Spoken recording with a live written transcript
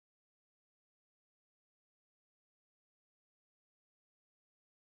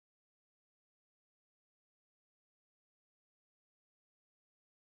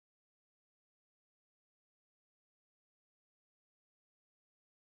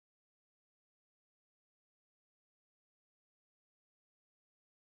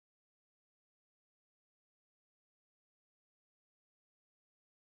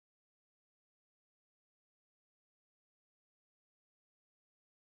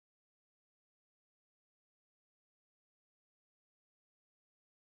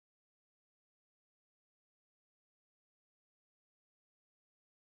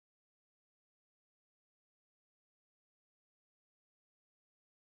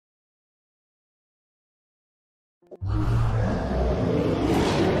Yo,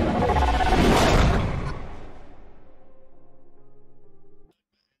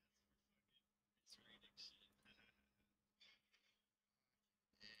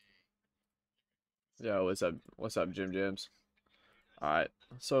 what's up? What's up, Jim Jams? Alright,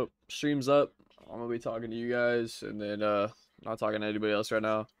 so stream's up. I'm gonna be talking to you guys and then not talking to anybody else right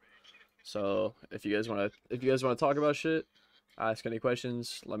now. So if you guys wanna talk about shit, ask any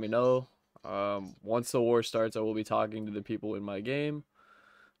questions, let me know. Once the war starts, I will be talking to the people in my game.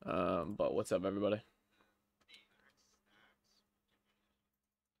 But what's up, everybody?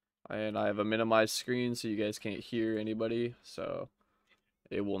 And I have a minimized screen so you guys can't hear anybody, so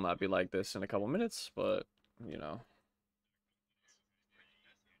it will not be like this in a couple minutes, but you know.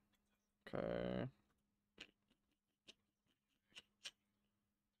 Okay.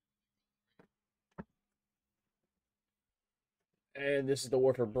 And this is the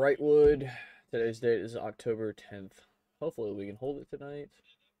war for Brightwood. Today's date is October 10th. Hopefully we can hold it tonight.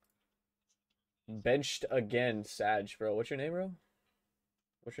 Benched again, Sag, bro. What's your name, bro?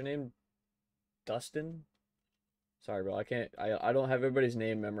 What's your name? Dustin? Sorry, bro. I don't have everybody's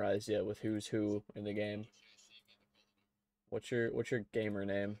name memorized yet with who's who in the game. What's your gamer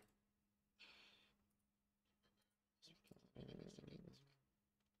name?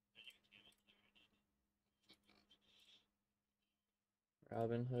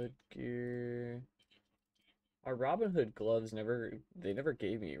 Robin Hood gear. Our Robin Hood gloves they never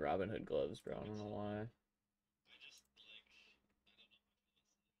gave me Robin Hood gloves, bro. I don't know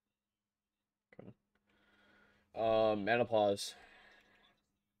why. Menopause.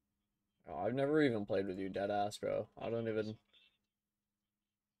 Oh, I've never even played with you, dead ass, bro. I don't even.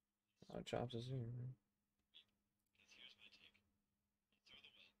 Oh, Chops is here.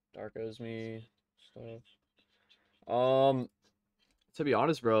 Darko's me stuff. To be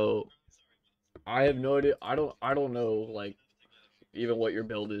honest, bro, I have no idea. I don't know like even what your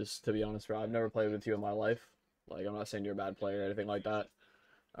build is. To be honest, bro, I've never played with you in my life. Like, I'm not saying you're a bad player or anything like that.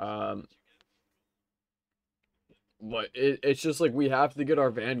 Um, but it's just like we have to get our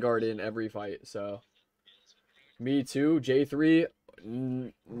Vanguard in every fight. So me too, J3.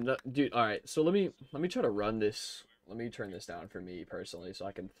 Dude, all right. So let me try to run this. Let me turn this down for me personally so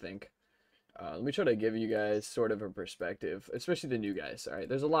I can think. Let me try to give you guys sort of a perspective, especially the new guys. All right,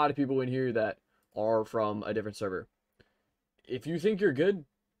 there's a lot of people in here that are from a different server. If you think you're good,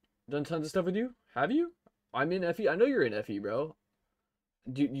 done tons of stuff with you. Have you? I'm in FE. I know you're in FE, bro.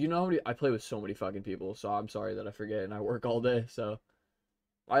 Do you know how many? I play with so many fucking people, so I'm sorry that I forget and I work all day. So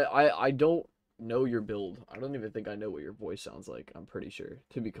I don't know your build. I don't even think I know what your voice sounds like. I'm pretty sure,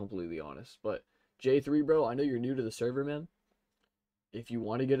 to be completely honest. But J3, bro, I know you're new to the server, man. If you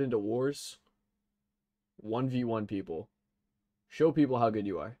want to get into wars, 1v1 people. Show people how good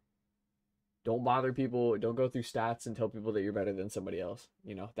you are. Don't bother people. Don't go through stats and tell people that you're better than somebody else.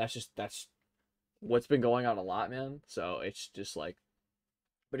 You know, that's what's been going on a lot, man. So it's just like,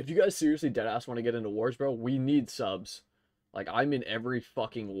 but if you guys seriously deadass want to get into wars, bro, we need subs. Like, I'm in every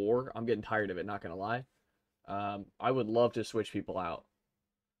fucking war. I'm getting tired of it, not gonna lie. I would love to switch people out.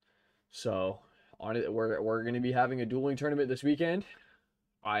 So on it, we're gonna be having a dueling tournament this weekend.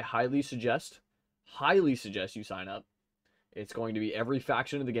 I highly suggest you sign up. It's going to be every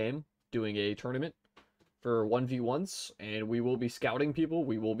faction of the game doing a tournament for 1v1s, and we will be scouting people,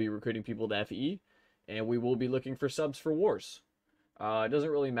 we will be recruiting people to FE, and we will be looking for subs for wars. It doesn't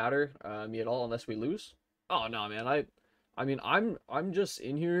really matter me at all unless we lose. Oh no, man, I mean, I'm just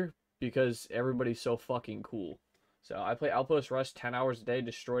in here because everybody's so fucking cool. So I play Outpost Rush 10 hours a day,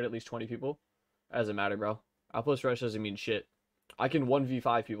 destroyed at least 20 people. That doesn't matter, bro. Outpost Rush doesn't mean shit. I can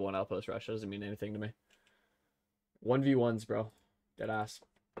 1v5 people in Outpost Rush. That doesn't mean anything to me. 1v1s, bro. Dead ass.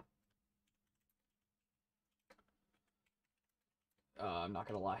 I'm not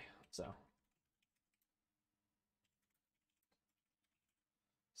gonna lie.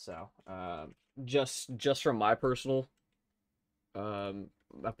 So, just from my personal um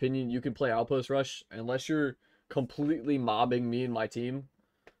opinion, you can play Outpost Rush unless you're completely mobbing me and my team.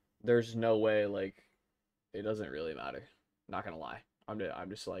 There's no way, like, it doesn't really matter. Not gonna lie. I'm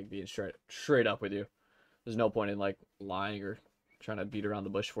just like being straight up with you. There's no point in like lying or trying to beat around the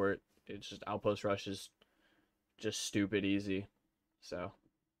bush for it. It's just Outpost Rush is just stupid easy. So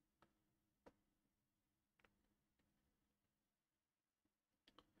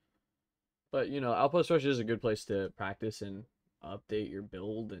but you know, Outpost Rush is a good place to practice and update your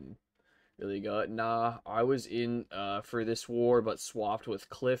build and really go. Nah, I was in for this war but swapped with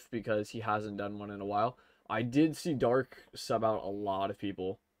Cliff because he hasn't done one in a while. I did see Dark sub out a lot of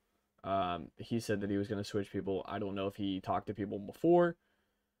people. He said that he was gonna switch people. I don't know if he talked to people before.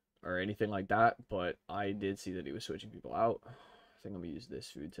 or anything like that, but I did see that he was switching people out. I think I'm gonna use this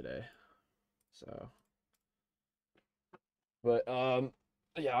food today. So, but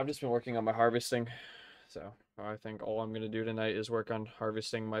yeah, I've just been working on my harvesting. So I think all I'm gonna do tonight is work on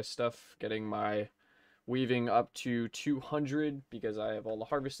harvesting my stuff, getting my weaving up to 200 because I have all the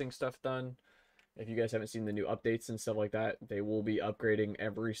harvesting stuff done. If you guys haven't seen the new updates and stuff like that, they will be upgrading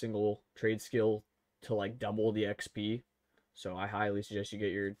every single trade skill to like double the XP. So I highly suggest you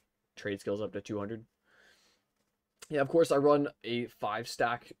get your trade skills up to 200. Yeah, of course I run a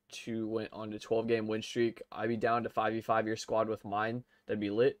 5-stack to win on a 12-game win streak. I'd be down to 5v5 your squad with mine. That'd be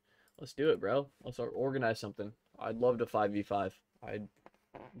lit. Let's do it, bro. Let's organize something. I'd love to 5v5. I'd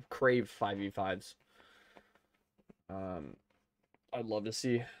crave 5v5s. I'd love to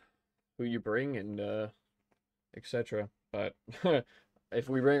see who you bring and etc. But if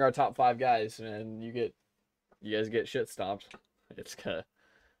we bring our top 5 guys and you guys get shit stomped, it's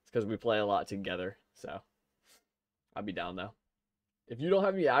because we play a lot together. So I'd be down though. If you don't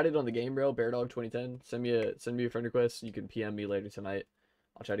have me added on the game, bro, BearDog2010, send me a friend request. You can PM me later tonight.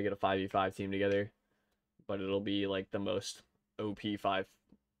 I'll try to get a 5v5 team together, but it'll be like the most OP 5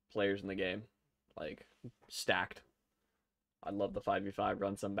 players in the game, like stacked. I'd love the 5v5,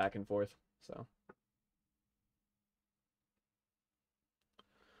 run some back and forth. So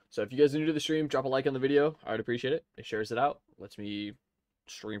if you guys are new to the stream, drop a like on the video. I'd appreciate it. It shares it out, lets me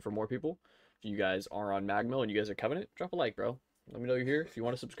stream for more people. If you guys are on Magmo and you guys are Covenant, drop a like, bro. Let me know you're here. If you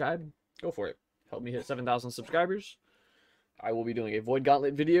want to subscribe, go for it. Help me hit 7,000 subscribers. I will be doing a Void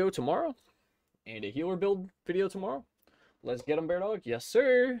Gauntlet video tomorrow and a healer build video tomorrow. Let's get them, Bear Dog. Yes,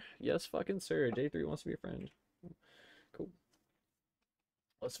 sir. Yes, fucking sir. J3 wants to be a friend. Cool.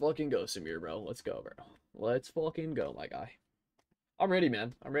 Let's fucking go, Samir, bro. Let's go, bro. Let's fucking go, my guy. I'm ready,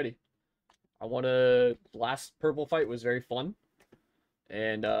 man. I'm ready. Last purple fight was very fun.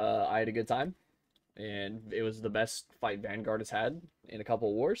 And I had a good time. And it was the best fight Vanguard has had in a couple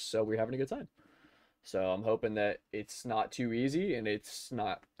of wars, so we're having a good time. So I'm hoping that it's not too easy and it's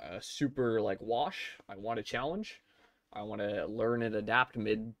not a super like wash. I want a challenge. I want to learn and adapt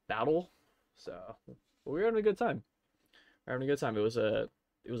mid-battle. So we're having a good time. We're having a good time. It was a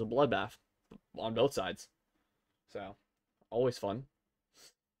bloodbath on both sides. So always fun.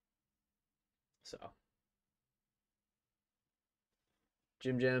 So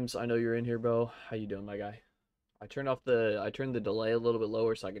Jim Jams, I know you're in here, bro. How you doing, my guy? I turned the delay a little bit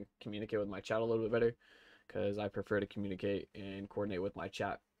lower so I can communicate with my chat a little bit better, because I prefer to communicate and coordinate with my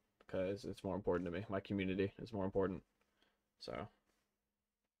chat because it's more important to me. My community is more important. So,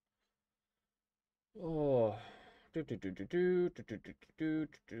 oh, can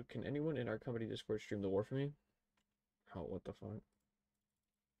anyone in our company Discord stream the war for me? Oh, what the fuck?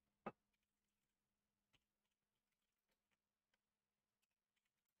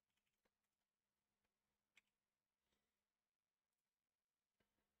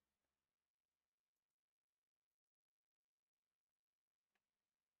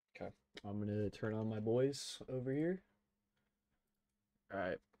 Okay, I'm gonna turn on my boys over here. All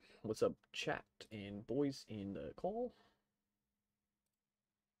right, what's up, chat and boys in the call?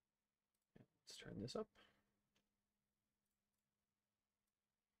 Let's turn this up.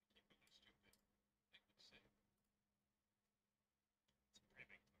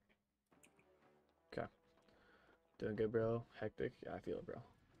 Okay, doing good, bro. Hectic. Yeah, I feel it, bro.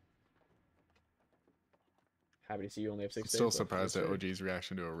 Happy to see you only have 6 days. Still surprised at OG's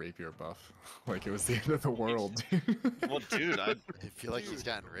reaction to a rapier buff. Like it was the end of the world. Well, dude, I feel like he's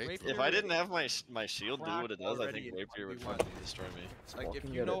gotten raped. if I didn't have my shield do what it does, I think rapier would fucking destroy me. Like if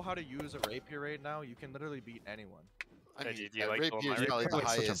you know how to use a rapier right now, you can literally beat anyone. I mean, do you like rapier is probably the like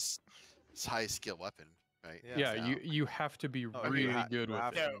highest skill weapon, right? Yeah, you have to be really good with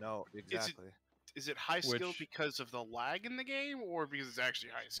it. Yeah, no, exactly. Is it high skill because of the lag in the game, or because it's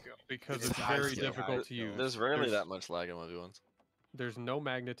actually high skill? Because It's it's high very skill. difficult to use. There's rarely that much lag in 1v1s. There's no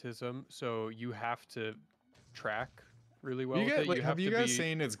magnetism, so you have to track really well. You with get, it. like, You have you to guys be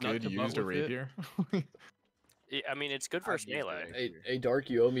seen it's nut good to butt used a with it. rapier? I mean, it's good versus melee. Hey, Dark,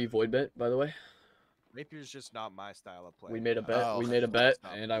 you owe me void bet, by the way. Rapier's just not my style of play. We made a bet. Oh. We made a bet,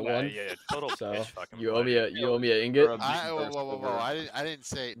 and I won. Yeah, total So bitch fucking you owe play. me an ingot. Bro, Whoa! I didn't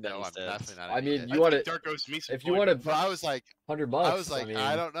say That no. I'm instead. definitely not. I mean, idiot. you want it Dark goes to me. Some if you void. want to. But I was like, $100. I mean,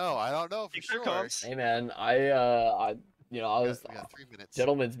 don't know for Keep your sure. comms. Hey man, I We was got 3 minutes.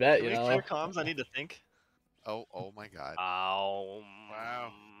 gentleman's bet, Can you we know. clear comms? I need to think. Oh my God. Ow.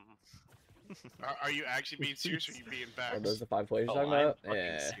 Wow. Are you actually being serious, or are you being Are facts? those the 5 players you're Oh, talking I'm about? fucking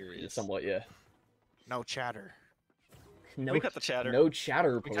Yeah, serious. somewhat, yeah. No chatter. No, we got the chatter. no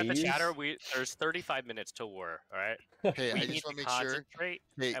chatter, We please. got the chatter. There's 35 minutes till war. All right. Hey, We I need just want to to make sure. concentrate,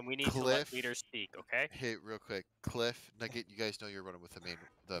 Hey, and we need to let leaders speak. Okay. Hey, real quick, Cliff, Nugget, you guys know you're running with the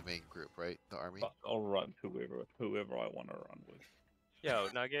main group, right? The army. I'll run whoever I want to run with. Yo,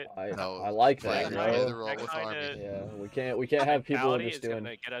 Nugget. I like that, Play bro. the role with army. Yeah, we can't have people mentality just is doing.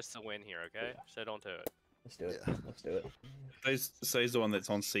 gonna get us the win here. Okay. So don't do it. Let's do it. Yeah. Let's do it. Say's the one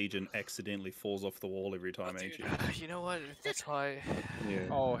that's on siege and accidentally falls off the wall every time, ain't you? You know what? That's why. Yeah.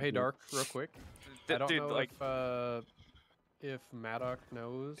 Oh, hey, Dark, real quick. I don't Dude, know like, if Maddock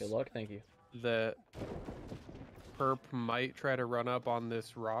knows Good luck. Thank you. that Perp might try to run up on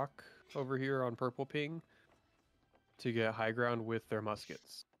this rock over here on Purple Ping to get high ground with their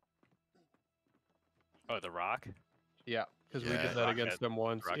muskets. oh, the rock Yeah, because we Yeah. did that against Rocket- them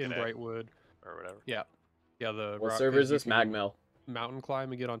once in Rocket Egg. Brightwood. or whatever. Yeah, the What rock server is is this? Magmel. mountain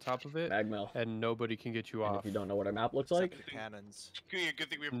climb and get on top of it, Magmel. and nobody can get you And off. if you don't know what our map looks Except like, the cannons. Good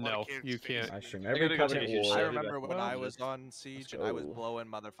thing we have a lot No, of cannons you to face. can't. I stream I every gotta go Covenant take a War. I shit. remember when Well, I was on Siege and I was blowing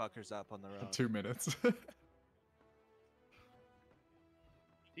motherfuckers up on the road. 2 minutes.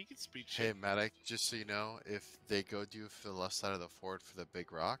 He can speak Hey, shit. Maddox, just so you know, if they go due for the left side of the fort for the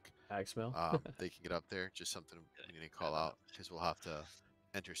big rock, Axmill. they can get up there. Just something we need to call out because we'll have to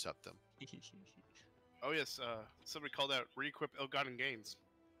intercept them. Oh yes, somebody called out re-equip ill-gotten gains.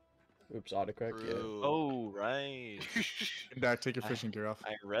 Oops, autocorrect. Yeah. True. Oh, right. Dak, take your fishing gear off.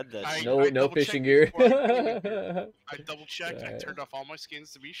 I read that. I- No, no double-checked fishing gear. before I came in here. I double checked. I Alright. turned off all my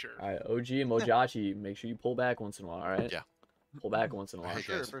skins to be sure. All right, OG and Mojachi, make sure you pull back once in a while. All right. Yeah. Pull back once in a while. Hey,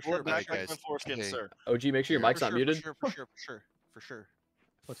 guys. For Four sure, back guys. on foreskin, Hey. sir. OG, make sure your For mic's not muted. For sure.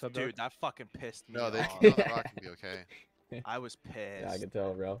 What's up, Dark? Dude, that fucking pissed me No, they off. can go on the rock and be okay. I was pissed. Yeah, I can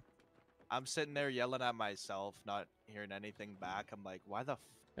tell, bro. I'm sitting there yelling at myself, not hearing anything back. I'm like, why the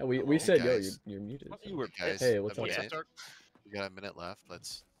Yeah, we Hello, said, yo, guys. you're muted. so- You were Guys, Hey, what's I'm up? What's saying- up, Dark? We got a minute left.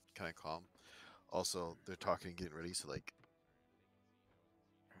 Let's kind of calm. Also, they're talking, getting ready, so like,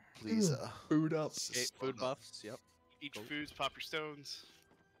 please, Food up. food buffs? Yep. Eat your foods, pop your stones,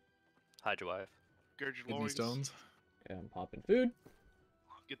 Hide your wife. gird your Kidney loins, stones. Yeah, I'm popping food.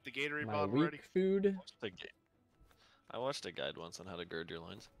 get the Gatorade My bottle weak ready. food. I watched a guide once on how to gird your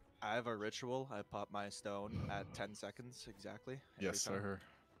loins. I have a ritual. I pop my stone at 10 seconds exactly. every Yes, time. sir.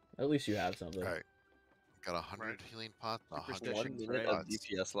 At least you have something. All right. Got 100 Right. healing pots, and 100 Superstition. One Right. minute of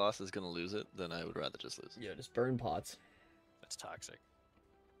DPS loss is gonna lose it, then I would rather just lose. Yeah, just burn pots. That's toxic.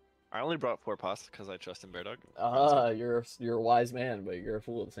 I only brought 4 pots because I trust in Bear Dog. You're a wise man, but you're a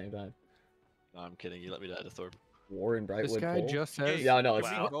fool at the same time. No, I'm kidding. You let me die to Thorb. War in Brightwood. This guy Cole? just says. Yeah, no, it's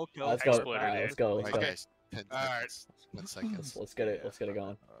Wow. Go kill let's go. Exploiter, All right, dude. let's go. Let's Alright, go. guys. 10 Alright. seconds. 10 seconds. Let's get it. Let's get it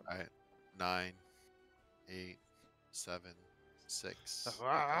going. Alright. 9, 8, 7, 6,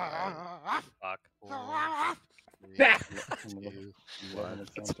 Fuck. 4, 3, Bah! 2, 1.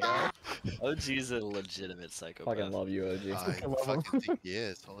 OG's a legitimate psychopath. Fucking love you, OG. I fucking think he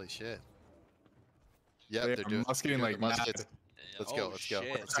is. Holy shit. Yep, They they're are doing musketing doing like the muskets. mad. Let's go. Oh, Let's go.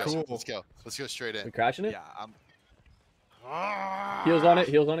 shit. Let's go. Cool. Let's go. Let's go straight in. We crashing it? Yeah, I'm. Heals on it.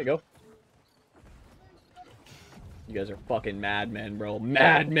 Heals on it. Go. You guys are fucking madmen, bro.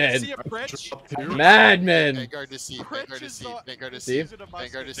 Madmen. See a Pritch? Madmen. Vanguard to C. Vanguard to Pritch C. is not- Vanguard to See? C.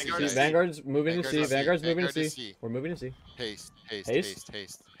 Vanguard to C. See, Vanguard to C. Vanguard's moving to Vanguard C. to C. Vanguard's moving to Vanguard to C. C. We're moving to C. Haste. Haste. Haste?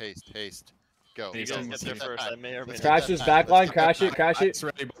 Haste. Haste. Haste. Go. You Haste guys on get the there team. first. I may or may Let's not. Crash get this that back pack. line. Let's get Crash that it. pack. Crash it. It's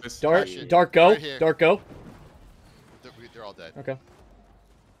ready, boys. Dark. Crash it. Dark. Go. Right here. Dark. Go. They're all dead. Okay.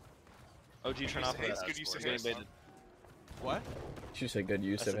 OG, turn off of Haste, that. good use of We're getting haste. baited. What? She said good I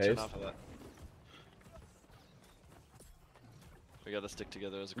use said of turn haste. off of that. We gotta stick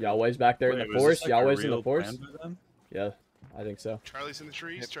together as a group. Yahweh's back there in the forest. Yahweh's in the forest. Yeah, I think so. Charlie's in the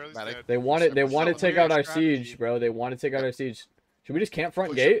trees. Charlie's Matic. dead. They want it. They want to Some take out weird our strategy. siege, bro. They want to take out our siege. Should we just camp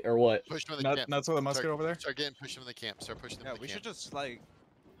front Push gate or what? Push them in the camp. Not so the musket Start- over there. Start getting push them in the camp. Start pushing them Yeah, in the we should camp. just like.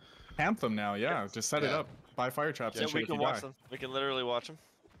 Camp them now, yeah. Just set it Yeah. up. Buy fire traps Yeah, and we shit if can you watch die. them. We can literally watch them.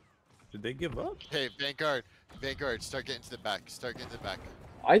 Did they give up? Hey, Vanguard. Vanguard, start getting to the back. Start getting to the back.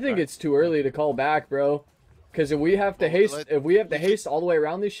 I think it's too early to call back, bro. Because if we have to Well, haste, let- if we have to we can- haste all the way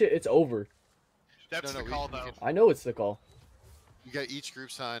around this shit, it's over. That's No, the we- call, we though. can- I know it's the call. We got each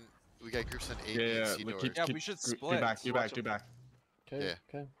groups on. We got groups on A, B, Yeah, and yeah. C Look, doors. Yeah, we should do split. back, do back, do back. Okay.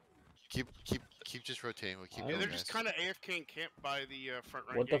 Yeah. Okay. Keep just rotating. We'll keep I Yeah, going, they're guys. just kind of AFK and camp by the front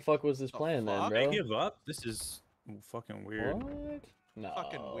right What the gate. fuck was this plan then, fuck? They bro? give up? This is fucking weird. What? No.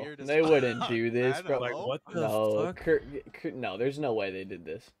 Fucking weird as They fuck. wouldn't do this, I bro. don't Like, know. what the No, fuck? no, there's no way they did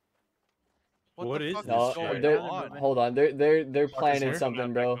this. What the is fuck this No, shit? they're, on? hold on. They're planning here?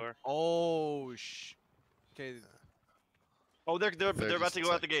 something, bro. Oh Okay. Oh, they're They're about just to go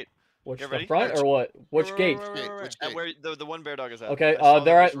out like- the gate. Which Get the ready? front or what? Which gate? Which At gate? where the one bear dog is at. Okay, I saw them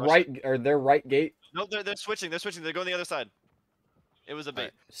they're just at rush. right or they're right gate. No, they're switching. They're switching. They're going the other side. It was a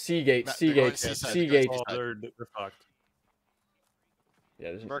bait. C gate, Matt, C they're going gate, C side, C they're going gate. C Oh, they're fucked.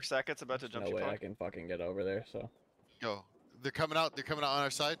 Yeah, there's Merc Sackett's about to jump no your way I pond. can fucking get over there. So Go. They're coming out. They're coming out on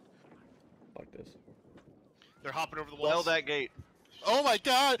our side. fuck this. They're hopping over the Well, walls. that gate. Oh my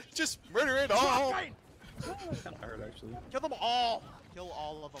god! Just murder it all. Kind of hard actually. Kill them all. Kill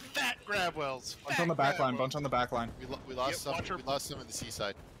all of them. Fat grab wells. Bunch on the back line. Bunch on the back line. We lost Yep, some. watch her- We lost some in the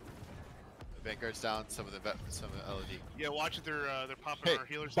seaside. The Vanguard's down. Some of the LED. Yeah, watch it. They're popping Hey, our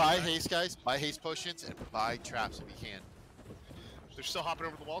healers. buy in the back. haste, guys. Buy haste potions and buy traps if you can. They're still hopping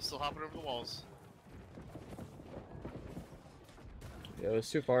over the walls. Still hopping over the walls. Yeah, it was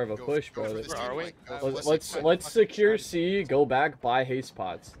too far of a Go- push, go bro. for Let's- this team, like, go for Let's this let's, team. let's secure C, go back, buy haste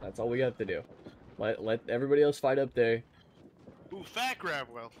pots. That's all we have to do. Let everybody else fight up there. Ooh, fat grab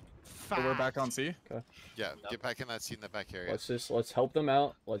well. So we're back on C. Yeah, get back in that seat in the back area. Let's help them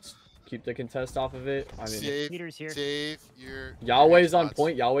out. Let's keep the contest off of it. I mean, Save, Peter's here. save your. Yahweh's on spots.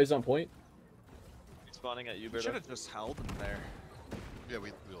 point. Yahweh's on point. Spawning at you, We should bear have just held them there. Yeah,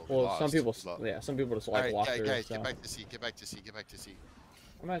 we Well, lost. some people, Lost. yeah, some people just All like right, walk guys, through. guys, So. get back to C. Get back to C. Get back to C.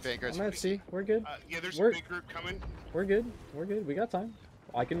 I'm Vanguard's at C. We're good. Yeah, there's We're- a big group coming. We're good. We're good. We got time.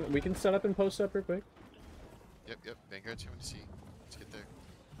 We can set up and post up real quick. Yep. Vanguard's coming to C. Let's get there.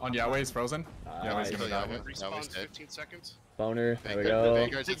 On Yahweh's frozen. Yahweh's Alright. gonna die. Respawns dead. 15 seconds. Boner. There we The go.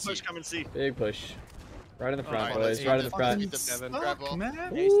 Vanguard's Big at push C. coming C. Big push. Right in the front, Alright, boys. let's Right in get the front. the Seven. grab ball.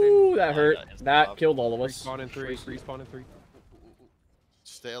 Man. Ooh, that hurt. Yeah, it's That tough. killed all of us. Respawn in 3. Respawn in 3.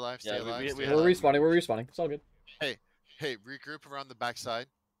 Stay alive. Stay Yeah, alive. we stay have- We're alive. respawning. We're respawning. It's all good. Hey, regroup around the backside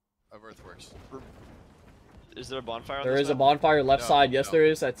of Earthworks. Is there a bonfire on There this is a map? bonfire left No, side. Yes, no. there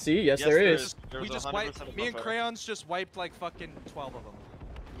is. At C. Yes, there is. There We was just 100% wiped. a Me and bonfire. Crayons just wiped like fucking 12 of them.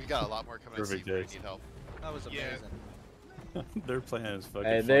 We got a lot more coming at C. Perfect We days. need help. That was Yeah. Their amazing. plan is fucking.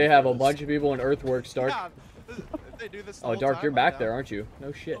 And fun they for have a us. bunch of people in Earthworks, Dark. Yeah, if they do this the Oh, whole Dark, time, you're I'm back down. there, aren't you?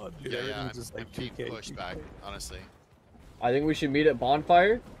 No shit. Oh, dude, Yeah, everything's I'm, just I'm like being 2K, pushed 2K. back, honestly. I think we should meet at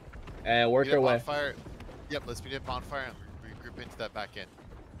bonfire and work Meet at our way. bonfire. Yep, let's meet at bonfire and regroup into that back end.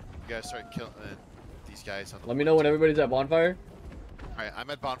 You guys start killing these guys. On the Let me know when everybody's at bonfire. Alright, I'm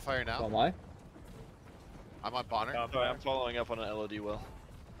at bonfire now. Oh my. I'm on Bonner. Sorry, I'm following up on an LOD well.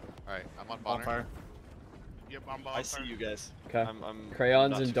 Alright, I'm on Bonner. Bonfire. Yep, I'm I see you guys. Okay. I'm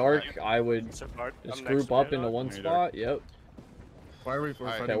Crayons not and too Dark. far. I would So far, just I'm group next to up Bear into Dog. one Hey, spot. Yep. Why are we?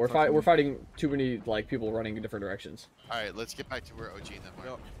 Alright. Okay, we're fighting too many like people running in different directions. Alright, let's get back to where OG and them are.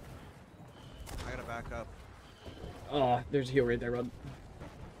 Yo. I gotta back up. Oh, there's a heal right there, bud.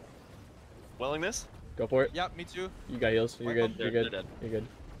 Welling this? Go for it. Yep, me too. You got heals. You're good. They're- You're good. they're dead. You're good.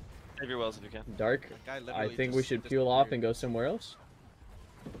 Save your wells if you can. Dark. Guy I literally think we just should peel off and disappeared. go somewhere else.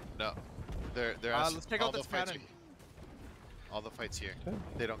 No. They're Let's take all out the this fights cannon. are- All the fights here. Okay.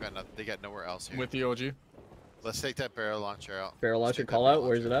 They don't got nothing. They got nowhere else here. With the OG. Let's take that barrel launcher out. Barrel Let's launcher take that call barrel out.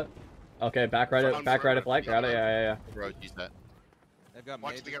 Where's it launcher at? Okay, back right at flag. Got it. Yeah. Where OG's at. They've got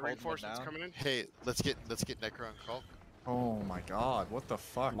Watch, mages they got holding it reinforcements down. coming in. Hey, let's get Necro and Culk. Oh my god, what the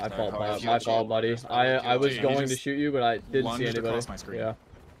fuck? My Dark? fault, Oh, bud. if you My OG, fault, buddy. there's no I was OG. You going to just shoot you, but I didn't see lunged anybody. across my screen. Yeah.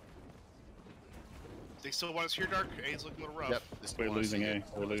 They still want us here, Dark. A's looking a little rough. Yep. This We're one I losing see A. it.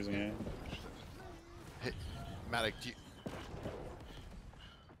 We're losing A.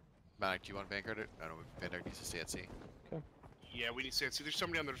 Maddox, do you want Vanguard? I don't know. Vanguard needs to stay at sea. Yeah, we need to see. There's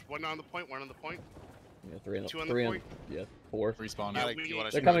somebody on. There's one on the point. One on the point. Yeah, three on Two on the three point. yeah, four. Respawn. Yeah, Maddox, we do you want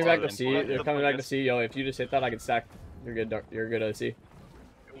need- to They're shoot coming the back to bottom? C. Point. They're The coming point back to is- C. Yo, if you just hit that, I can stack. You're good. You're good at C.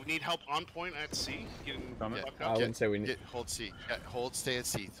 We need help on point at C. Getting Coming. fucked I up. wouldn't say we need. Get, hold C. Yeah, hold, stay at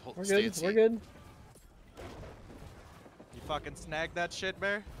C. Hold, We're stay good. at C. We're good. You fucking snagged that shit,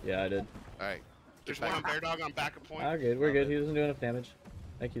 Bear? Yeah, I did. Alright. There's one on Bear Dog on back of point. Ah, good. We're good. He doesn't do enough damage.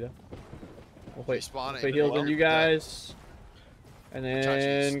 Thank you, though. We'll wait. Respawn Wait, and heals well, on you that- guys. And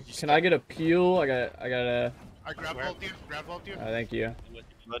then, you can step- I get a peel? I gotta. I grab Where? vault you. Grab vault you. Thank you.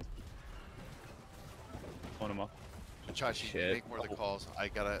 One of them up. Chachi, you Shit. make more of the calls. I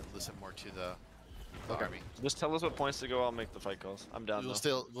gotta listen more to the Okay. army. Just tell us what points to go. I'll make the fight calls. I'm down We'll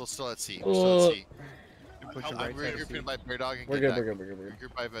though. still at sea. We're still at sea. Help I'm right side. regrouping by Bear Dog and We're get good. back. We're good. We're good. We're good.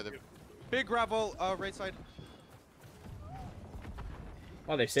 Regroup by the Big gravel, right side.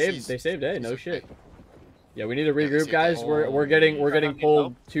 Oh, they saved. Cease. They saved A. No Cease. shit. Yeah, we need to they regroup, saved guys. A. We're getting Try not to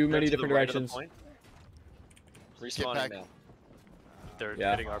pulled help. too many They're to the different right of the directions. point. Get Respawning back. now. They're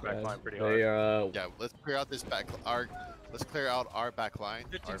Yeah. hitting our back line pretty hard. They are. Yeah, let's clear out this back. Let's clear out our back line.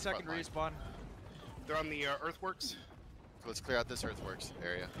 15 our second front line. respawn. They're on the earthworks. Let's clear out this earthworks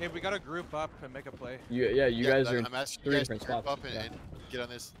area. Hey, we gotta group up and make a play. You guys are in I'm asking three you guys different to group spots. up and, Yeah. and get on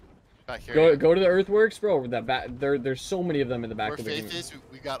this. back here. Go to the earthworks, bro. That back there's so many of them in the back Where of the Faith game. is,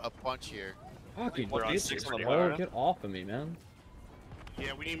 we got a bunch here. Fucking We're on bitches, 6 on the bro. bar. Get off of me, man.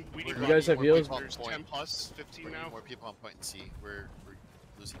 Yeah, we need. You You guys have more heals? people on There's point. 10 plus, 15 We now. need more people on point and C. We're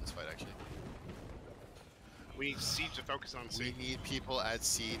losing this fight actually. We need C to focus on C. We need people at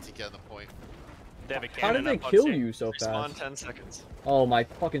C to get on the point. They have a How did cannon they up on kill C. you so Respawn fast? 10 seconds. Oh, my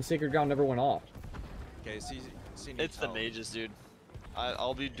fucking sacred ground never went off. Okay, C needs It's the help. mages, dude.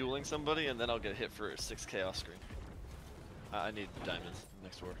 I'll be dueling somebody and then I'll get hit for 6 chaos screen. I need diamonds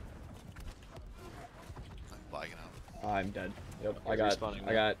next war. I'm lagging out. I'm dead. Yep, Okay, respawning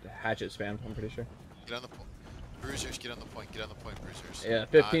I got hatchet spammed, I'm pretty sure. Get on the point. Bruisers, get on the point. Get on the point, Bruisers. Yeah,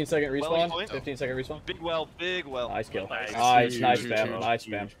 15-second Well, respawn. point. 15-second respawn. Big well, big well. Nice kill. Nice. Nice, Huge, nice huge, spam, huge, nice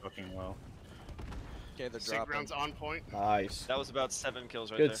huge spam. fucking well. Okay, they're Sig dropping. rounds on point. Nice. That was about 7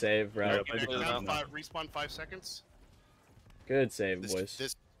 kills right Good there. save, bro. Yeah, Okay, but- now no. respawn 5 seconds. Good save, boys.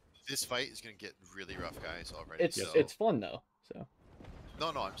 This fight is gonna get really rough, guys. Already. It's so. fun though. So. No,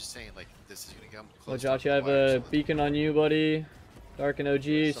 I'm just saying like this is gonna come close. to Mojachi, I have the wire, a so beacon on you, buddy. Dark and OG,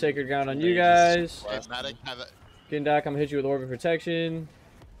 There's some sacred ground on you mages. guys. Hey, Matic, have a Gindak, I'm gonna hit you with orb of protection.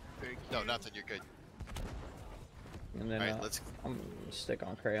 Thank no, you. nothing. You're good. And then All right, let's. I'm gonna stick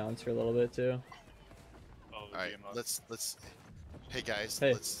on crayons for a little bit too. All right, let's. Hey guys,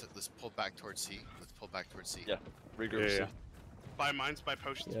 Hey. let's pull back towards C. Let's pull back towards C. Yeah. Regroup. Yeah, yeah. Buy mines, buy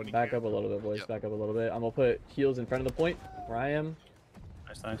potions. Yeah, when you back can. up a little bit, boys. Yep. Back up a little bit. I'm gonna put heals in front of the point where I am.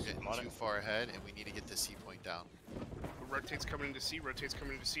 Nice, We're nice. getting too far ahead, and we need to get the C point down. Rotates coming into C. Rotates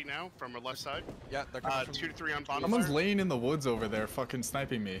coming into C now from our left side. Yeah, they're coming from 2 to 3 on bottom. Someone's laying in the woods over there, fucking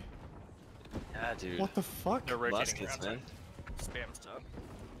sniping me. Yeah, dude. What the fuck? They're rotating Muskets, around. man. Spam stuff.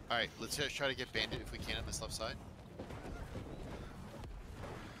 All right, let's try to get bandit if we can on this left side.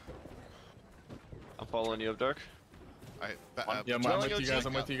 I'm following you up, Dark. All right, Yeah, I'm Dwelling with you OG, guys.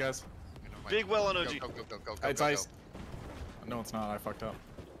 I'm with you guys. Big well on OG. Go. It's iced. No, it's not. I fucked up.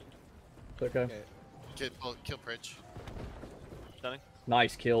 It's okay. Okay. Kill Pritch.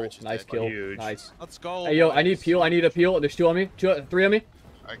 Nice kill. Rich is Nice dead. kill. Huge. Nice. Let's go. Hey yo, I need boys. peel. I need a peel. There's 2 on me. 3 on me.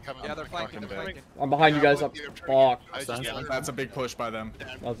 All right, come on. Yeah, they're flanking. fucking They're dead. flanking. I'm behind you guys. Up. Fuck. That's a big push by them.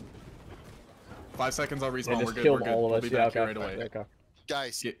 That was- 5 seconds, I'll They respawn. We're just good. killed We're good. all of We'll us. be Yeah, back here okay. right away. Okay.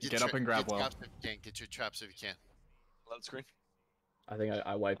 Guys, Get up and grab well. traps if you can. Get your traps if you can. Load screen. I think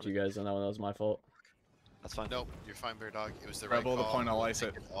I wiped you guys on that one. That was my fault. That's fine. Nope, you're fine, Bear Dog. It was the Rebel, right the call. point, I'll We'll ice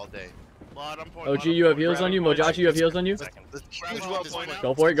take it. all day. Lot on point. OG, lot on you have point. heals on you. Grab Mojachi, you have heals on you. Second. Let's Grab use well this point point. out.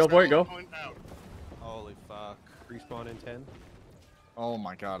 Go for it. Go for it. Go. Point out. Holy fuck. Respawn in 10. Oh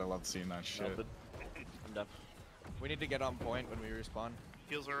my god, I love seeing that shit. Melted. I'm done. We need to get on point when we respawn.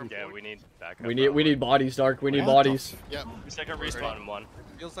 Heals are on Yeah, point. we need backup. We need bodies, Dark. We need What the bodies. Yep. Second We're respawn. Respawn 1.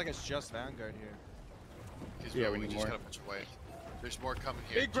 Feels like it's just Vanguard here. Because Yeah, we we need just more. gotta push away. There's more coming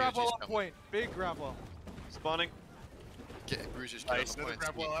here. Big grab GOG's wall on coming. point. Big grab wall. Spawning. Get Bruisers, get Nice. on the Another point.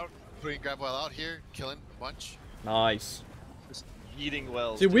 grab well out. Putting grab well out here, killing a bunch. Nice. Just eating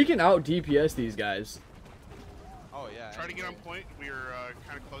wells. Dude, we dude. can out DPS these guys. Oh yeah. Try to get on anyway. point. We are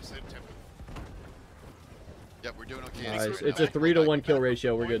kind of close to him. Yep, we're doing okay. Nice. Right It's now. a 3 to 1 kill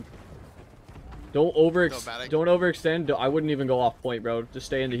ratio. We're good. Don't Matic. don't overextend. I wouldn't even go off point, bro. Just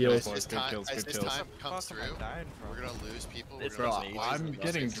stay in the heals. As Good kills, as good this kills. time comes Fuck through, am I dying from? we're gonna lose people. We're It's gonna bro, lose boys, I'm and we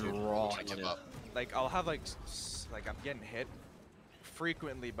getting just dropped. give up. Like I'll have like like I'm getting hit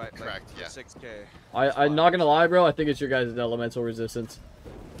frequently by like Correct, yeah. 6K. I'm not gonna lie, bro. I think it's your guys' elemental resistance.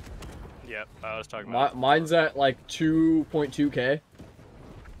 Yep, I was talking about. Mine's at like 2.2k.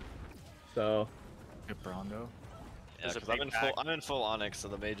 So Get Brondo. Yeah, There's a 'cause I'm big in full. pack. I'm in full onyx, so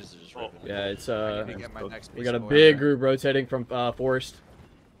the mages are just Oh. ripping. yeah, it's I need to get my next we piece got a of big order. group rotating from forest.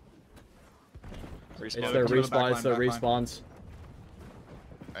 It's Respawn. their Come to the back respawn. It's line, their back line. respawns.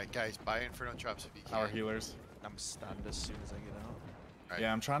 Alright, guys, buy Inferno traps if you can. Our healers. I'm stunned as soon as I get out. Alright.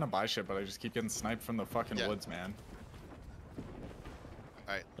 Yeah, I'm trying to buy shit, but I just keep getting sniped from the fucking Yeah. woods, man.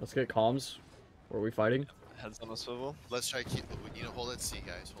 Alright, Let's get comms. Where are we fighting? Heads on a swivel. let's try to keep. We need to hold at C,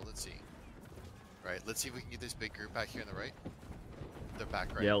 guys. Hold at C. Right, let's see if we can get this big group back here on the right. They're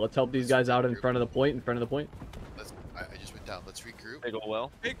back right. Yeah, let's help these guys out in front of the point. In front of the point. Let's. I just went down. Let's regroup. Big ol'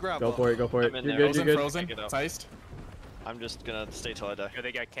 well. Big grab Go wall. for it. Go for it. I'm in You're there. good. You're Frozen, good. frozen. Pick it up. It's iced. I'm just gonna stay till I die. Here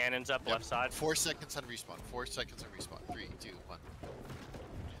they got cannons up Yep. left side. 4 seconds on respawn. 4 seconds on respawn. 3, 2, 1.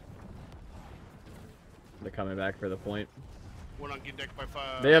 They're coming back for the point. One on Gindek by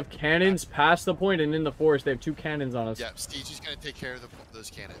 5. They have cannons past the point and in the forest. They have 2 cannons on us. Yeah, Steve's just gonna take care of those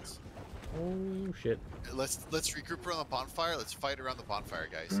cannons. Oh shit. Let's regroup around the bonfire. Let's fight around the bonfire,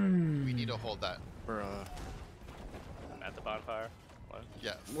 guys. Hmm. We need to hold that. Bruh. At the bonfire. What?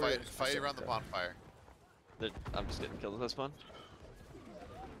 Yeah, Where fight is around the it? bonfire. I'm just getting killed with this one.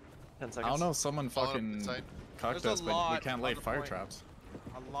 10 I seconds. don't know. Someone Follow up fucking inside. cucked There's a us, but we lot can't on lay the fire point. traps.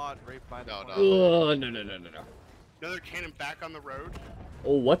 A lot right by the No, point. no. Oh, no. Another cannon back on the road.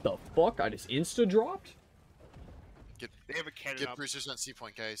 Oh, what the fuck? I just insta-dropped? They have a cannon Get up. bruisers on C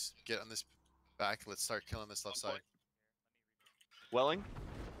point, guys. Get on this back. Let's start killing this left side. Welling.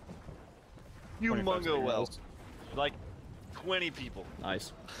 25 Humongo well. seconds. Like 20 people.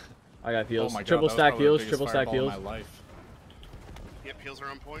 Nice. I got heals. Oh my god, Triple that was stack probably the heals, biggest triple stack fireball heals. in my life. Yep, heals are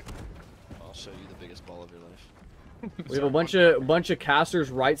on point. I'll show you the biggest ball of your life. We have a bunch of casters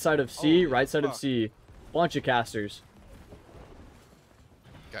right side of C, Holy right side of fuck. C. Bunch of casters.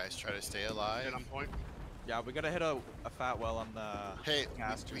 Guys, try to stay And alive. on point. Yeah, we gotta hit a fat well on the Hey,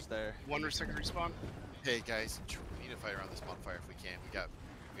 casters there. 1 second respawn. hey guys, we need to fight around this bonfire if we can. We got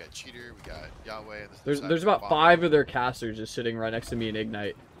Cheater, we got Yahweh. And There's about 5 of their casters just sitting right next to me in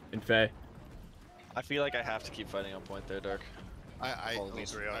Ignite and Faye. I feel like I have to keep fighting on point there, Dark. Follow me.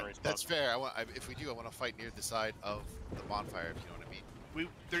 That's fair. If we do, I want to fight near the side of the bonfire. If you know what I mean.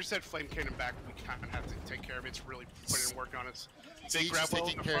 There's that flame cannon back. We kind of have to take care of it. It's really putting in work on us. They Siege grab is well in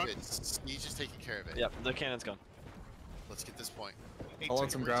taking the care of front. it. Siege is taking care of it. Yep, the cannon's gone. Let's get this point. 8 Pull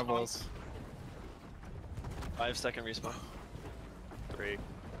out second some respawn. grab wells. 5-second respawn. 3.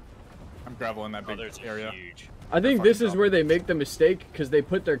 I'm graveling that big There's area. huge. I think fucking this is where they make the mistake because they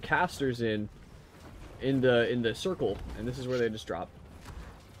put their casters in the circle, and this is where they just drop.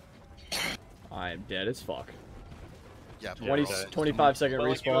 I am dead as fuck. Yeah. 20, okay. 25-second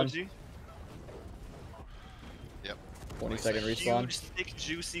Welling respawn. UOG. Yep. 20-second respawn. Huge, thick,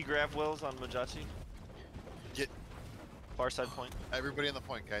 juicy grab wells on Majachi. Get Far side point. everybody on the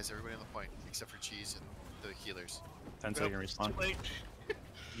point, guys. Everybody on the point, except for Cheese and the healers. 10-second It's respawn. too late.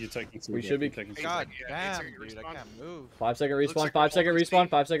 You're taking two. We should be- taking two. God Yeah, 8 damn, second dude, I respawn. can't move. 5-second Looks respawn. like 5-second we're respawn. holding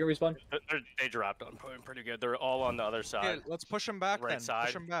 5-second respawn. They dropped on point pretty good. They're all on the other Okay, side, let's push them back Right then. side.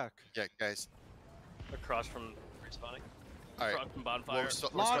 Push them back. Yeah, guys. across from respawning. All right. Across from bonfire. We'll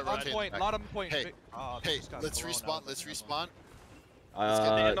start Lot on rotating point. back. Lot on point. Hey, Oh, Hey, this guy's let's alone respawn. out. Let's respawn.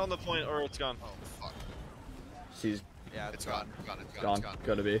 Land on the point or it's gone. Oh fuck. She's Yeah, It's gone. It's gone. It's gone. gone. It's gone.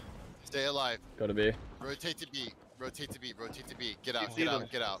 Gotta be. Stay alive. Gotta be. Rotate to B. Rotate to B. Rotate to B. Get out. See Get them.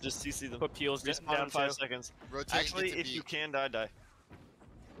 out. Get out. Just CC them. Put peels Respawn down in 5 too. seconds. Rotate. Actually, get to if B. you can die, die.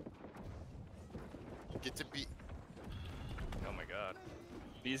 Get to B. Oh my god.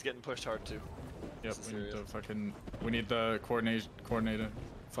 B's getting pushed hard too. Yep, This is we need serious. to fucking. We need the coordinated We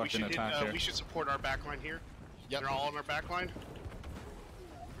fucking should, attack here. we should support our backline here. Yep. They're all on our backline.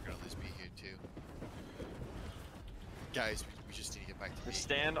 We're gonna lose B here too. Guys, we just need to get back to B. Just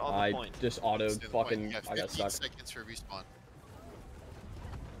stand on the I point. just auto Stay on the point. fucking. You got I got 15 stuck. seconds for respawn.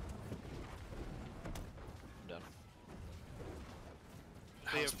 I'm done.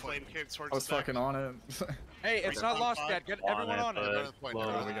 They have How's point? flame cannons towards I was the back. fucking on it. Hey, it's not lost yet. Get everyone on it. Everyone on the point. Well,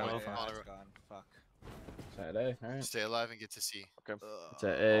 Everyone on we the got point. it. Yeah, On it's the- gone. Fuck. It's at A. Alright. Stay alive and get to C. It's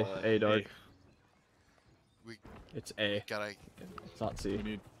at A. A dark. We It's A. gotta. It's not C. We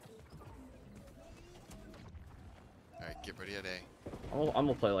need. All right, get ready at A. I'm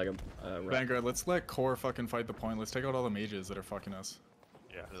gonna play like a Vanguard, let's let Core fucking fight the point. Let's take out all the mages that are fucking us.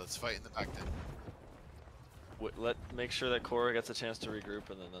 Let's fight in the back then. Make sure that Cora gets a chance to regroup,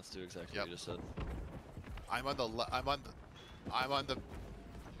 and then let's do exactly Yep. what you just said. I'm on the. I'm on the. Yep.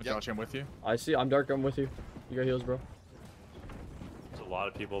 Josh, I'm with you. I see. I'm dark. I'm with you. You got heals, bro. There's a lot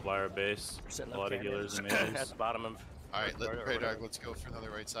of people by our base. Setting A up lot of cannons healers and at mages. the bottom of. All right, or let whatever. Dark. Let's go for another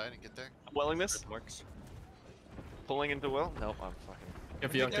right side and get there. Welling this? Works. Pulling into Will? Nope, I'm fucking.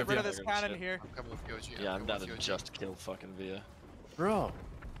 If you, Get if rid you. of this Shit. cannon here. I'm coming with Goji. Yeah, I'm down coming to with Goji. just kill fucking Via. Bro.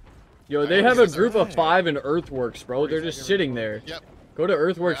 Yo, I they know have a these are group of right. 5 in Earthworks, bro. They're just sitting there. Yep. Go to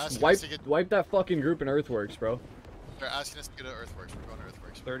Earthworks. asking Wipe us to get- wipe that fucking group in Earthworks, bro. They're asking us to go to Earthworks. We're going to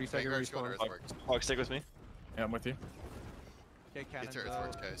Earthworks. 30-second Vanguard's going to respawn. Earthworks. Hog, stick with me. Yeah, I'm with you. Okay, Get cannons to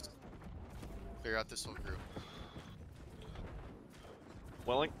Earthworks, out. guys. Clear out this whole group.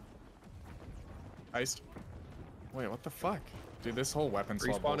 Welling. Iced. Wait, what the fuck? Dude, this whole weapon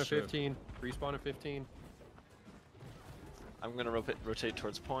swap Respawn at bullshit. 15. Respawn at 15. I'm gonna rotate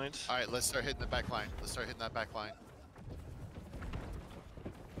towards point. All right, let's start hitting the back line. Let's start hitting that back line.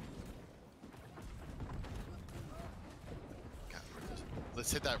 God, where is this?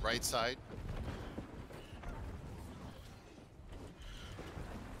 Let's hit that right side.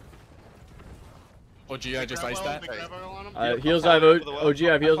 Oh, gee, I just iced that. Heals. I have OG.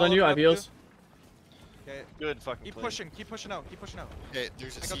 I have heals on you. I have heals. Okay, Good fucking keep play. pushing. Keep pushing out. Keep pushing out. Okay,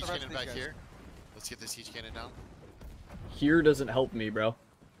 there's a I got the siege rest cannon of these back guys. here. Let's get the siege cannon down. Here doesn't help me, bro.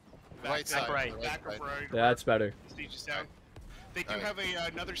 Right side. right. the Back side. up right. That's better. Siege is down. They do have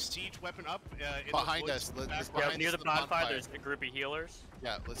another siege weapon up in Behind the us. woods, Yeah, near the bonfire, there's a group of healers.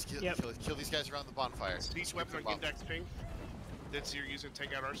 Yeah, let's kill these guys around the bonfire. Siege weapon on index ping. That's you're using to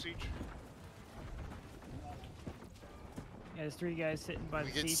take out our siege. Yeah, there's 3 guys sitting by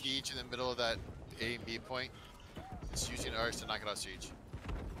We the get siege. siege in the middle of that A and B point. It's using ours to knock it out siege.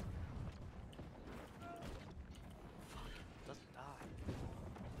 Doesn't die.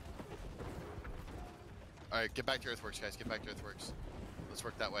 Alright, get back to earthworks, guys. Get back to earthworks. Let's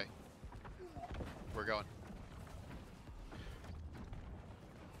work that way. We're going.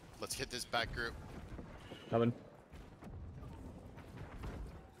 Let's hit this back group. Coming.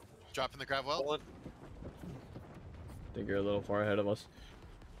 Drop in the grav well. I think you're a little far ahead of us.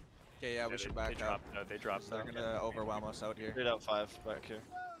 Okay, yeah, we should back up. They dropped. They're gonna overwhelm us out here. 3 out 5 back here.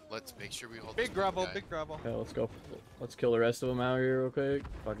 Let's make sure we hold Big this gravel, guy. big gravel. Okay, let's go. Let's kill the rest of them out here real quick.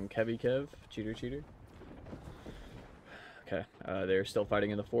 Fucking Kev. Cheater. Okay, they're still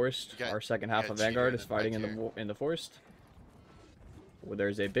fighting in the forest. You got- Our second you half got of Vanguard cheater is fighting back in the forest. Well,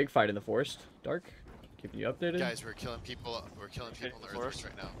 there's a big fight in the forest. Dark, keeping you updated. Guys, we're killing people. We're killing people in the earthworks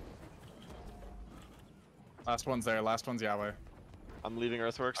right now. Last one's there. Last one's Yahweh. I'm leaving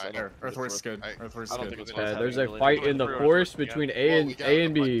earthworks. I don't There. think it's Earthworks is worth- good. Alright. Earthworks I is don't good. think it's Okay, worth there's having a really fight going in the through forest earthworks, between yeah. A Well, and we got A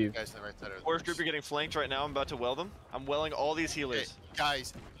and a bunch B. of guys on the right side of the Forest group, earthworks. you're getting flanked right now. I'm about to well them. I'm welling all these Hey, healers.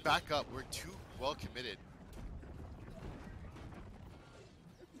 guys, back up. We're too well committed.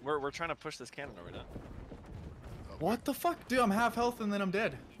 We're trying to push this cannon over now. What the fuck, dude? I'm half health and then I'm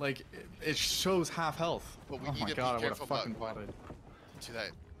dead. Like it shows half health. But we Oh need my to god, I be would have careful fucking about plotted. to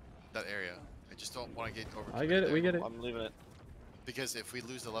that area. I just don't want to get over. I get it. We get it. I'm leaving it. Because if we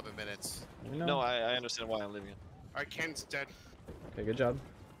lose 11 minutes, We know. No, I understand why I'm leaving it. Alright, Ken's dead. Okay, good job.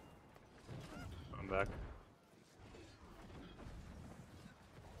 I'm back.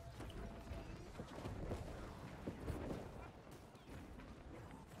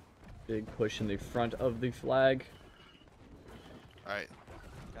 Big push in the front of the flag. all right.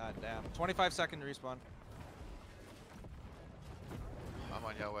 God damn. 25-second respawn. I'm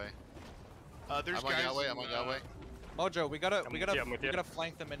on Yahweh. There's I'm on guys. Yahweh. I'm on Yahweh. Mojo, we gotta with you, I'm with you.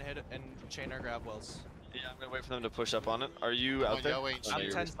 flank them and hit it and chain our grab wells. Yeah, I'm gonna wait for them to push up on it. Are you I'm out on there? Yahweh and Oh, no, I'm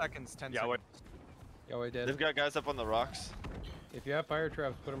you're 10 resp- seconds. 10 Yeah, what? seconds. Yahweh dead. They've got guys up on the rocks. If you have fire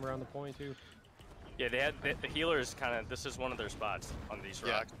traps, put them around the point too. Yeah, they had the healers kind of. This is one of their spots on these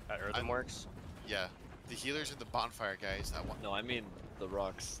Yeah. rocks at Earthenworks. Yeah. The healers in the bonfire, guys. That one. No, I mean the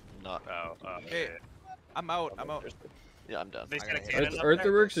rocks, not. Oh, Hey, I'm out. I'm out. Yeah, I'm done. They I got a gotta- cannon up there?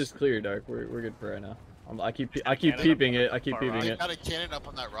 Earthworks is clear, Dark. We're good for right now. I keep Just got a cannon up peeping on it. the I keep far peeping right. They it. got a cannon up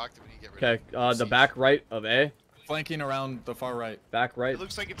on that rock that we need to get rid Okay, of. the Siege. back right of A. Flanking around the far right. Back right. It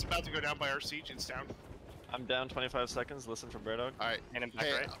looks like it's about to go down by our siege. It's down. I'm down 25 seconds. Listen from Bear Dog. All right. Cannon back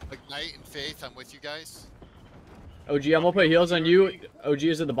Hey, right. Ignite and Faith, I'm with you guys. OG, I'm gonna put heals on you. OG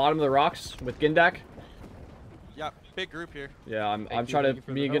is at the bottom of the rocks with Gindak. Yeah, big group here. Yeah, I'm Thank you, trying thank you to.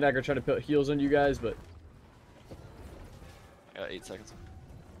 for Me the and help. Gindak are trying to put heals on you guys, but I got 8 seconds.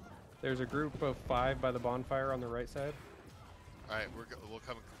 There's a group of 5 by the bonfire on the right side. All right, we'll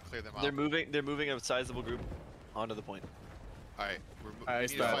come and clear them out. They're moving a sizable group onto the point. All right, we I need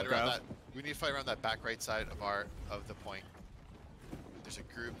to spot fight it, around Gav. that. We need to fight around that back right side of the point. There's a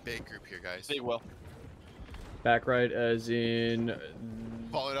big group here, guys. Big well. back right as in.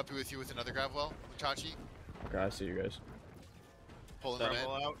 Follow it up with you with another grab well, Chachi. Okay, I see you guys. Pulling them in.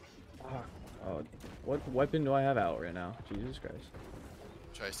 Gravel out. Oh, what weapon do I have out right now? Jesus Christ.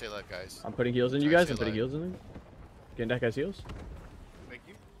 Try to stay alive, guys. I'm putting heals in you Try to guys. stay I'm putting alive. heals in them. Gindak has heals. Thank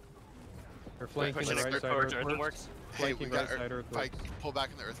you. They're flanking pushing the it right side towards earthworks. Earthenworks. Hey, we Flanking got right side earthworks. pull back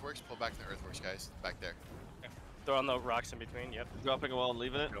in the earthworks. Pull back in the earthworks, guys. Back there. Throw on the rocks in between. Yep. Dropping a wall and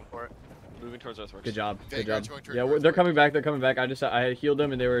leaving it. Go for it. Moving towards Earthworks. Good job. Good job. Vanguard's going towards Yeah, they're earthworks. coming back. They're coming back. I healed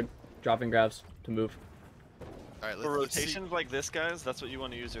them and they were dropping grabs to move. All right, For let's see. rotations like this, guys, that's what you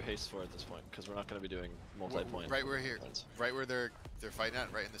want to use your haste for at this point, because we're not going to be doing multi-point. Right where here, points. right where they're fighting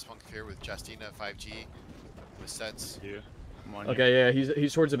at, right in this one here with Justina 5G, with sets. I'm on you. Okay, yeah,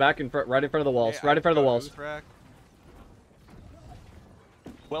 he's towards the back in front, right in front of the walls. Hey, Right in front of the I've walls. got Uthrak.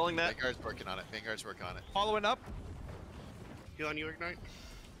 Welling that. Vanguard's working on it. Vanguard's working on it. Following up. Heal on you, Ignite.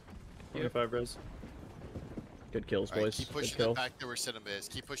 25 res. Good kills, All right, boys. keep Good pushing them kill. back there where Cinema is.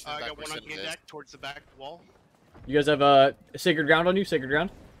 Keep pushing them I back got where one on Cinema is. Gandak towards the back wall. You guys have sacred ground on you. Sacred ground.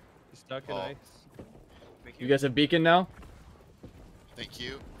 He's stuck in Oh. ice. Thank You guys have beacon now. Thank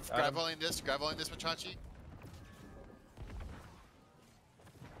you. Got him. Grab volleying this, Machachi.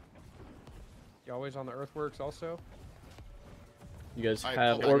 Yahweh's on the earthworks also. You guys Alright,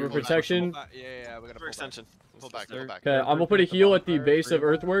 have pull back, orb of pull back, protection. Yeah, we gotta For pull back. extension. Pull back, They're- pull back. Okay, They're I'm gonna put a working at the heal at the bonfire, base three of of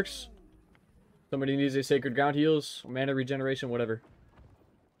them. earthworks. Somebody needs a sacred ground heals, mana regeneration, whatever.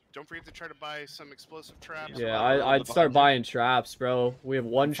 Don't forget to try to buy some explosive traps. Yeah, I'd start buying traps, bro. We have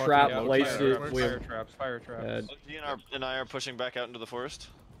one fucking trap low placed. fire. We Fire have, traps, fire traps. yeah, OG and I are pushing back out into the forest.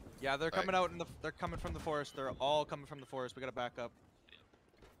 Yeah, they're coming out in the. They're coming from the forest. They're all coming from the forest. We gotta back up.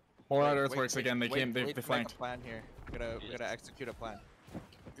 More out Wait, earthworks wait, again. They wait, came. They wait to make flanked. a plan here. We gotta execute a plan.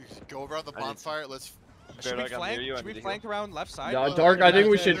 Go around the I need- bonfire. Let's. Should we Dog, I'm flank? near you, I Should we need to flank around left side? yeah, Dark. I think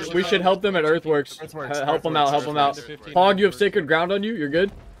we should help them at earthworks. Help them out. Help them out. Hog, you have sacred ground on you. You're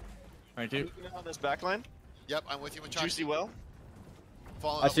good. Thank you. On this back line. Yep, I'm with you, Machachi. Juicy well.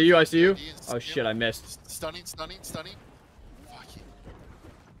 Following I up see with you. I see you. POD and Oh shit, I missed. Stunning. Fuck you.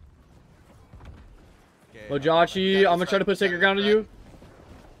 Okay, Lojachi, I'm gonna try to put sacred ground on you.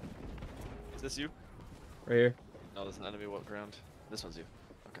 Is this you? Right here. No, there's an enemy. What ground? This one's you.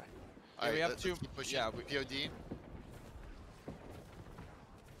 Okay. Yeah, we Alright, have let's two. keep pushing. Yeah, With POD.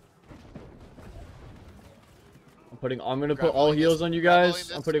 I'm gonna put Grab all all heals this, on you grab all guys.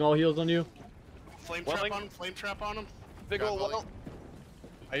 this. I'm putting all heals on you. Flame Welling. trap on him. Flame trap on him. Big Grab ol' volley. well.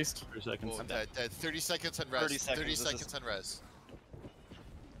 Iced. 3 seconds. Oh, dead. 30 seconds on res. 30 seconds, 30 this is- seconds on res.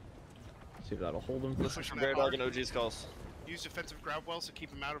 See if that'll hold him. Listen from Bear Dog and OG's calls. Use defensive grab wells to keep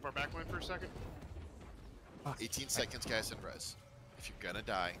him out of our backline for a second. 18 seconds, guys, on res. If you're gonna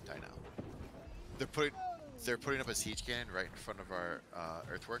die, die now. They're putting up a siege cannon right in front of our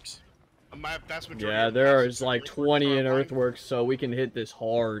earthworks. My vast majority Yeah, of there passes is are like earthworks 20 for in our line. earthworks, so we can hit this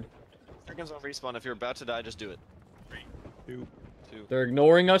hard. Seconds on respawn. If you're about to die, just do it. 2. 2. They're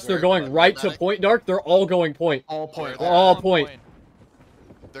ignoring us. They're Where? going right to Medic? point, Dark. They're all going point. All point. Where? All on point.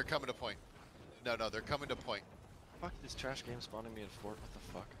 They're coming to point. No, they're coming to point. Fuck this trash game spawning me in fort. What the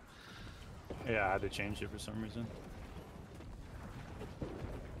fuck? Yeah, I had to change it for some reason.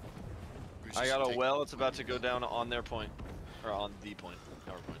 Bruce I should got a take- well. It's about to go down on their point, or on the point,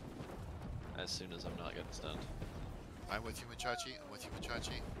 power point. As soon as I'm not getting stunned. I'm with you, Machachi.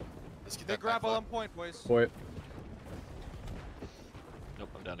 Let's get Big that grapple back on point, boys. Point. Nope,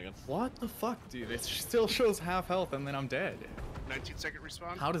 I'm down again. What the fuck, dude? It still shows half health and then I'm dead. 19-second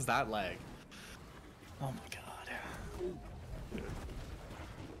respawn. How does that lag? Oh my god.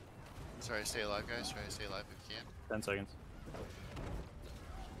 Try to stay alive, guys. Try to stay alive if you can. 10 seconds.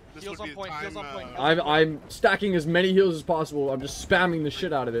 This Heals would on be the point, heals time, on point. I'm stacking as many heals as possible. I'm just spamming the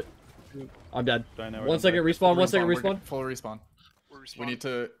shit out of it. I'm dead. Do I know where 1 I'm second back? respawn. 1 second We're respawn. getting full respawn. we're We respawning. need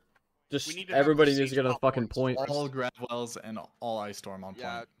to Just We need to have everybody those needs to get a siege fucking pop point. points. all grab wells and all ice storm on point.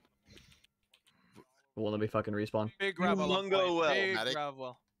 Yeah, Well, let me fucking respawn. big grab well on Mungo point. well. Big Medic. grab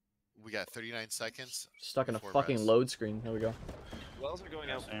well. We got 39 seconds. Stuck in a Before fucking res. load screen. There we go. Wells are going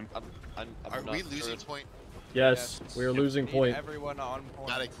out. Same. I'm Are not we sure losing it's- point? Yes, we are losing Need point. Everyone on point.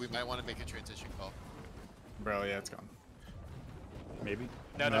 Matic, we might want to make a transition call. Bro, yeah, it's gone. Maybe.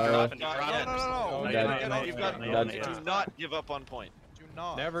 No, No. drop it. No, Drop no, it. no, no. No, You no, gotta get no, up, you gotta- no, That's- Do not give up on point. Do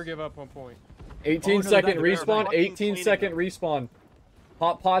not. Never give up on point. 18 no, second they're respawn. fucking 18 cleaning second them. respawn.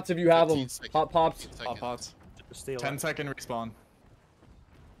 Pop pots if you have 15 them. seconds. Pop pops. 15 Pop seconds. pots. Just stay 10 alive. second respawn.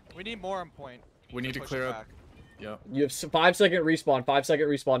 We need more on point. We need to push clear it up. back. Yep. You have 5 second respawn. 5 second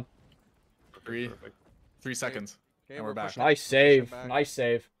respawn. 3 seconds. Okay, And we're back. pushing- Nice pushing save. back. Nice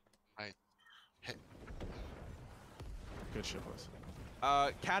save. Good shit, boys.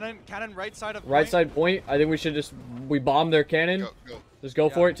 Cannon right side of Right point. side point. I think we should just bomb their cannon. Go. Just go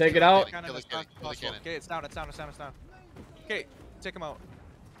Yeah, for it. Take it kill out. it. Cannon Kill as the cannon, fast as kill the possible. cannon. Okay, it's down, it's down, it's down, it's down. Okay, take him out.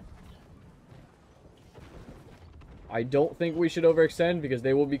 I don't think we should overextend because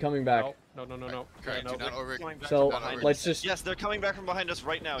they will be coming back. No. No. Correct. No, Do not over. Going back So to behind let's us. just. Yes, they're coming back from behind us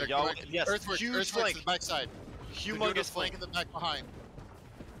right now. They're Y'all, going- yes, Earthworks, huge earthworks flank. to the backside. They're doing a Humongous flank flank. in the back behind.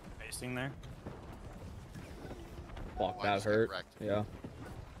 Facing there. Fuck, I that just got hurt. wrecked. Yeah.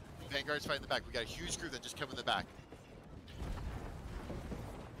 Vanguard's fighting in the back. We got a huge group that just come in the back.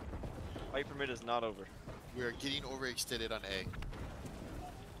 Fight permit is not over. We are getting overextended on A.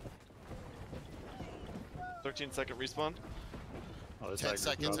 13 second respawn. Oh, this 10 aggro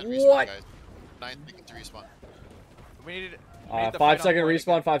seconds drop. and respawn, What? guys. 9 seconds to respawn. We need. 5 second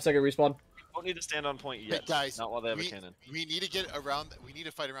respawn. 5 second respawn. Don't need to stand on point Hey yet. guys, not while they have a we, cannon. we need to get around. We need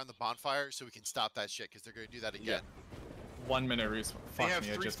to fight around the bonfire so we can stop that shit because they're going to do that again. 1 minute respawn. They Fuck have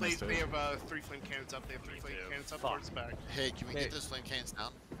me, I three just flame. missed They it. have 3 flame cannons up. They have 3 flame cannons up towards the back. Hey, can we Hey. get those flame cannons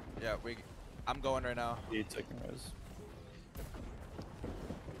down? Yeah, I'm going right now. 8 second res.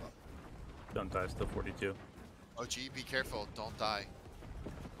 Don't die, still 42. OG, be careful. Don't die.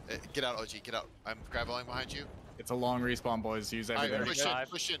 Get out, OG. Get out. I'm graveling behind you. It's a long respawn, boys. Use Alright, everything.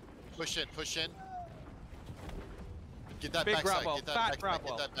 push in. Get that Big backside. grab well, Get that fat backside. grab Get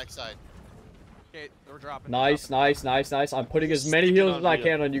well. that backside. Okay, we're dropping. Nice, nice, nice, nice. I'm putting as many Sticking heals on as I Vita.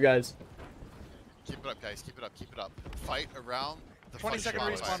 can on you guys. Keep it up, guys. Keep it up. Keep it up. Fight around the 20-second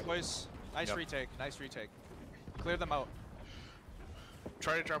fucking respawn, bonfire. boys. Nice retake. Nice retake. Clear them out.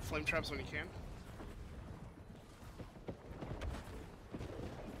 Try to drop flame traps when you can.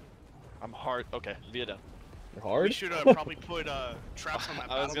 I'm hard. Okay, Via down. You're hard? We should probably put traps on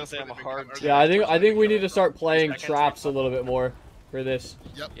that. I was gonna say I'm hard. Yeah, I think we need to start playing traps a little bit more for this.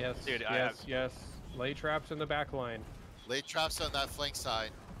 Yep. Yes, Dude, yes. Lay traps in the back line. Lay traps on that flank side.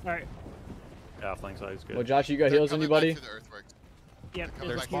 All right. Yeah, flank side is good. Well, Josh, you got They're heals, coming anybody? back through the earthworks. Yep. They're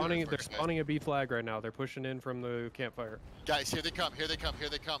They're back to the spawning. They're earthworks, guys. spawning a B flag right now. They're pushing in from the campfire. Guys, here they come. Here they come. Here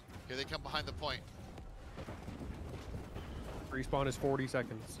they come. Here they come behind the point. Respawn is 40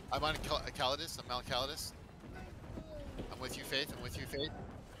 seconds. I'm on Calidus. I'm Mount Calidus. I'm with you, Faith. I'm with you, Faith.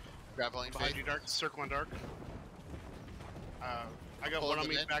 Grappling Behind Faith. you, Dark. Circle on Dark. I got Pull one on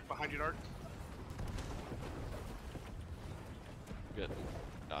them me in. back behind you, Dark. Good.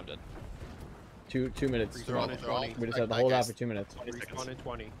 No, I'm dead. 2 minutes. Respawn in 20. We just have to hold out for 2 minutes. Respawn in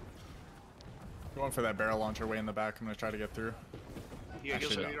 20. Going for that barrel launcher way in the back. I'm gonna try to get through. Yeah,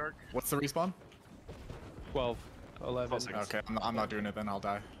 heals Actually, on you, no. Dark. What's the respawn? 12, 11. Okay, I'm not doing it then. I'll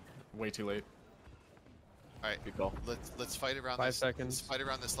die. Way too late. All right, Good call. let's fight around 5 this. seconds. Let's fight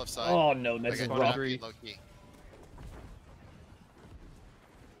around this left side. Oh no, I this is got rough. three. low key.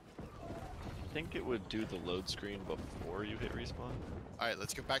 I think it would do the load screen before you hit respawn. All right,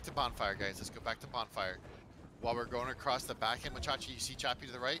 let's go back to bonfire, guys. Let's go back to bonfire. While we're going across the back end, Machachi, you see Chappie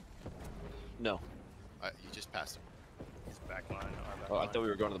to the right? No. You just passed him. He's back line. Oh, I thought we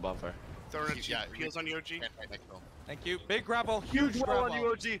were going to the bonfire. Throwing Yeah, heals on you, OG. Stand right next to him. Thank you. Big gravel. Huge gravel.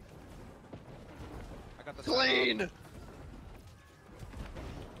 OG. I got the Clean.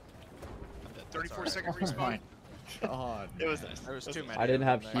 34-second Oh respawn. my god. It was nice. There was too many. I didn't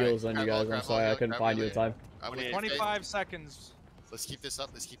have of them there. heals on you guys. I'm Gravel, sorry, I gravel, couldn't gravel, find you in time. I'm with you, Faith. 25 seconds. Let's keep this up.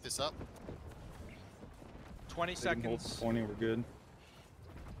 Let's keep this up. 20 seconds. 20, we're good.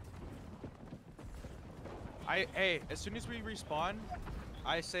 Hey, as soon as we respawn,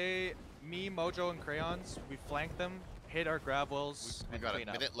 I say me, Mojo, and Crayons, we flank them, hit our gravels, We and got a clean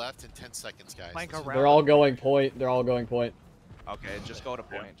up. minute left and 10 seconds, guys. Flank Let's- around. They're all going point. They're all going point. Okay, just go to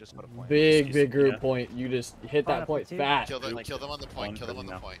point. Just go to point. Big group Yeah. point. You just hit that point fat. Kill them on the point. Kill them on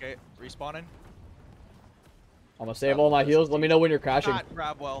the point. Okay, respawning. I'm gonna save all my heals. Let me know when you're crashing. Fat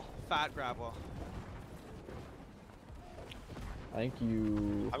grab well. Fat grab well. Thank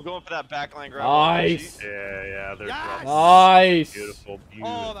you. I'm going for that backline grab. Nice. Yeah, they're Yes! Nice. beautiful.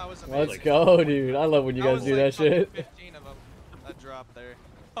 Oh, that was amazing. Let's go, dude. I love when you guys was do like that shit. fucking 15 of them. That drop there.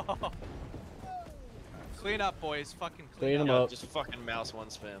 Clean up, boys. Fucking Clean clean 'em up. up. Just fucking mouse one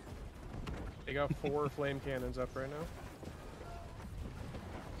spam. They got 4 flame cannons up right now.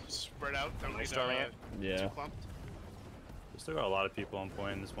 Spread out. Don't get starting it. Yeah. too clumped. We still got a lot of people on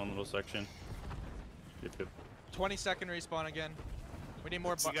point in this one little section. Yep. 20-second respawn again. We need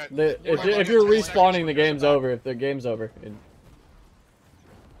more. We got- If you're respawning, the game's over. If the game's over.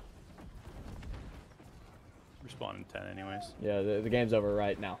 Respawn in 10 anyways. Yeah, the game's over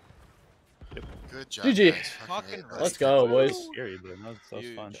right now. Good job, GG. guys. Fucking A. Let's go, boys. Scary, but that was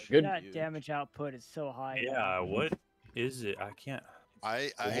fun. Good. That damage output is so high. Yeah, what is it? I can't.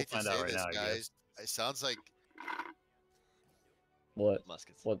 I We'll hate to find say out right this, now, I guess. guys. It sounds like What?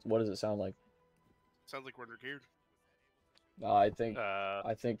 Muskets. What does it sound like? Sounds like we're under geared. I think.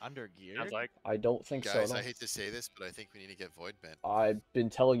 Under gear. Sounds like. I don't think so. guys, no. I hate to say this, but I think we need to get void bent. I've been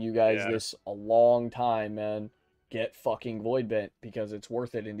telling you guys Yeah. this a long time, man. Get fucking void bent because it's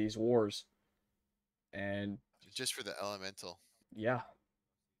worth it in these wars. And Just for the elemental. yeah.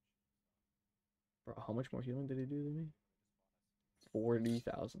 Bro, how much more healing did he do than me?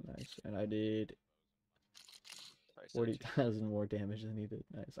 40,000, nice. And I did 40,000 more damage than he did.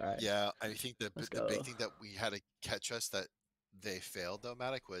 Nice. All right. Yeah, I think the Let's big go. thing that we had to catch us that they failed though,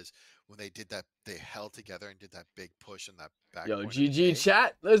 Matic, was when they did that. They held together and did that big push in that back. Yo, point of GG the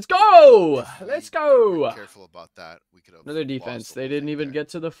chat. Let's go. If Let's we go. weren't careful about that. We could have Another lost defense. the They whole didn't thing even there. get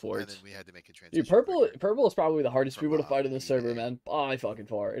to the And fort. then we had to make a transition. Dude, purple quicker. purple is probably the hardest From, people to fight in the B server, to- man. By fucking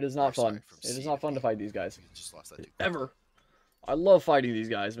far. It is not Or, sorry, fun. from It C is not to fun to B. fight these guys. We just lost that dude. Ever. I love fighting these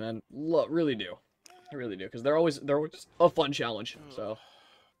guys, man. Really do. I really do, because they're always a fun challenge. So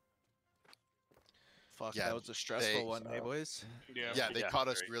Fuck, Yeah, that was a stressful they- one, hey boys. Yeah, they caught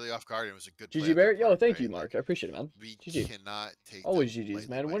us really off guard. It was a good play GG on their Barrett, yo, part, thank right? you, Mark. I appreciate it, man. We GG. cannot take Always them GG's, lightly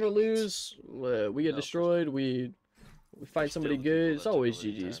man. by Win or any means. lose, we get No, for destroyed. We fight somebody still the good. people It's that always took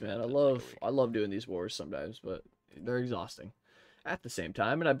over the GG's, man. I tournament that love doing these wars sometimes, but they're exhausting at the same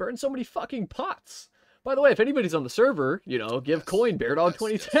time. And I burn so many fucking pots. By the way, if anybody's on the server, you know, give Yes, coin Beardog yes,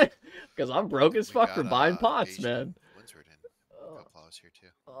 2010 because I'm broke as We fuck for got, buying pots, Asian man. Wizard in. Oh. Go Pog. cows here too.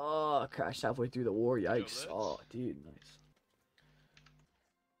 Oh, crashed halfway through the war. Yikes. Oh, dude, nice.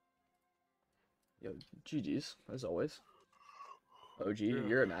 Yo, GG's, as always. OG,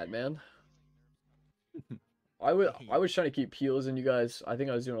 you're a madman. I was trying to keep heals in you guys. I think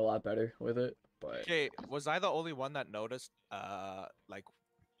I was doing a lot better with it, but Okay, was I the only one that noticed, like,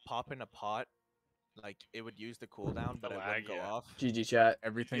 popping a pot, like, it would use the cooldown, but it wouldn't go off? GG chat.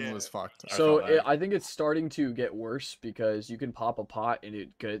 Everything was fucked. So I think it's starting to get worse because you can pop a pot and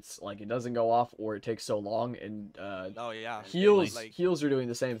it gets like it doesn't go off or it takes so long and Oh yeah, heals are doing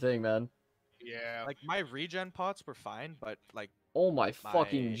the same thing, man. Yeah. Like my regen pots were fine, but like Oh my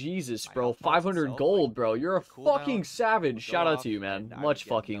fucking Jesus, bro. health pots 500 itself, gold, like, bro. You're a the fucking cooldown savage. would go Shout out off to you, man. and I Much would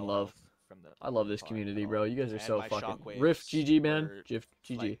get fucking no love. health from the I love this pot community, at bro. all. You guys are And so my fucking shockwaves Rift GG, man. were,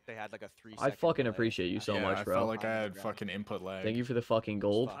 GG. like, they had like a 3 I second fucking delay. appreciate you so yeah, much, I bro. felt like I had fucking input lag. Thank you for the fucking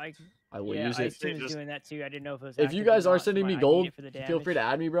gold. Fucked. I will Yeah, use I it. was doing that too. I didn't know if it was. If you active or guys are not, so sending I me need gold, it for the feel free to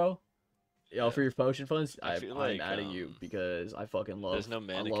damage. add me, bro. Yo, for your potion funds, I feel I'm like, adding you because I fucking love. There's no I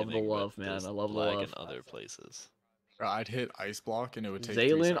mannequin. love the love, man. I love the lag love. in other places. Bro, I'd hit ice block and it would take 3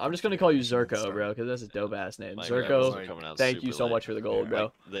 Zaylin, I'm seconds just to gonna get call you mission and Zerko, start. bro, because that's a dope ass name. My Zerko, grandmas were coming out thank you super so late. much for the gold,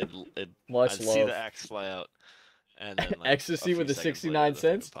 bro. I'd Much see the love. axe fly out, and then like, Ecstasy a with few the seconds 69 later, the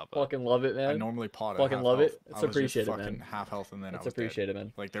thing would cents. pop up. Fucking love it, man. I normally pot at Fucking half love health. it. It's I was just appreciated, fucking man. half health and then It's I was dead. appreciated,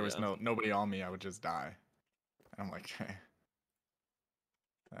 man. Like there was Yeah. nobody on me. I would just die. And I'm like, hey.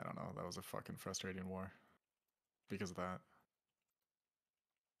 I don't know. That was a fucking frustrating war because of that.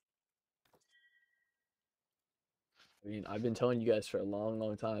 I mean, I've been telling you guys for a long,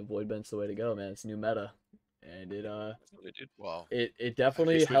 long time, Void Bent's the way to go, man. It's new meta, and Well, it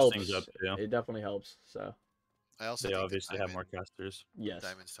definitely switch helps. things up, yeah. It definitely helps. So I also They think the obviously have more diamond- casters. yes,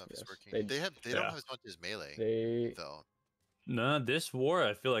 Diamond stuff is yes. working. They don't Yeah. have as much as melee They though. No, this war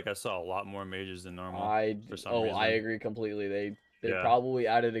I feel like I saw a lot more mages than normal. For some reason. I agree completely. They Yeah. probably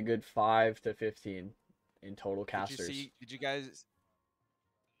added a good 5 to 15 in total casters. Did you guys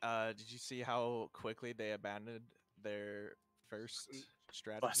did you see how quickly they abandoned their first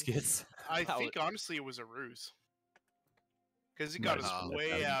strategy? Baskets. I That think was- honestly it was a ruse. Because he got No, us that way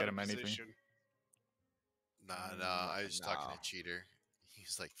doesn't out get of him anything. position. Nah, I was talking No. to cheater.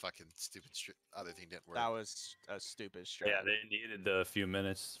 He's like fucking stupid. Other thing didn't work. That was a stupid strat. Yeah, they needed the few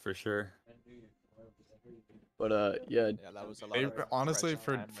minutes for sure. But yeah, Yeah, that was a lot. They, of honestly,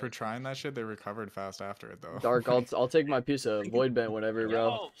 pressure for time trying that shit, they recovered fast after it though. Dark, I'll take my piece of Void Bent whenever, bro.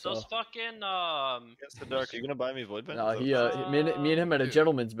 Yo, those So. fucking Yes, the dark. Are you gonna buy me Void Bent? No, me and him had a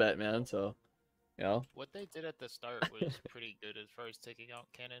gentleman's bet, man. So, you know. What they did at the start was pretty good as far as taking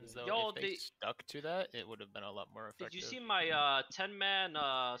out cannons, though. Yo, if they stuck to that, it would have been a lot more effective. Did you see my 10-man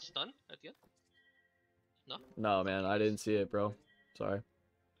stun at the end? No? No, man, I didn't see it, bro. Sorry.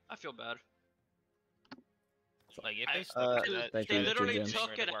 I feel bad. Like if they stuck to that, They literally Jim.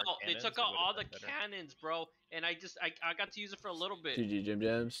 took it out. They cannons, took it out would've all the been better. cannons, bro, and I got to use it for a little bit. GG Jim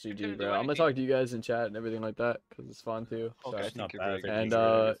Jams, couldn't GG, do bro. I'm gonna anything. talk to you guys in chat and everything like that because it's fun too. So. Okay, It's not you're bad. very if good. they And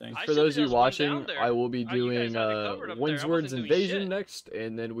control everything. I for those of you should've just went watching, down there. I will be You guys doing had it covered up there. I Windsward's wasn't doing Invasion shit. next,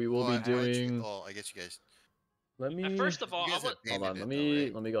 and then we will Well, be doing. I get you guys. Let me. And first of all, You I guys would, Hold on. abandoned Let it, though, me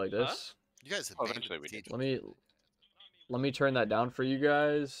right? let me go like Huh? this. You guys Oh, abandoned eventually we Siege. did. Let me turn that down for you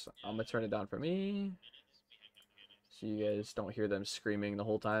guys. I'm gonna turn it down for me, so you guys don't hear them screaming the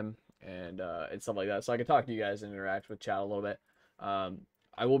whole time and stuff like that. So I can talk to you guys and interact with chat a little bit.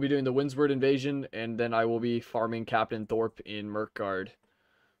 I will be doing the Windsward Invasion, and then I will be farming Captain Thorpe in Merkgard.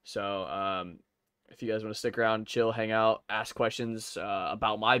 So if you guys want to stick around, chill, hang out, ask questions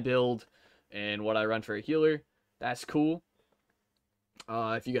about my build and what I run for a healer, that's cool.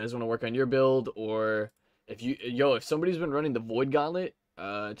 If you guys want to work on your build, or if somebody's been running the Void Gauntlet,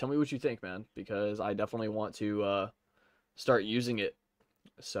 tell me what you think, man, because I definitely want to start using it.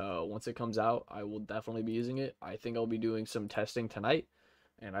 So once it comes out, I will definitely be using it. I think I'll be doing some testing tonight,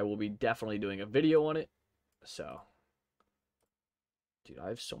 and I will be definitely doing a video on it. So, dude, I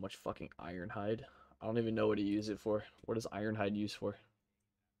have so much fucking Ironhide. I don't even know what to use it for. What is Ironhide used for?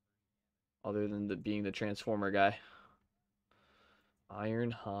 Other than being the Transformer guy.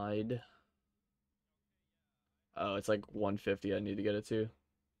 Ironhide. Oh, it's like 150 I need to get it to.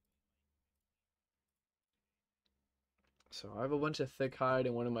 So I have a bunch of thick hide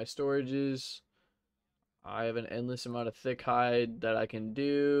in one of my storages. I have an endless amount of thick hide that I can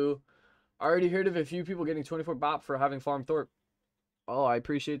do. I already heard of a few people getting 24 bop for having farm Thorpe. Oh, I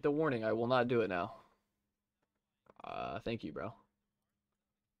appreciate the warning. I will not do it now. Thank you, bro.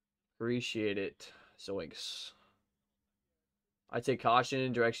 Appreciate it. Zoinks. I take caution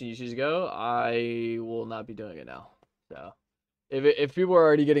in direction you choose to go. I will not be doing it now. So, if people are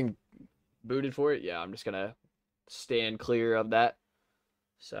already getting booted for it, yeah, I'm just gonna stand clear of that.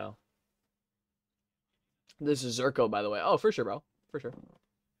 So this is Zerko, by the way. Oh, for sure, bro. For sure.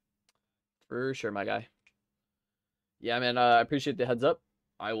 For sure, my guy. Yeah, man, I appreciate the heads up.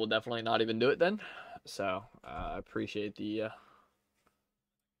 I will definitely not even do it then. So I appreciate the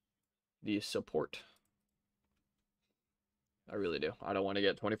support. I really do. I don't want to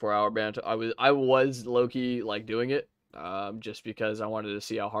get 24-hour banned. I was low-key like doing it, just because I wanted to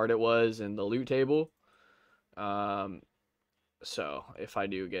see how hard it was in the loot table. So if I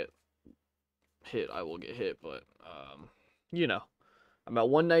do get hit, I will get hit. But you know, I'm at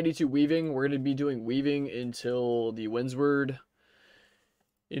 192 weaving. We're gonna be doing weaving until the Windsward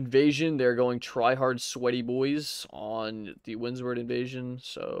invasion. They're going try-hard sweaty boys on the Windsward invasion.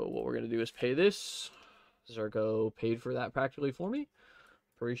 So what we're gonna do is pay this. Zerko paid for that practically for me.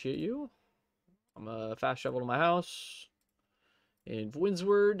 Appreciate you. I'm gonna fast travel to my house in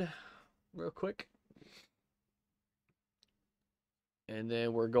Windsward real quick. And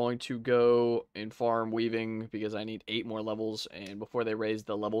then we're going to go and farm weaving because I need 8 more levels. And before they raise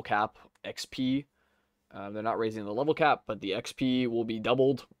the level cap XP, they're not raising the level cap, but the XP will be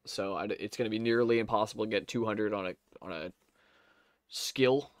doubled. So it's going to be nearly impossible to get 200 on a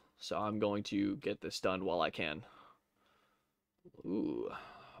skill. So I'm going to get this done while I can. Ooh,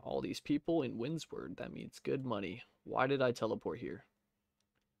 all these people in Windsward. That means good money. Why did I teleport here?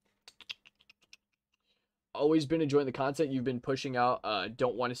 Always been enjoying the content you've been pushing out.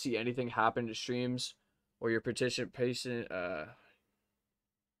 Don't want to see anything happen to streams or your participation.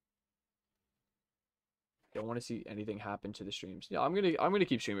 Don't want to see anything happen to the streams. Yeah, I'm gonna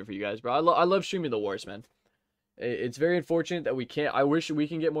keep streaming for you guys, bro. I love streaming the wars, man. It's very unfortunate that we can't. I wish we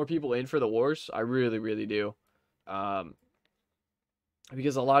can get more people in for the wars. I really, really do.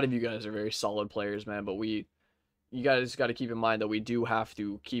 Because a lot of you guys are very solid players, man. But you guys got to keep in mind that we do have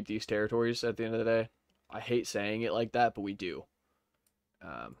to keep these territories at the end of the day. I hate saying it like that, but we do.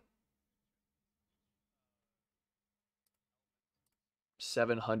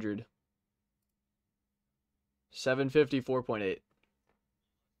 700. 750, 4.8.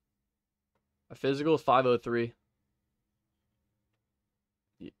 A physical is 503.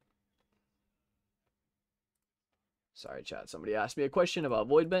 Sorry, chat. Somebody asked me a question about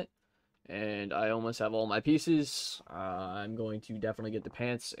Voidbent, and I almost have all my pieces. I'm going to definitely get the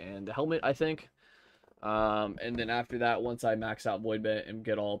pants and the helmet, I think. And then after that, once I max out Voidbent and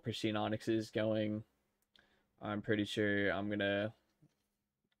get all pristine onyxes going, I'm pretty sure I'm gonna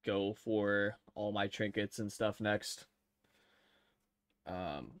go for all my trinkets and stuff next.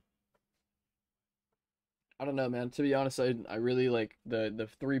 I don't know, man. To be honest, I really like the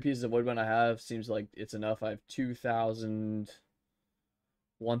 3 pieces of Voidbent I have. Seems like it's enough. I have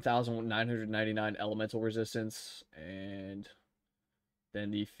 1,999 elemental resistance, and then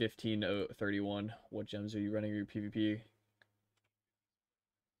the 1531. What gems are you running your PvP?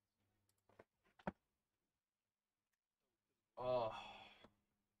 Oh,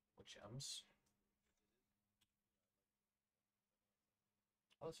 what gems?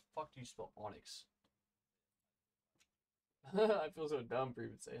 How the fuck do you spell Onyx? I feel so dumb for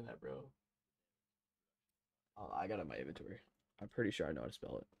even saying that, bro. Oh, I got it in my inventory. I'm pretty sure I know how to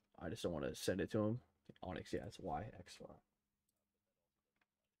spell it. I just don't want to send it to him. Onyx, yeah, it's YXY.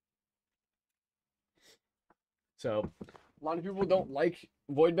 So, a lot of people don't like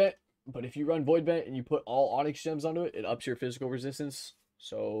Voidbent, but if you run Voidbent and you put all Onyx gems onto it, it ups your physical resistance.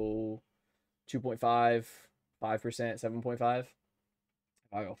 So, 2.5, 5%, 7.5. If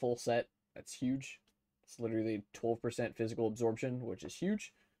I have a full set, that's huge. It's literally 12% physical absorption, which is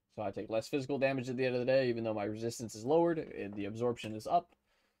huge. So I take less physical damage at the end of the day, even though my resistance is lowered and the absorption is up.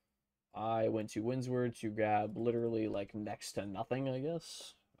 I went to Windsward to grab literally like next to nothing, I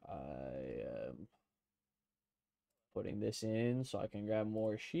guess. I am putting this in so I can grab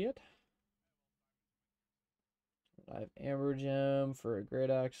more shit. I have Amber Gem for a Great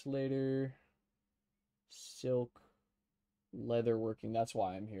Axe later. Silk. Leather working. That's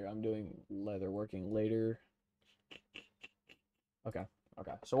why I'm here. I'm doing leather working later. Okay.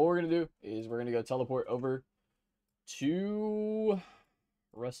 Okay. So what we're going to do is we're going to go teleport over to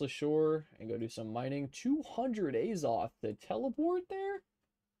Restless Shore and go do some mining. 200 Azoth to teleport there?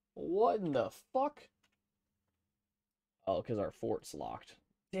 What in the fuck? Oh, because our fort's locked.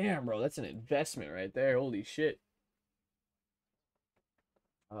 Damn, bro. That's an investment right there. Holy shit.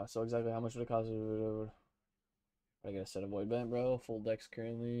 So exactly how much would it cost? I got a set of Voidbent, bro. Full decks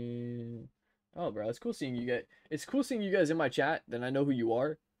currently. Oh, bro, it's cool seeing you guys. It's cool seeing you guys in my chat. Then I know who you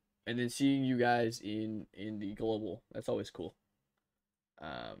are, and then seeing you guys in the global. That's always cool.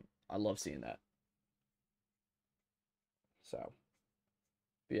 I love seeing that. So,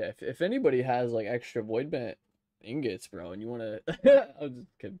 but yeah, if anybody has like extra Voidbent, ingots, bro, and you want to... I'm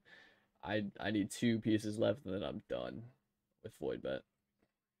just kidding. I need 2 pieces left, and then I'm done with Void Bet.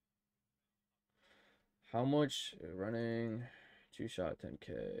 How much running? 2-shot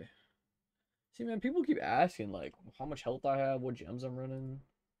 10k. See, man, people keep asking, like, how much health I have, what gems I'm running.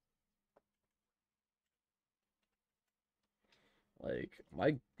 Like,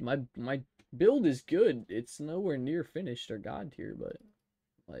 my build is good. It's nowhere near finished or god tier, but,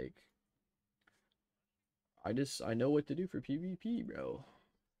 like, I know what to do for PvP, bro.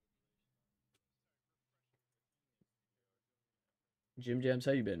 Jim Jams,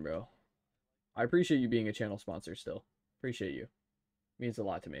 how you been, bro? I appreciate you being a channel sponsor still. Appreciate you. Means a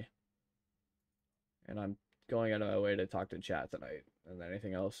lot to me. And I'm going out of my way to talk to chat tonight. And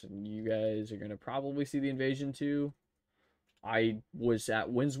anything else, and you guys are going to probably see the invasion too. I was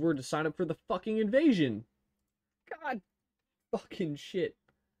at Windsor to sign up for the fucking invasion. God fucking shit.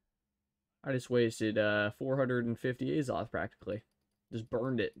 I just wasted 450 Azoth practically. Just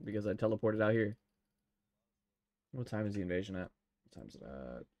burned it because I teleported out here. What time is the invasion at? What time is it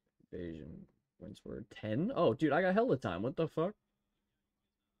at? Invasion. Windsor 10? Oh, dude, I got hella time. What the fuck?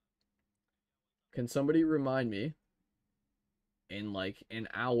 Can somebody remind me in like an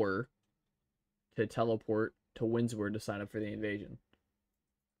hour to teleport to Windsor to sign up for the invasion?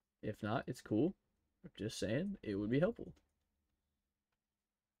 If not, it's cool. I'm just saying it would be helpful.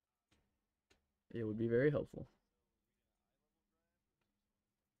 It would be very helpful.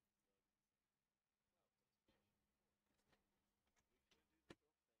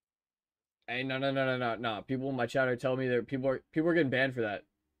 Hey, no. People in my chat are telling me that people are getting banned for that.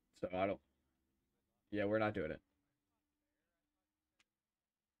 So I don't. Yeah, we're not doing it.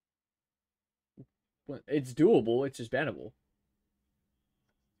 It's doable. It's just bannable.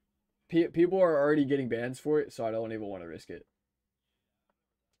 People are already getting bans for it, so I don't even want to risk it.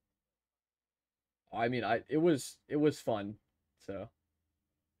 I mean, it was fun, so.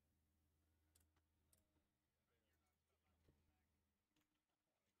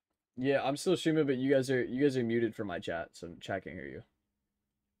 Yeah, I'm still streaming, but you guys are muted from my chat, so chat can't hear you.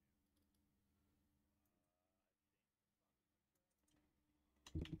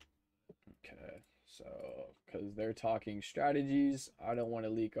 Okay, so because they're talking strategies, I don't want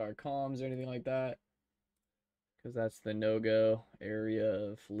to leak our comms or anything like that, because that's the no-go area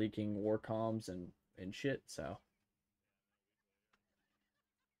of leaking war comms and shit. So,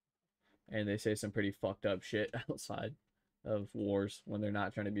 and they say some pretty fucked up shit outside of wars when they're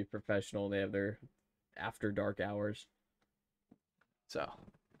not trying to be professional. They have their after dark hours. So,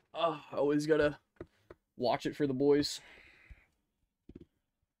 always gotta watch it for the boys.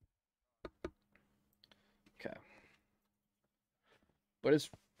 Okay. But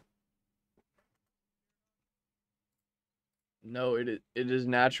it's no, it is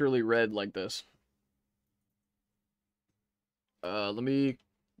naturally red like this.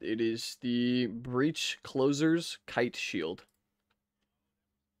 It is the Breach Closer's Kite Shield.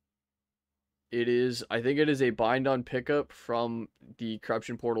 It is, I think it is a bind on pickup from the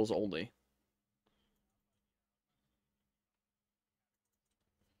Corruption Portals only.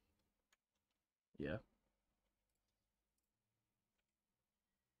 Yeah.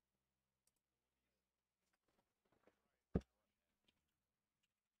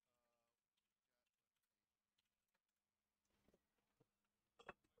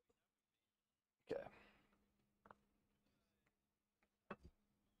 Okay.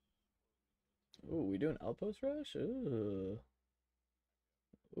 Ooh, we doing Outpost Rush? Ooh.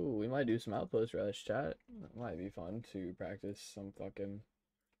 Ooh, we might do some Outpost Rush, chat. That might be fun to practice some fucking...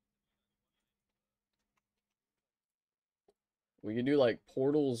 We could do like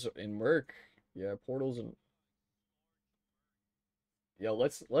portals in Merc. Yeah, portals and... Yo,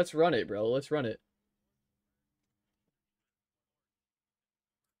 let's run it, bro. Let's run it.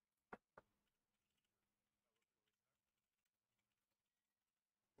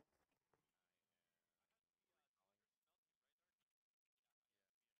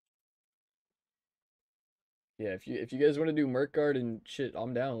 Yeah, if you guys want to do Merc Guard and shit,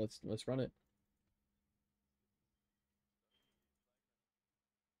 I'm down. Let's run it.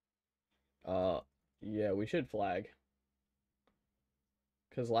 Yeah, we should flag.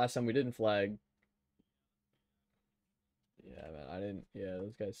 Cause last time we didn't flag. Yeah, man, I didn't. Yeah,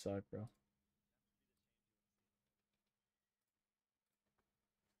 those guys suck, bro.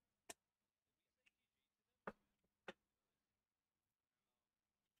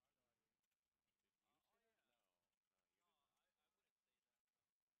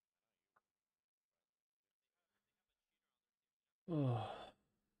 Oh.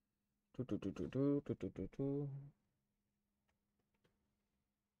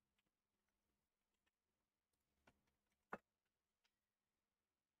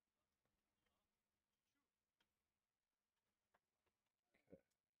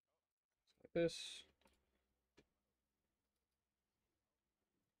 check this.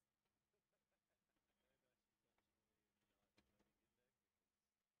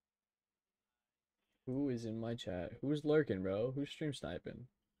 Who is in my chat? Who's lurking, bro? Who's stream sniping?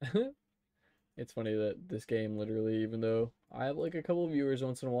 It's funny that this game literally, even though I have like a couple of viewers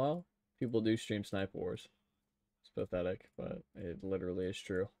once in a while, people do stream Snipe Wars. It's pathetic, but it literally is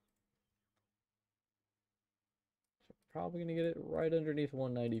true. So probably gonna get it right underneath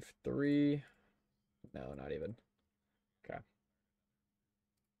 193. No, not even. Okay.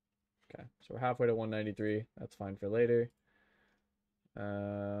 Okay, so we're halfway to 193. That's fine for later.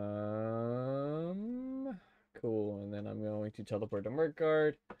 Cool. And then I'm going to teleport to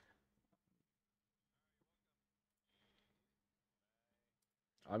Merkguard.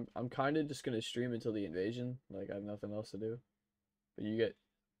 I'm kind of just gonna stream until the invasion. Like I have nothing else to do. But you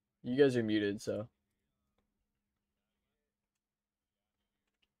guys are muted, so.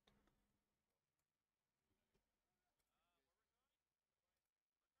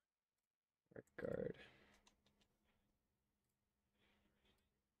 Merkguard.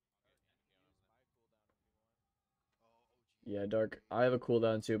 Yeah, Dark. I have a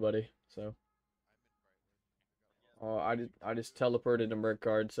cooldown too, buddy. So. Oh, I just teleported to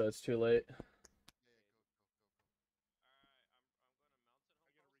Merkguard, so it's too late.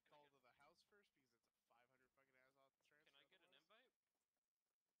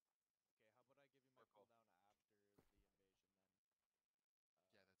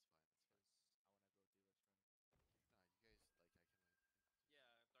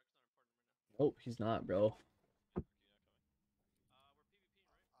 Oh, he's not, bro.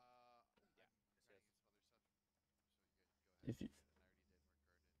 If you...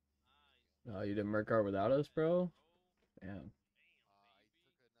 Oh, you did Merkguard without us, bro? Damn.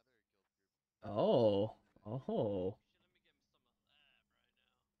 Oh. Oh.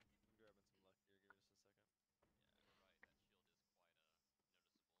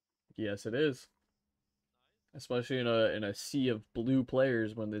 Yes, it is. Especially in a sea of blue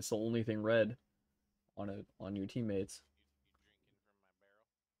players when it's the only thing red on your teammates.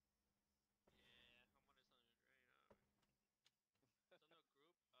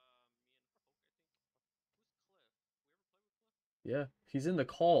 Yeah, he's in the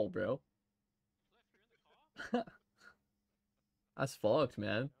call, bro. That's fucked,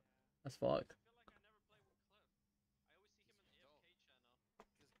 man. That's fucked.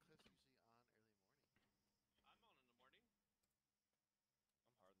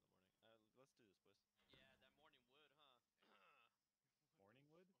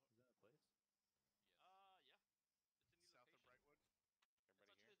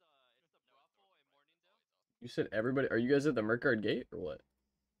 You said everybody. Are you guys at the Merkguard gate or what?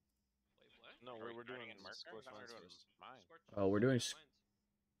 No, we're doing Scorch Mines first. Oh, we're doing.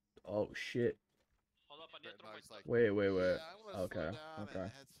 Oh shit. Hold up, I need to throw my dog. Wait. Yeah, Okay. Okay.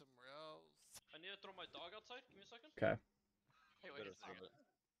 I need to throw my dog outside. Give me a second. Okay. Hey, wait. Go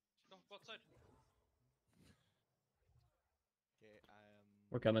outside. Okay, I am.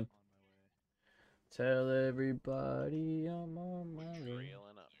 We're coming. Tell everybody I'm on my way.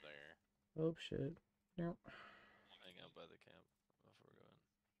 Trailing up there. Oh shit. Yep. Hang out by the camp before we're going.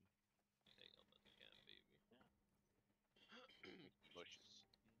 Hang out by the camp, baby.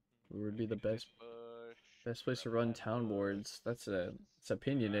 Bushes. Where would be the best place to run town boards? It's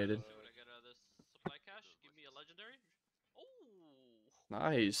opinionated. What I get out of this supply cache? Give me a legendary. Oh.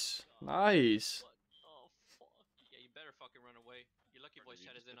 Nice. Nice. Oh fuck. Yeah, you better fucking run away. Your lucky voice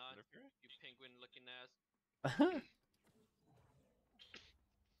chat isn't on. You penguin looking ass.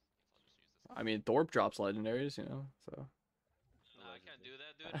 I mean, Thorpe drops legendaries, you know, so. Nah, I can't do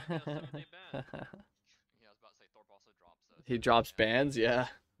that, dude. I got a 7-day ban. Yeah, I was about to say Thorpe also drops. He drops bans,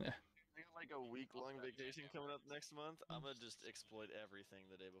 yeah. I got like a week-long vacation coming up next month. I'm gonna just exploit everything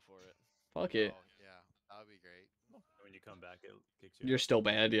the day before it. Fuck it. Oh, yeah, that would be great. When you come back, it kicks you. You're still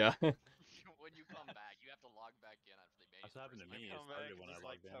banned, yeah. When you come back, you have to log back in after they banned you. That's happened to me. I It come back started when I just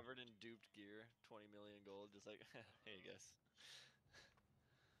like logged in. covered in duped gear, 20 million gold, just like, hey guys.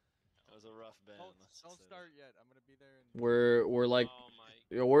 That was a rough ban. Don't start yet. I'm gonna be there. We're like,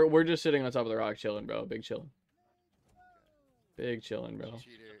 we're just sitting on top of the rock chilling, bro. Big chilling. Big chilling, bro.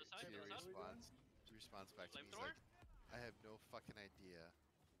 Cheater response back to me. He's like, I have no fucking idea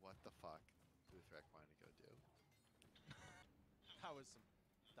what the fuck Boothrack wanted to go do. That was some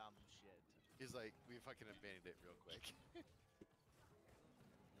dumb shit. He's like, we fucking abandoned it real quick.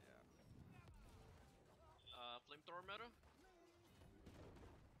 Flamethrower meta?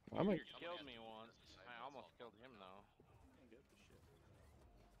 I'm like, You killed me once. I almost killed him though.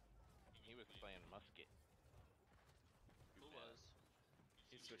 He was playing musket. Who was?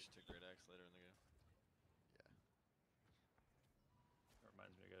 He's switch to Great Axe later in the game. That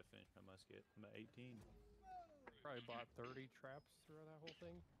reminds me, I gotta finish my musket. I'm at 18. Probably bought 30 traps throughout that whole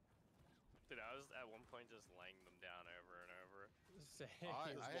thing. Dude, I was at one point just laying them down over and over. Same.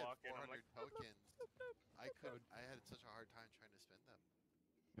 I Just had walking, I'm 400 like, tokens. I had such a hard time trying to spend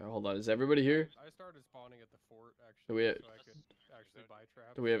them. Hold on, is everybody here? I started spawning at the fort Do actually, we have, so I could actually buy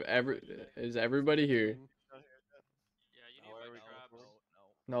traps. do we have is everybody here? Yeah, you need my traps.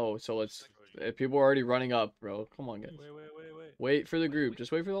 No, so let's. If people are already running up, bro. Come on, guys. Wait. Wait for the group.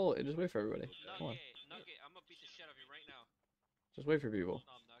 Just wait for just wait for everybody. Come on. Nugget, I'm gonna beat the shit out of you right now. Just wait for people.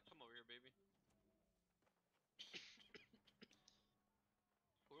 No, I'm not. Come over here, baby.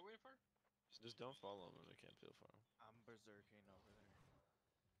 Who are we waiting for? Just don't follow him if I can't feel for him. I'm berserking over there.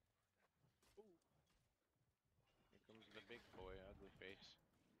 Here comes the big boy, ugly face.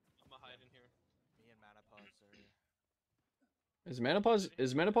 I'm gonna hide in here. Me and Manapause are.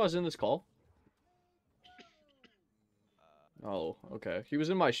 Is Menopause in this call? Oh, okay. He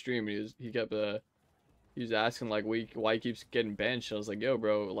was in my stream. He kept he was asking like why he keeps getting benched. I was like, yo,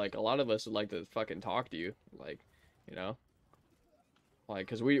 bro, like a lot of us would like to fucking talk to you, like, you know, like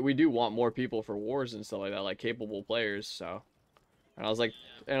because we do want more people for wars and stuff like that, like capable players. So, and I was like,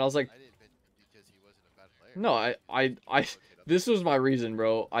 I didn't bench him because he wasn't a bad player. No, this was my reason,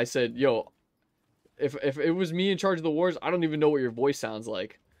 bro. I said, yo, if it was me in charge of the wars, I don't even know what your voice sounds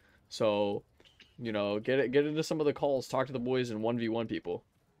like. So, you know, get into some of the calls, talk to the boys, and 1v1 people.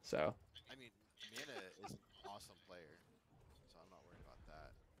 So. I mean, Mina is an awesome player, so I'm not worried about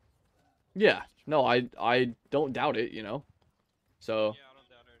that. Yeah, no, I don't doubt it, you know. So. Yeah, I don't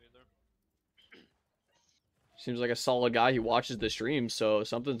doubt it either. Seems like a solid guy. He watches the stream, so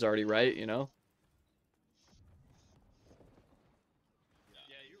something's already right, you know.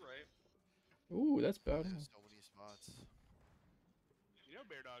 Yeah, you're right. Ooh, that's bad. There's so many spots. You know,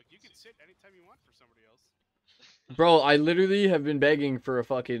 Bear Dog, you can sit anytime you want for somebody else. Bro, I literally have been begging for a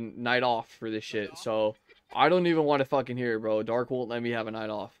fucking night off for this shit, so I don't even want to fucking hear it, bro. Dark won't let me have a night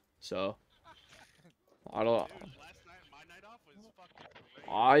off, so I don't. Dude, last night, my night off was fucking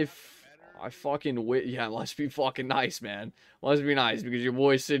great. I fucking yeah, must be fucking nice, man. Must be nice because your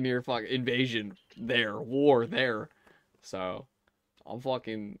boy's sitting here fucking invasion there, war there, so I'm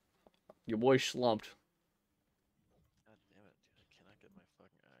fucking your boy slumped. God damn it, dude! I cannot get my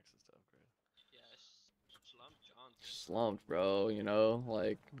fucking axes to upgrade. Yeah, slump John. Slumped, bro. You know,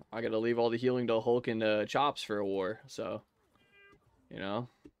 like I gotta leave all the healing to Hulk and Chops for a war, so you know.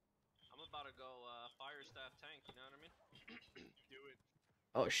 I'm about to go fire staff tank. You know what I mean? Do it.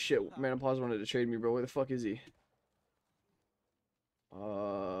 Oh shit, Manopause wanted to trade me, bro. Where the fuck is he? You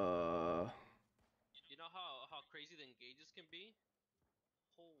know how crazy the engages can be?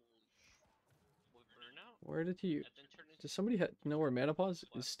 Holy with burnout? Where did he? And then turn into... Does somebody know where Manopause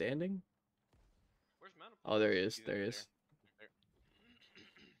is standing? Where's Manopause? Oh, there he is. There he is.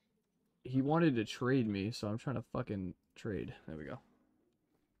 He wanted to trade me, so I'm trying to fucking trade. There we go.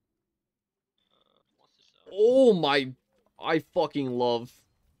 Oh my! I fucking love.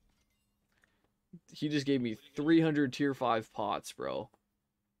 He just gave me 300 tier 5 pots, bro.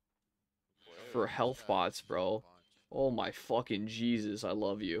 For health pots, bro. Oh my fucking Jesus, I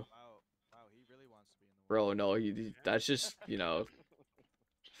love you. Wow, he really wants to be in the Bro, no, that's just, you know,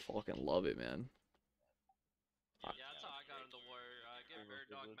 fucking love it, man. Yeah, that's how I got in the war. Get Bear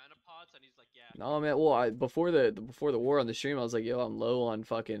Dog Manapods, and he's like, yeah. No, man, well, before the war on the stream, I was like, yo, I'm low on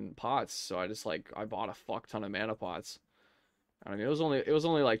fucking pots, so I just like I bought a fuck ton of mana pots. I mean, it was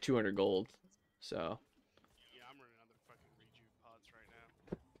only like 200 gold, so. Yeah, I'm running other fucking rejuve pods right now.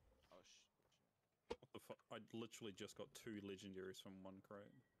 What the fuck? I literally just got 2 legendaries from 1 crate.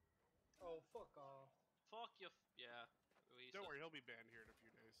 Oh, fuck off. Fuck you. Yeah. Don't worry, he'll be banned here in a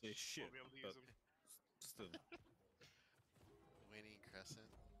few days. Yeah, shit. Won't be able to use him. Still. Waning Crescent,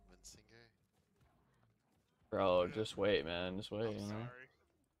 Winsinger. Bro, just wait, man, just wait, you know.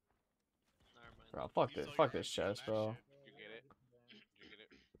 Bro, fuck this chest, bro. You get it? You get it,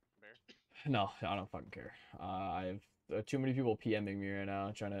 Bear? No, I don't fucking care. I have too many people PMing me right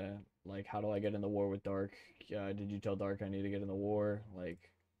now, trying to like, how do I get in the war with Dark? Did you tell Dark I need to get in the war? Like,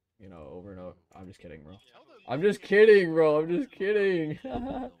 you know, over and over. I'm just kidding, bro. I'm just kidding, bro. I'm just kidding. Is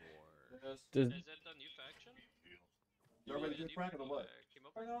that the new faction? You're ready to get prank on what?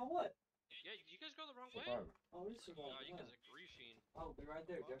 Prank on what? Yeah, you guys go the wrong way. Oh, this is all. You guys are griefing. Oh, they're right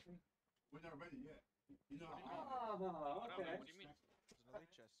there, Jeffrey. We're not ready yet. You know. Okay. What do you mean? There's an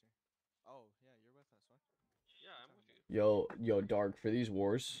elite chest here. Oh, yeah, you're with us, what? Yeah, I'm with you. Yo, Dark, for these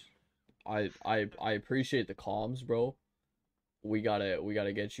wars, I appreciate the comms, bro. We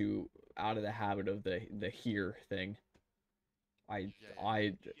gotta get you out of the habit of the here thing.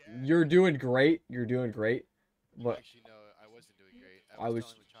 You're doing great. You're doing great. But actually, no, I wasn't doing great. I was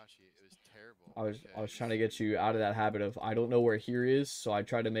telling Machachi it was terrible. I was trying to get you out of that habit of I don't know where here is, so I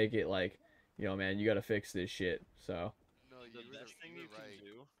tried to make it like, man, you gotta fix this shit. So. No, the best thing you can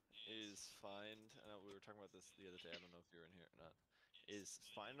do is find. I know we were talking about this the other day. I don't know if you're in here or not. Is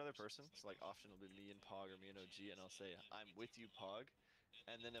find another person. So like often it'll be me and Pog or me and OG, and I'll say I'm with you, Pog.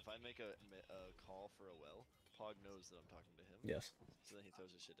 And then if I make a call for a well, Pog knows that I'm talking to him. Yes. So then he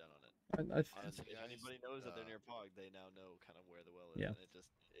throws his shit down on it. Honestly, if anybody knows that they're near Pog, they now know kind of where the well is. Yeah.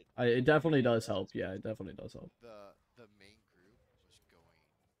 And it definitely does help. Yeah, it definitely does help. The main group was going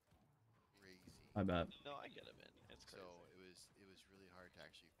crazy. I bet. No, I get it, man. It's crazy. So it was really hard to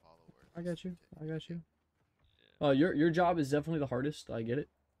actually follow where. I got you. I got you. Your job is definitely the hardest. I get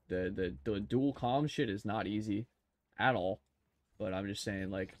it. The dual comm shit is not easy, at all. But I'm just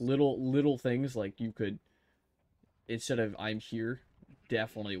saying, like little things like you could, instead of I'm here,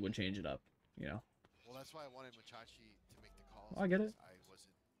 definitely would change it up. Well, that's why I wanted Machachi to make the calls. I get it. I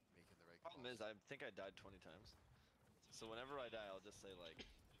wasn't making the right calls. Problem is, I think I died 20 times. So whenever I die, I'll just say like,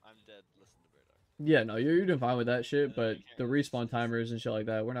 I'm dead. Listen to Beardog. Yeah, no, you're doing fine with that shit. But the respawn timers and shit like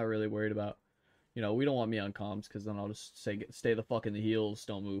that, we're not really worried about. We don't want me on comms because then I'll just say stay the fuck in the heels,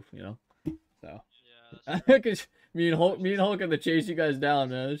 don't move. So. Because me and Hulk have to chase you guys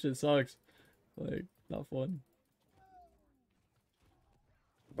down, man. This shit sucks. Like, not fun.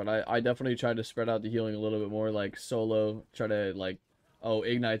 But I definitely tried to spread out the healing a little bit more, like solo. Try to like, oh,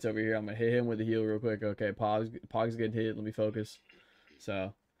 Ignite's over here. I'm gonna hit him with the heal real quick. Okay, Pog's getting hit. Let me focus. So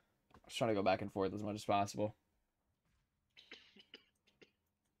I was trying to go back and forth as much as possible.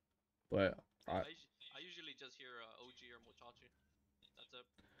 But I usually just hear OG or Mochachi. That's it.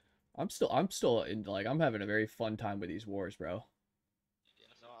 I'm still in, like, I'm having a very fun time with these wars, bro.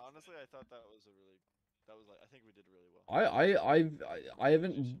 No, honestly, I thought that was I think we did really well. I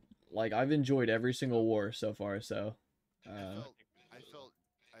haven't, like, I've enjoyed every single war so far, so. I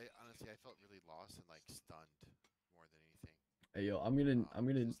honestly felt really lost and like stunned more than anything. Hey, yo,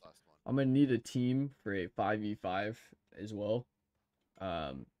 I'm gonna need a team for a 5v5 as well.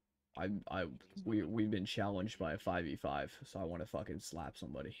 We've been challenged by a 5v5, so I want to fucking slap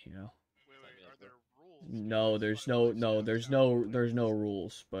somebody, Wait, are there rules? No, there's no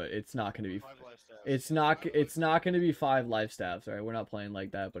rules, but it's not gonna be. It's not gonna be 5 life staffs, right? We're not playing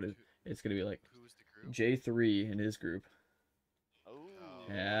like that, but it's gonna be like J3 and his group.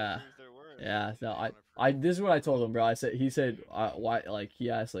 Yeah. Yeah. No, I this is what I told him, bro. He said why, like, he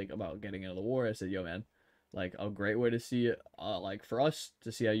asked like about getting into the war. I said, yo, man, like a great way to see it, like for us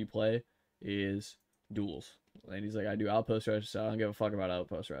to see how you play is duels. And he's like, I do outpost rush, so I don't give a fuck about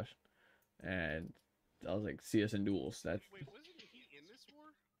outpost rush. And I was like, see us in duels. That's Wait, wasn't he in this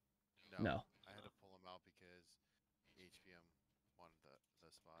war? No. I had to pull him out because HBM wanted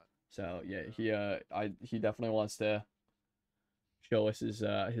the spot. So yeah, he definitely wants to show us his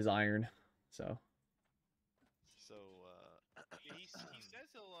iron. So. He says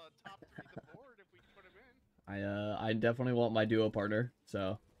he'll top 3 the board if we put him in. I definitely want my duo partner.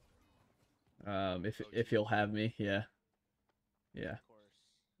 So. If he'll have me, yeah. Yeah.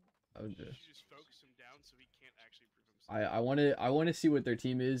 Of course. You just focus him down so he can't actually prove himself. I want to see what their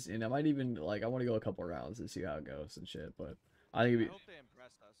team is, and I might even like I want to go a couple rounds and see how it goes and shit. But I think I hope they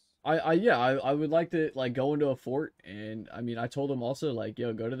impress us. I would like to like go into a fort, and I mean I told them also like,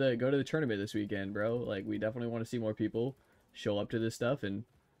 yo, go to the tournament this weekend, bro. Like we definitely want to see more people show up to this stuff and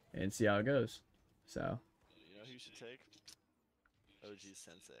see how it goes. So. You know who you should take? OG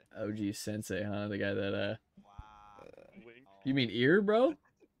Sensei. OG Sensei, huh? The guy that Wow. You mean ear, bro?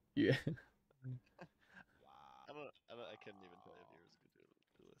 Yeah. I couldn't even tell you if he was a good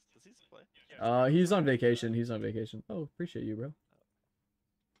duelist. Does he play? He's on vacation. He's on vacation. Oh, appreciate you, bro.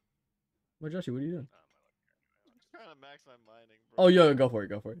 What, Joshy? What are you doing? I'm just trying to max my mining, bro. Oh, yo, go for it.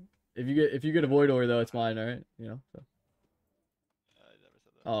 Go for it. If you get a void ore though, it's mine, all right? So. I never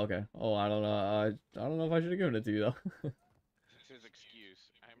said that. Oh, okay. Oh, I don't know. I don't know if I should have given it to you though. It's his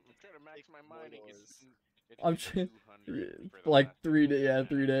excuse. I'm trying to max my mining. I'm trying, like 3 days. Yeah,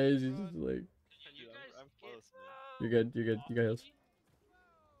 3 days. He's just like. I'm close, man. You're good. You're good. You got heals.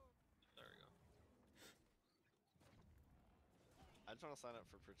 There we go. I just want to sign up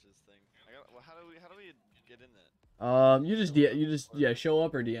for Pritch's thing. How do we get in that? You just show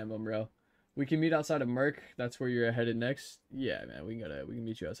up or DM them, bro. We can meet outside of Merc. That's where you're headed next. Yeah, man. We can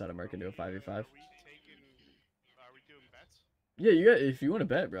meet you outside of Merc and do a 5v5. Are we doing bets? Yeah, you got. If you want to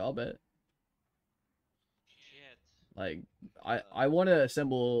bet, bro, I'll bet. Shit. Like, I want to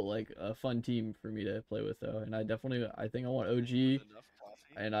assemble like a fun team for me to play with though, and I think I want OG,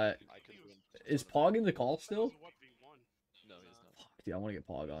 and is Pog in the call still? No, he's not. dude, I want to get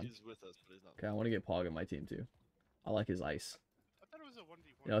Pog on. He's with us, but he's not. Okay, I want to get Pog on my team too. I like his ice. I thought it was a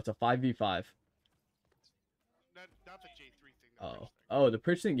 1v1. No, it's a 5v5. Not the J3 thing. The Oh. Pritch thing. Oh, the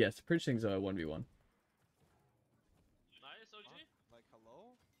Pritch thing? Yes, the Pritch thing's a 1v1. Nice, OG. Like,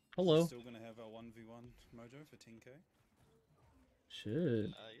 hello? Hello. Still gonna have our 1v1 mojo for 10k. Shit.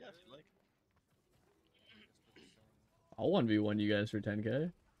 Yeah, if you like. I'll 1v1 you guys for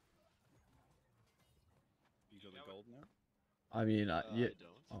 10k. You got the gold now? I mean, yeah. I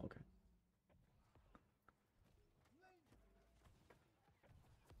don't. Oh, okay.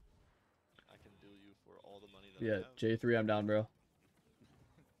 I can bill you for all the money that I Yeah, have. J3, I'm down, bro.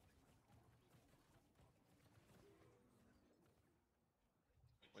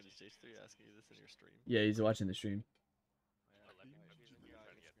 Wait, is J3 asking you this in your stream? Yeah, he's watching the stream. I mean,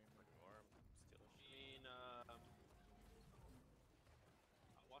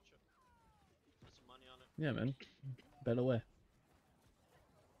 I'll watch it. Put some money on it. Yeah, man. Bet away.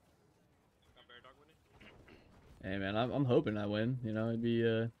 Got Bear Dog winning. Hey, man, I'm hoping I win. You know, it'd be,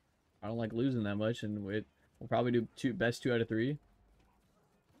 I don't like losing that much, and we'll probably do best 2 out of 3.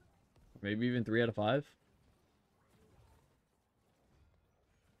 Maybe even 3 out of 5.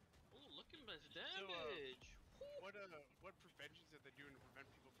 Ooh, look at his damage. What preventions are they doing to prevent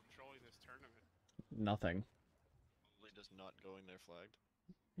people from trolling this tournament? Nothing. Probably just not going there flagged.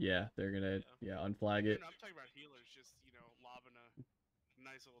 Yeah, they're gonna, unflag it. I'm talking about healers just, lobbing a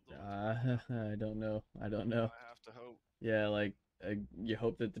nice little I don't know. I don't know. I have to hope. Yeah, like, you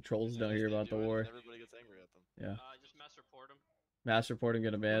hope that the trolls don't hear about the war. Everybody gets angry at them. Yeah. Just mass report him. Mass report and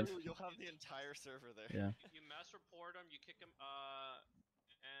get a ban. You'll have the entire server there. Yeah. You mass report him, you kick him,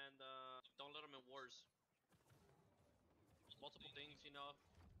 and don't let him in wars. Multiple things, you know.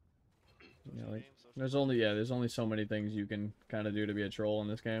 You know, like, there's only so many things you can kind of do to be a troll in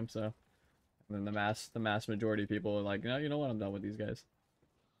this game. So, and then the mass majority of people are like, no, you know what? I'm done with these guys.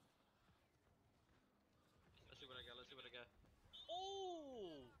 Let's see what I got. Let's see what I got.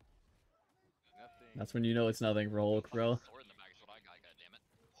 Oh! Nothing. That's when you know it's nothing for Hulk, bro. Sword in the bag is what I got, goddammit.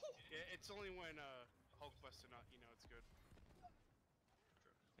 Yeah, it's only when Hulk busts a nut, it's good.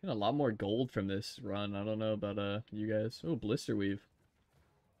 Getting a lot more gold from this run. I don't know about you guys. Oh, blister weave.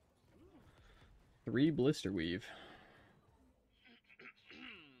 3 blister weave.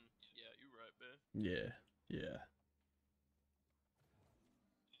 Yeah, you right, man. Yeah, yeah.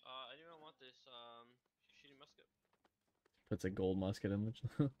 I didn't even want this shitty musket. Puts a gold musket in the.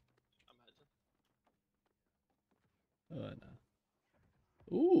 Imagine. Oh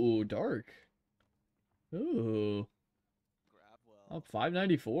no. Ooh, dark. Ooh. I'm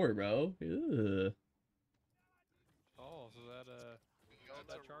 594, bro. Ugh. Oh, so that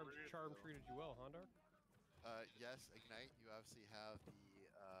charm treated you well, huh, Dark? Yes, Ignite. You obviously have the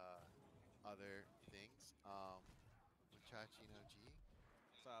other things. Muchachino G.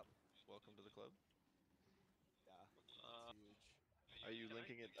 What's up? Welcome to the club. Yeah. Are you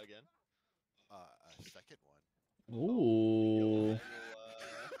linking it again? A second one. Ooh.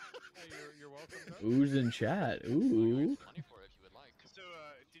 Hey, you're welcome, Dark. Ooh's in chat. Ooh. Money for it if you would like. So,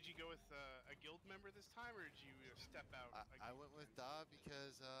 did you go with a guild member this time, or did you step out? I went with Da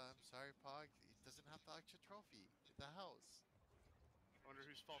because, I'm sorry, Pog, he doesn't have the extra trophy in the house. I wonder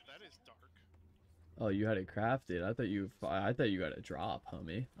whose fault that is, Dark. Oh, you had it crafted. I thought you got a drop,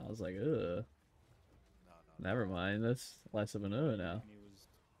 homie. I was like, ugh. No. Never mind. That's less of an now. He was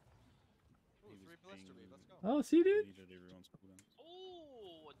 3 blister weave, let's go. Oh, see, dude. needed everyone's cooldown.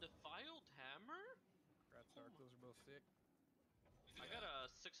 Oh, a defiled hammer? Congrats, Dark. Those are both sick. I got a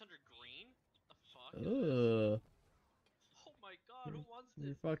 600 green? The fuck? Ugh. Oh my god, who wants this?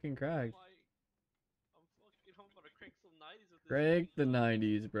 You're fucking cracked. I'm about to crank some 90s with this. Crank the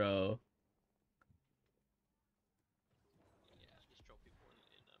 90s, bro. Yeah, just troll people in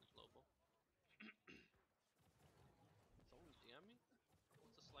global. Someone DM me?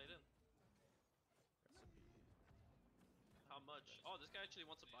 What's the slide in? How much? Oh, this guy actually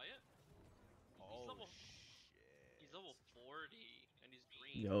wants to buy it? He's level 40 and he's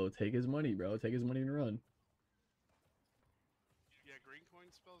green. Yo, take his money, bro. Take his money and run. Yeah, green coin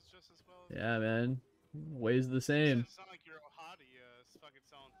spells just as well. Yeah, man. Weighs the same. It's not like you're Ohadi, fucking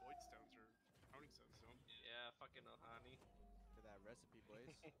selling void stones or honing stones. So. Yeah, fucking Ohani. To that recipe,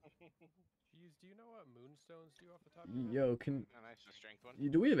 boys. Jeez, do you know what moonstones do off the top of your head? Yo, can A nice strength one.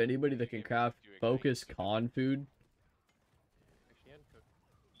 do we have anybody that can craft focus con food? I can cook.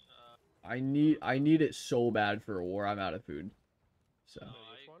 I need it so bad for a war. I'm out of food. So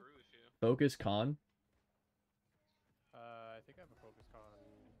I agree with you. focus con. I think I have a focus con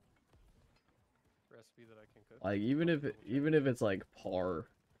recipe that I can cook. Like even if it's like par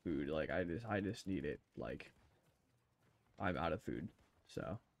food, like I just need it. Like I'm out of food.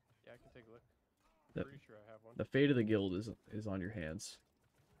 So Yeah, I can take a look. the, Pretty sure I have one. the fate of the guild is on your hands.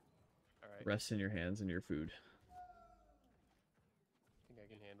 All right. Rests in your hands and your food. I think I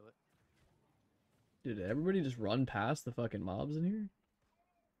can handle it. Dude, did everybody just run past the fucking mobs in here?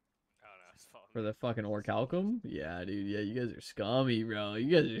 I don't know. It's falling For the fucking orichalcum? Yeah, dude. Yeah, you guys are scummy, bro. You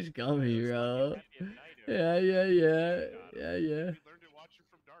guys are scummy, bro. Yeah. We learned to watch it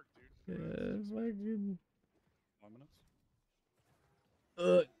from dark, dude. Yeah, fucking. 5 minutes.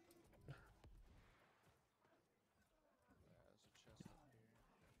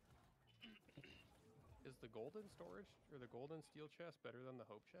 Is the golden storage or the golden steel chest better than the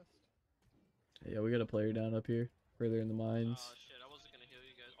hope chest? Yeah, we got a player down up here, further in the mines. Oh shit, I wasn't gonna heal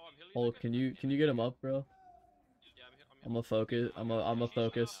you guys. Oh, I'm healing you. Oh, can you get him up, bro? Yeah, I'm a focus. I'm a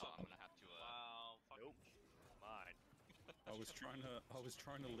focus. I'm gonna have to. Wow. Nope. Mine. I was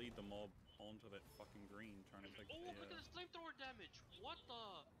trying to lead the mob onto that fucking green, trying to take. Oh, look at this flamethrower damage. What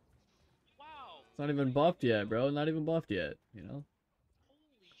the? Wow. It's not even buffed yet, bro. Not even buffed yet. You know.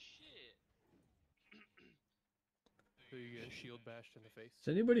 Holy shit. So you get shield bashed in the face.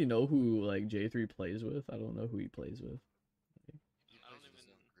 Does anybody know who like J3 plays with? I don't know who he plays with. He plays with his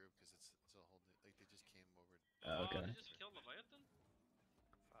own group because it's a whole like they just came over. Oh, okay. They just killed Leviathan?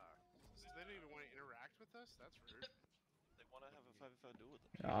 Fuck. So they don't even want to interact with us? That's rude. They want to have a 5v5 duel with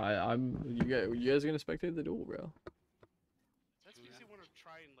them. You guys are gonna spectate the duel, bro. That's because they want to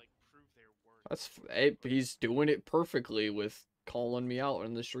try and like prove their worth. Hey, he's doing it perfectly with calling me out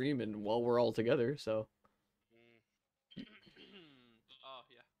on the stream and while we're all together. So Oh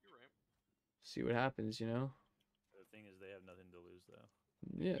yeah, you're right. see what happens, you know. The thing is, they have nothing to lose though.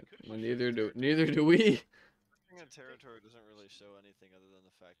 Yeah, well, neither do we. Pushing a territory doesn't really show anything other than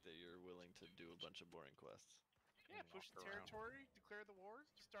the fact that you're willing to do a bunch of boring quests. Yeah, push the territory, declare the war,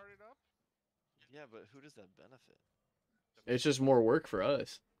 start it up. Yeah, but who does that benefit? It's just more work for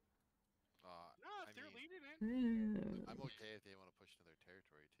us. No, if they're leading it. I'm okay if they want to push another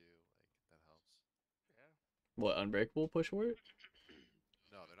territory too. Like that helps. Yeah. What, Unbreakable push for it?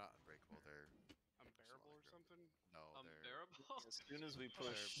 No, they're not unbreakable. They're unbearable or something. No, unbearable. As soon as we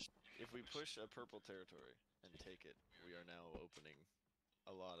push, if we push a purple territory and take it, we are now opening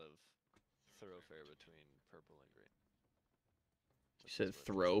a lot of thoroughfare between purple and green. You said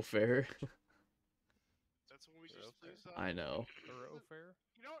thoroughfare. That's when we just lose. I know. Thoroughfare.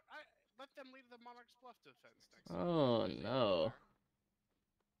 You know what? Let them lead the Monarch's Bluff defense next. Oh no.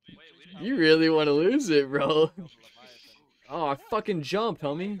 Wait, You really want to lose it, bro. Oh, I fucking jumped,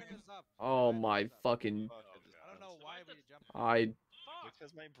 homie. Oh my fucking. I don't know why we jumped.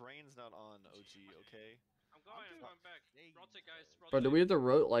 Because my brain's not on, OG. Okay. I'm going back. Rotate, guys. Bro, do we have to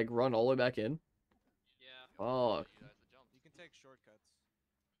run all the way back in? Yeah. Fuck. You can take shortcuts.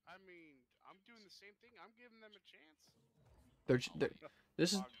 I mean, I'm doing the same thing. I'm giving them a chance.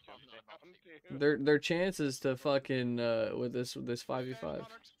 This is their chances to fucking with this 5v5.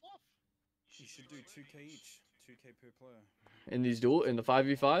 You should do 2k each, 2k per player. In the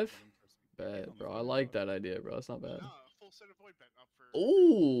 5v5? Bad, bro. I like that idea, bro. It's not bad. Full set of void bet up for.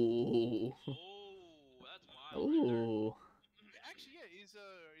 Ooh. That's wild. Ooh. Actually, yeah. Is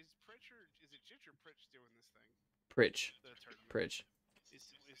Pritchard? Is it Jitch or Pritch doing this thing? Pritch. Pritch.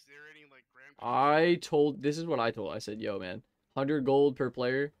 Is there any like grand? This is what I told. I said, yo, man, 100 gold per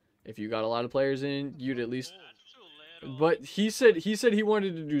player. If you got a lot of players in, you'd at least. But he said he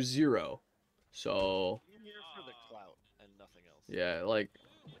wanted to do 0. So. I'm here for the clout and nothing else. Yeah, like.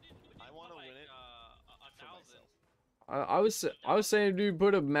 I want to win it for myself. I was saying, dude,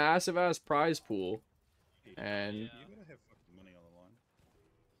 put a massive ass prize pool, and. You gotta have fucking money on the line.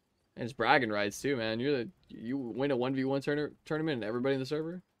 And it's bragging rights too, man. You win a 1v1 tournament and everybody in the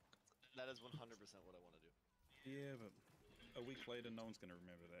server. That is 100% what I want to do. Yeah, but a week later, no one's gonna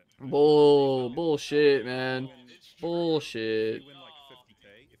remember that. Bullshit, man. Bullshit.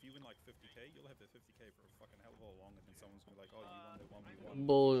 If you win like 50k, you'll have the 50k for a fucking hell of a lot longer than someone's gonna be like, oh, you won the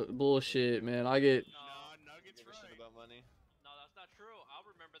 1v1. Bullshit, man. I get. Nuggets right. About money. No, that's not true. I'll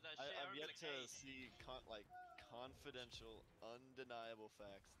remember that shit. I've yet to see confidential, undeniable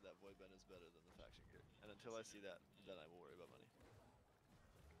facts that Voidben is better than the faction gear. And until I see that, then I will worry about money.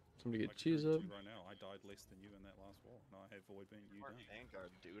 Somebody get I can cheese prove up. to you right now, I died less than you in that last war. No, I have Voidben, you don't. Vanguard,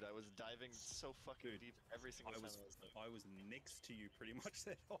 dude. I was diving so fucking deep every single time I was next to you pretty much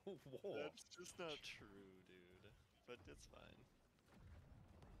that whole war. That's just not true, dude. But it's fine.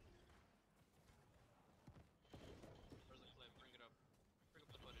 Where's the clip? Bring it up. Bring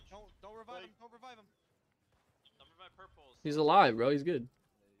up the footage. Don't revive him. Don't revive him. Don't revive purples. He's alive, bro. He's good.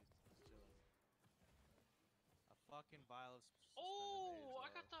 A fucking vial of. Oh,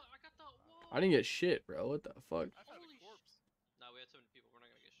 I got the. Whoa. I didn't get shit, bro. What the fuck? I found a corpse. but we're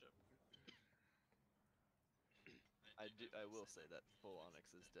not gonna get shit. I will say that full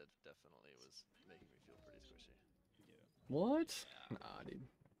Onyx is definitely was making me feel pretty squishy. Yeah. What? Nah, dude.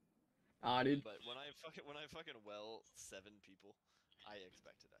 Ah, dude. But when I fucking well 7 people, I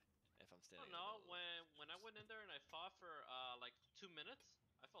expect to die if I'm I standing. don't know. When I went in there and I fought for like 2 minutes,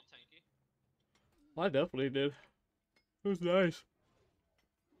 I felt tanky. I definitely did. It was nice.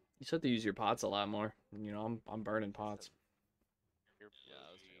 You just have to use your pots a lot more. You know, I'm burning pots. Yeah, I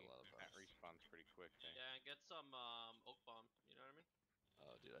was doing a lot of That pots. respawns pretty quick. Yeah, and get some oak bomb. You know what I mean?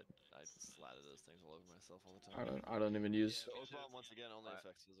 Oh, dude, I slatted those things all over myself all the time. I don't even use. So oak bomb once again only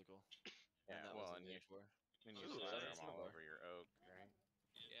affects physical. Yeah, and that well, was and in you, War. and you Ooh, slather that's them all cinnabar. over your oak, right?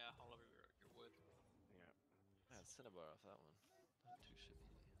 Yeah, all over your wood. Yeah. Yeah, cinnabar off that one. Not too shabby.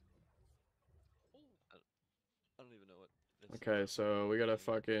 I don't even know what. Okay, so we gotta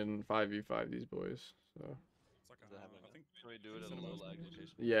fucking 5v5 these boys. So. It's like Is that happening I now? think. Can we do it at a low lag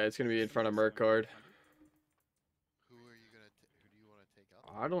location? Yeah, it's gonna be in front of Mercard. Who are you gonna? Who do you want to take out?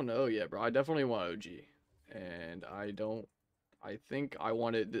 I don't know yet, bro. I definitely want OG, and I don't. I think I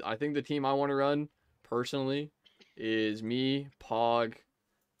wanted. I think the team I want to run personally is me, Pog,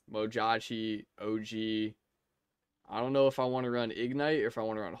 Mojachi, OG. I don't know if I want to run Ignite or if I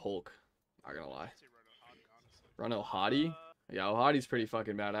want to run Hulk. Not gonna lie. Run Ohadi? Yeah, Ohadi's pretty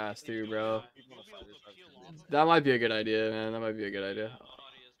fucking badass too, bro. That might be a good idea, man. That might be a good idea.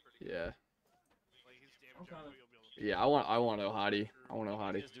 Yeah. Yeah, I want Ohadi. I want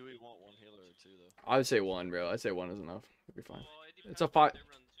Ohadi. Do we want one healer or 2 though? I would say 1, bro. I'd say 1 is enough. It'll be fine. It's a 5.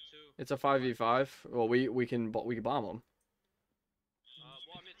 It's a 5v5. Well, we can bomb them. Well,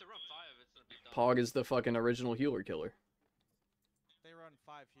 I mean, to run 5, it's gonna be dumb. Pog is the fucking original healer killer. They run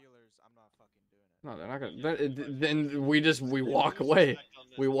 5 healers. I'm not fucking doing it. No, they're not gonna. Then we walk away.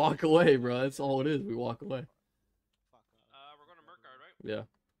 We walk away, bro. That's all it is. We walk away. We're going to Mercard, right? Yeah.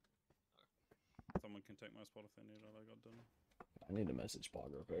 Someone can take my spot if they need it. I got done. I need to message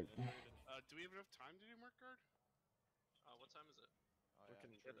Pog real quick. Do we have enough time to do Mark Guard? What time is it? We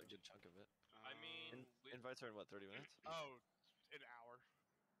can get a good chunk of it. I mean, Invites are in what, 30 minutes? Oh, an hour.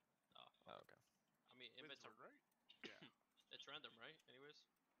 Oh, okay. I mean, invites are right? Yeah. It's random, right? Anyways.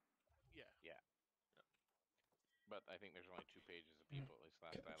 Yeah. Yeah. But I think there's only 2 pages of people, at least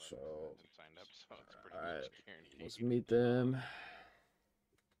last time so- that signed up, so it's pretty Alright. much guaranteed. Let's meet them.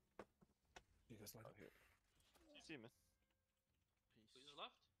 You guys like it? See you, man. Who just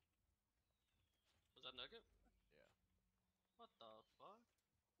left? Was that Nugget? Yeah. What the fuck?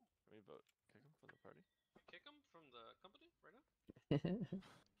 Can we vote? Kick him from the party? Kick him from the company right now?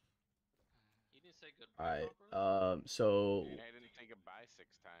 He didn't say goodbye. Alright. So. Dude, I didn't say goodbye 6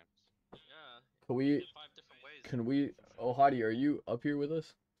 times. Yeah. Can we? 5 different ways. Can we? Oh, Hadi, are you up here with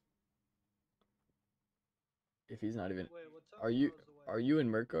us? If he's not even. Wait, what's up? Are you in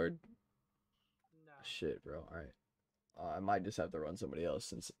Mercard? Nah. Shit, bro. All right. I might just have to run somebody else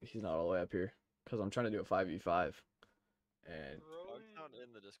since he's not all the way up here. Cause I'm trying to do a 5v5. And Pog's not in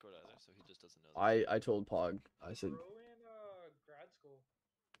the Discord either, so he just doesn't know. This. I told Pog. I said. Bro in grad school.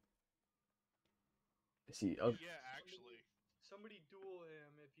 Is he up? Yeah, actually. Somebody duel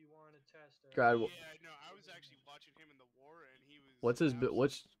him if you want to test it. Grad. Yeah, no, I was actually watching him in the war, and he was. What's his build?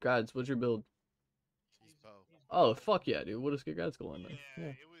 What's Grads? What's your build? He's bow. Oh fuck yeah, dude. We'll just get Grad School in then. Yeah,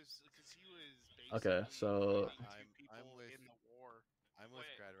 Yeah. it was because he was. Okay, so. I'm with. in the war. I'm with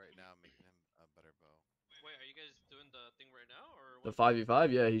Grad right now, making him a better bow. Wait, are you guys doing the thing right now, or The what?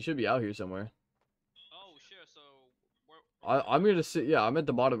 5v5, yeah, he should be out here somewhere. Oh shit! So where? I'm gonna sit. Yeah, I'm at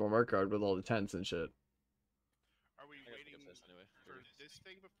the bottom of Mercard with all the tents and shit. Are we waiting anyway. for this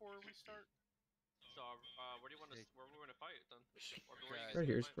thing before we start? So where do you want to? Where we want to fight then? Or where you guys Right wanna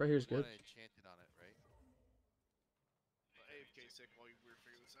here's fight? right here's good. You wanna enchant it on it, right? AFK sick while we were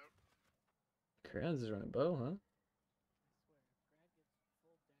figuring this out. Crayons is running bow, huh?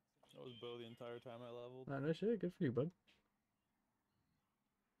 I was bow the entire time I leveled. Nah, no shit. Good for you, bud.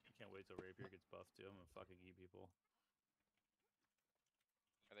 I can't wait till Rapier gets buffed too. I'm gonna fucking eat people.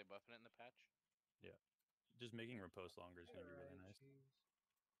 Are they buffing it in the patch? Yeah. Just making riposte longer is gonna be really nice.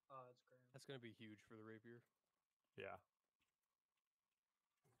 Oh, that's great. That's gonna be huge for the rapier. Yeah.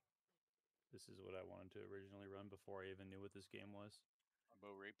 This is what I wanted to originally run before I even knew what this game was.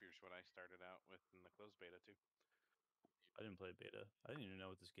 Bow Rapier's what I started out with in the closed beta too. I didn't play beta. I didn't even know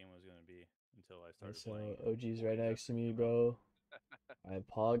what this game was gonna be until I started So playing. OG's right next to me, bro. I have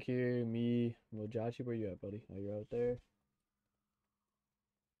Pog here, me, Mojachi. Where you at, buddy? Oh, you're out there.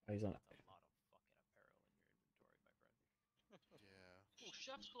 Oh, he's on. Oh,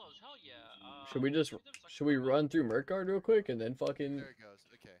 chef's gloves, hell yeah. Should we just? Should we run through Mercard real quick and then fucking? There it goes.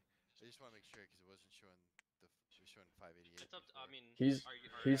 Okay. I just want to make sure because it wasn't showing the. It was showing 588. It's up. I mean, He's are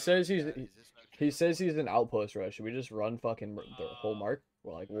you? he says he says he's an outpost rush. Should we just run fucking the whole mark?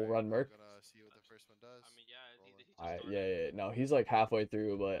 Well, like we'll run Merc. Gonna see what the first one does. I mean, yeah. He just I started. yeah. No, he's like halfway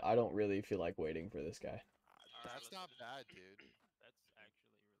through, but I don't really feel like waiting for this guy. That's not bad, dude. That's actually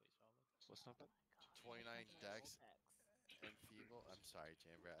really solid. What's not bad? 29 decks and feeble. I'm sorry,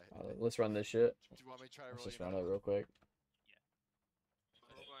 Chamber. Let's run this shit. Do you want me to try to Let's roll just you run another it real quick.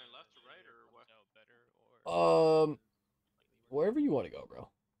 Are we going left to right or what? Better or Wherever you want to go, bro.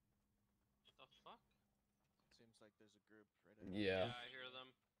 The fuck? Seems like there's a group right over Yeah. I hear them.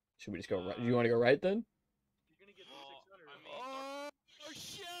 Should we just go right? Do you want to go right then? You're gonna get Well, 600. I mean, Oh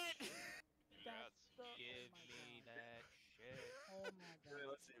shit! Give me that shit. Oh my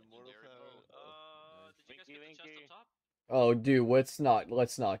god. Let's see. Mortal Power. Did you guys get the chest up top? Oh, dude, let's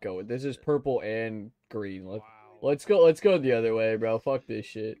not go. This is purple and green. Let's go the other way, bro. Fuck this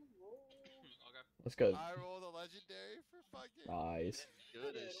shit. Okay. Let's go. I rolled a legendary for fucking. Nice.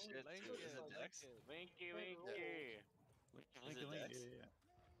 Good as shit. Too. Is it Dex? Winky, Is it Dex?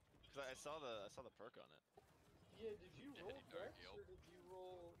 Because I saw the perk on it. Yeah, did you roll Dex or did you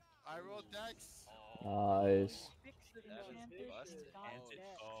roll? I rolled Dex. Nice. That is busted.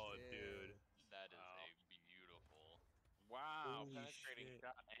 Oh, dude. That is a beautiful. Wow, Holy penetrating shit.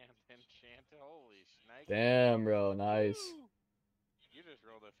 shot and enchanted. Holy snake. Damn, bro. Nice. You just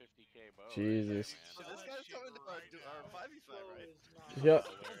rolled a 50k bow. Jesus. So this guy's coming to our 5v5, right? Yeah.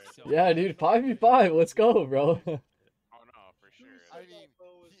 Yeah, dude. 5v5. Let's go, bro. Oh no, for sure. I mean,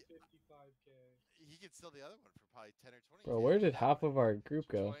 Bow is 55k. he could sell the other one for probably 10 or 20. Bro, where did half of our group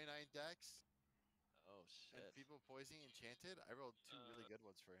go? 29 decks. Oh shit. And Feeble Poisoning Enchanted. I rolled two really good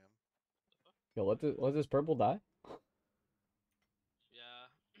ones for him. Yo, let this purple die? Yeah.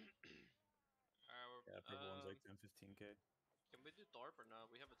 Yeah, purple one's like 10, 15k. Can we do Thorpe or no?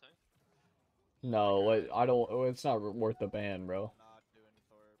 We have a tank. No, I don't. It's not worth the ban, bro. Not doing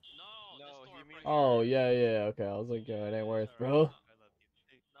Thorpe. No, this Thorpe right Oh yeah. Okay, I was like, yo, it ain't worth, bro.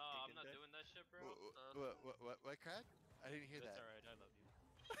 No, I'm not doing that shit, bro. What crack? I didn't hear that. Alright, I love you.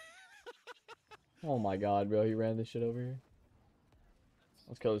 Oh my god, bro, he ran this shit over here.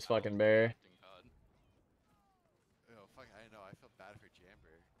 Let's kill this fucking bear. Oh fuck! I know. I feel bad for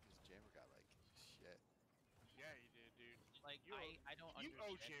Jamber because Jamber got like shit. Yeah, you did, dude. Like I don't You understand.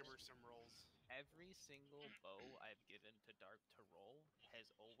 owe Chamber some rolls. Every single bow I've given to Dark to roll has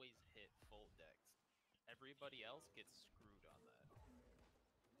always hit full decks. Everybody else gets screwed on that.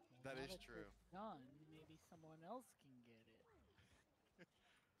 That Now is that true. you're done, maybe someone else can get it.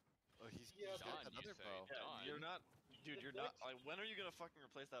 Oh, he's Yeah, got but- another bow. Yeah, you're not, dude. You're not. Like, when are you gonna fucking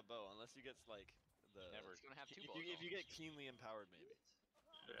replace that bow? Unless you get like the. Never. It's gonna have two If bows. you get keenly empowered, maybe.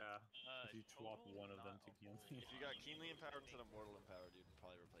 Yeah. If you swap total? one of them to Not Keely. If you got keenly empowered instead of mortal empowered, you'd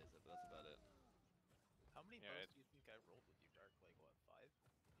probably replace it. But that's about it. How many Yeah, bows do you think I rolled with you, Dark? Like what, 5?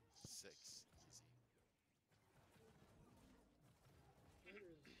 6 easy.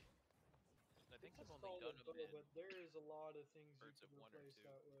 I think It's I've a only solid done bow, them in but there is a lot of things you birds can of 1 or replace 2.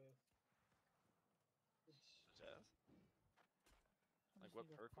 that with. It's Jazz. I Like just what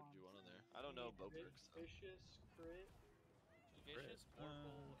need a perk would you font. want on there? I don't know bow vi- perks. Vicious, crit, Vicious,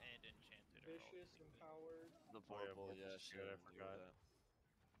 purple, and enchanted are all vicious, pretty good. empowered. The Oh, yeah, purple, yeah, purple's shit. good, I I'm forgot. with that.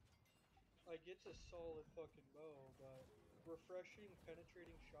 Like it's a solid fucking bow, but refreshing,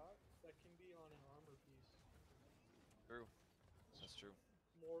 penetrating shot that can be on an armor piece. True. That's true.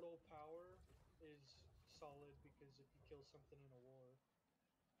 Mortal power is solid because if you kill something in a war.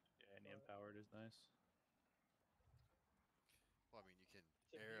 Yeah, and empowered is nice. Well, I mean, you can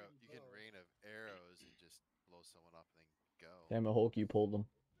It's a arrow. beauty You can bow. rain of arrows and just blow someone up and then go. Damn it, Hulk, you pulled him.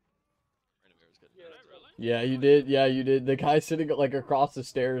 Random arrows good. Yeah, Did I really? Yeah, you did. Yeah, you did. The guy sitting like across the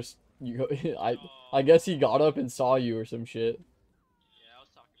stairs. You go. I guess he got up and saw you or some shit. Yeah, I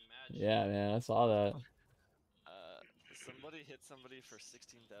was talking mad. Yeah, man, I saw that. Somebody hit somebody for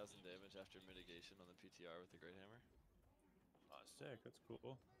 16,000 damage after mitigation on the PTR with the Great Hammer. Oh, sick. That's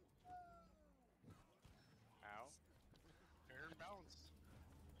cool. Ow. Fair and balanced.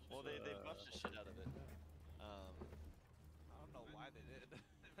 Well, they buffed the shit out of it. I don't know why they did.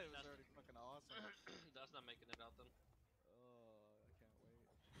 It was already fucking awesome. That's not making it out then. Oh, I can't wait.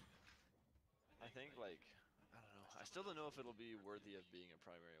 I think like I don't know. I still don't know if it'll be worthy of being a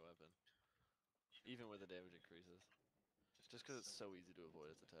primary weapon, even with the damage increases. Just because it's so easy to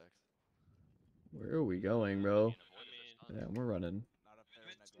avoid its attacks. Where are we going, bro? I mean, Yeah, we're running. Not up there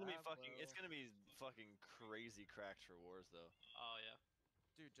in It's a gonna be grab, fucking. It's gonna be fucking crazy cracked for wars though. oh yeah.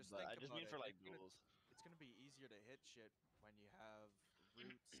 Dude, just But think I just about mean it. for like It's gonna- duels. It's gonna be easier to hit shit when you have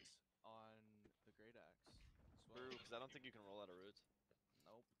roots on the great axe as well. True, because I don't think you can roll out of roots.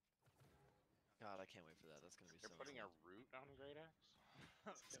 Nope. God, I can't wait for that. That's gonna be They're so. putting insane. a root on Great Axe.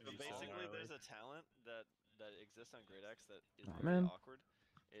 So basically, there's a talent that exists on Great Axe that is Aw, very man. awkward.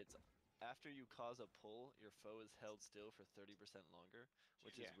 It's after you cause a pull, your foe is held still for 30% longer,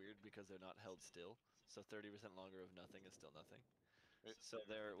 which is weird because they're not held still. So 30% longer of nothing is still nothing. So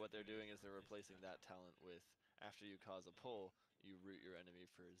what they're doing is they're replacing that talent with after you cause a pull, you root your enemy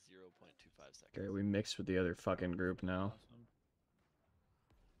for 0.25 seconds. Okay, we mixed with the other fucking group now.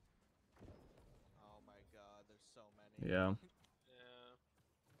 Oh my god, there's so many. Yeah. Yeah.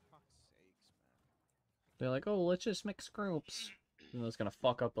 Fuck's sakes, man. They're like, oh, let's just mix groups. And that's gonna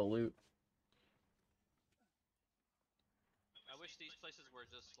fuck up the loot. I wish these places were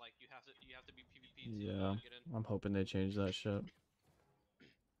just like you have to be PvP to Yeah, get in. I'm hoping they change that shit.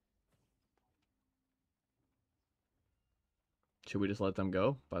 Should we just let them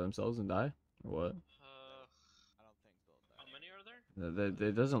go by themselves and die? Or what? I don't think they'll die. How many are there?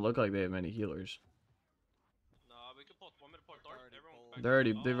 It doesn't look like they have many healers. No, we could pull. Want me to pull Dart?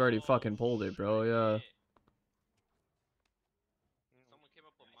 They've already fucking pulled it, bro. Yeah. Someone came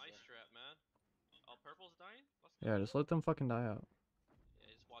up with my strat, man. Oh, purple's dying? Yeah, just let them fucking die out.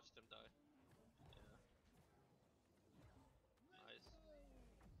 Yeah, just watch them die. Yeah. Nice.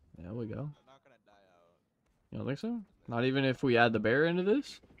 There we go. They're not gonna die out. You don't think so? Not even if we add the bear into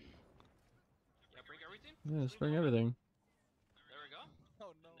this? Yeah, bring everything? Yeah, just bring everything. There we go.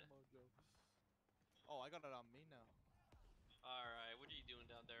 Oh no, Mojo. Oh, I got it on me now. Alright, what are you doing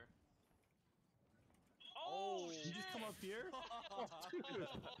down there? Oh, You just come up here? Oh, dude.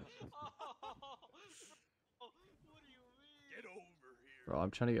 What do you mean? Get over here. Bro,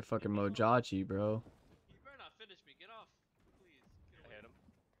 I'm trying to get fucking Mojachi, bro. You better not finish me. Get off. Please. Get away. I hit him.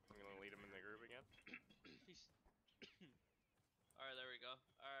 I'm gonna lead him in the group again. He's... Alright, there we go.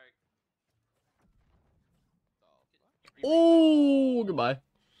 Alright. Oh, goodbye.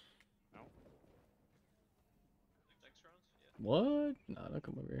 No. Next rounds? Yeah. What? Nah, don't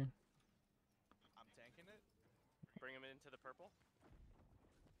come over here. I'm tanking it. Bring him into the purple.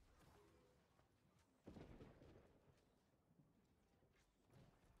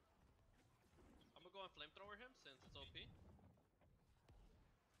 I'm gonna go and flamethrower him since it's OP.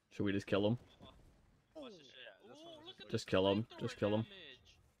 Should we just kill him? Watch this shit. Ooh, look at Just this kill him. flamethrower Just kill him. damage.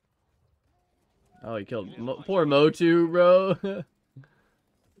 Oh, he killed poor Motu, bro. I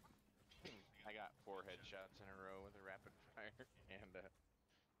got 4 headshots in a row with a rapid fire,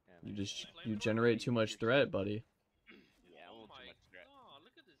 and You generate too much threat, buddy. Yeah, a little too much threat. Oh,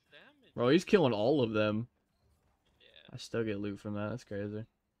 look at this damage. Bro, he's killing all of them. Yeah. I still get loot from that. That's crazy.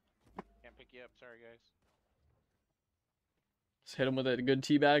 Can't pick you up, sorry guys. Just hit him with a good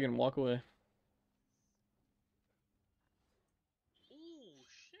teabag and walk away. Ooh,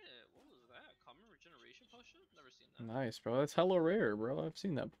 shit. What was that? Common regeneration potion? Never seen that. Nice, bro. That's hella rare, bro. I've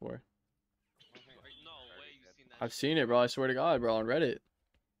seen that before. No way you've seen that. I've seen it, bro. I swear to God, bro, on Reddit.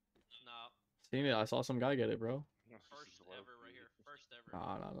 No. Seen it. I saw some guy get it, bro. First ever right here. First ever.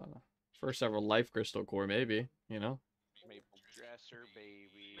 No. First ever life crystal core, maybe. You know? Maple dresser,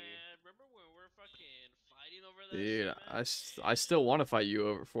 baby. Man, remember when we were fucking fighting over that shit, Dude, man? I still want to fight you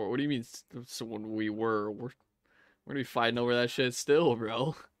over for it. What do you mean? So when we're gonna be fighting over that shit still,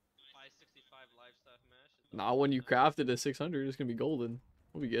 bro. 565 life stuff, man. Shit's Not when you crafted a 600. It's gonna be golden.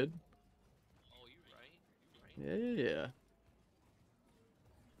 We'll be good. Oh, you right. Yeah.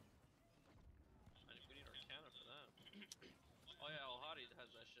 We need Arcana for that. Oh yeah, Ohadi has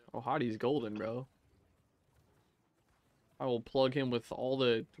that shit. Oh, Hotie's golden, bro. I will plug him with all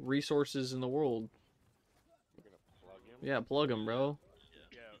the resources in the world. You're gonna plug him? Yeah, plug him, bro.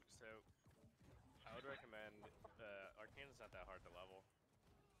 Yeah, so I would recommend Arcana's not that hard to level.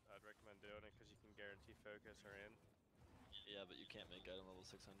 I'd recommend doing it because you can guarantee focus or in. Yeah, but you can't make item level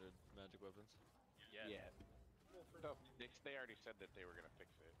 600 magic weapons. Yeah. No, they already said that they were gonna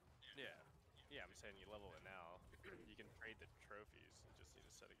fix it. Yeah. Yeah, I'm saying you level it now. You can trade the trophies. You just need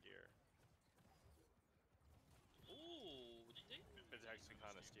a set of gear. Ooh, It's actually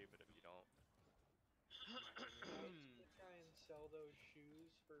kind of stupid if you don't. I used to try and sell those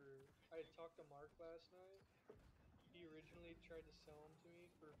shoes for. I talked to Mark last night. He originally tried to sell them to me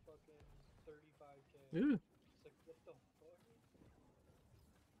for fucking 35K. Ooh. It's like, what the fuck?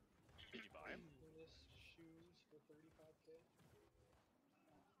 Did you buy them? Shoes for 35K?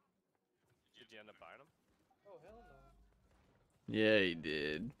 Did you end up buying them? Oh hell no. Yeah, he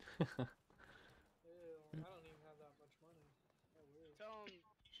did. Ew, I don't even have that much money. I wish. Tell him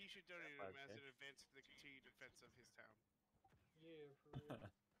he should donate them as an advance for the continued defense of his town. Yeah, for real.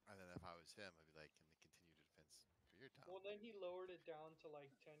 And then if I was him, I'd be like, "Can the continued defense for your town?" Well, then he lowered it down to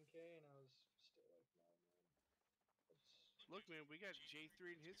like 10K, and I was still like, no, man. Look, man, we got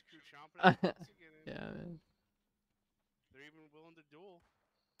J3 and his crew chomping at the bits to get in. Yeah, man. They're even willing to duel.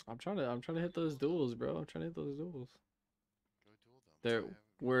 I'm trying to hit those duels, bro. I'm trying to hit those duels. Go duel them.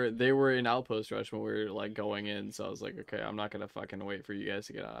 They were in outpost rush when we were like going in, so I was like, okay, I'm not gonna fucking wait for you guys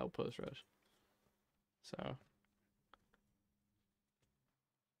to get out outpost rush. So.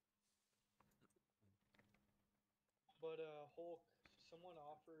 But Hulk, someone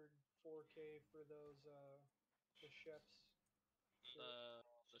offered 4K for those the chefs.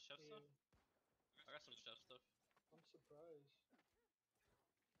 The chef stuff? I got some chef stuff. I'm surprised.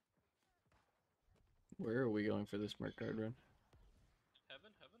 Where are we going for this merc card run?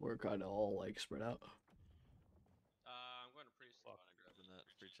 Heaven? We're kind of all like spread out. I'm going to priest. Fuck. Grabbing that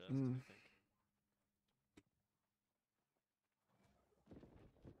free chest, I think.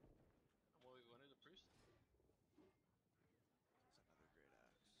 What are we going to the priest?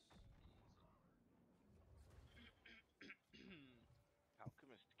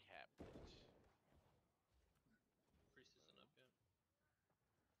 Alchemist cabinet. Priest isn't up yet.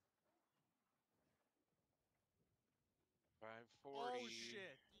 540. Oh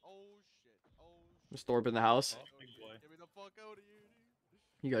shit! Oh shit! Oh shit! Is Thorpe in the house? Oh, big boy. Get me the fuck out of here, dude.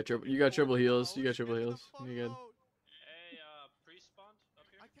 You got triple heals. You got triple heals. You good? Hey, priest spawned up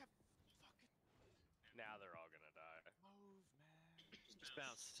here. I can't fucking. Now they're all gonna die. Move, man. Just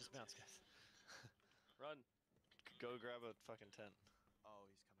bounce, guys. Run. Go grab a fucking tent. Oh,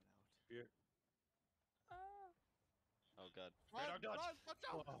 he's coming out. Here. Oh god. Run, watch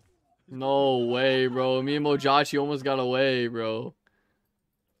out. Oh. No way, bro. Me and Mojachi almost got away, bro.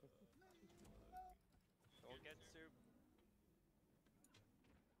 Don't get soup.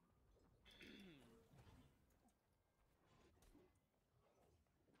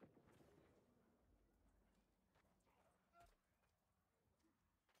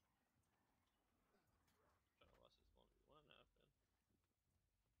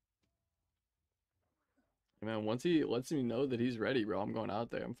 Man, once he lets me know that he's ready, bro, I'm going out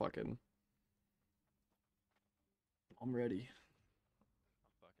there. I'm ready.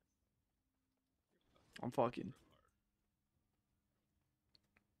 I'm fucking.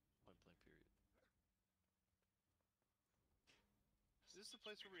 Point blank period. Is this the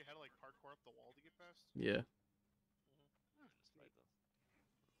place where we had to like parkour up the wall to get past? Yeah. Just fight them.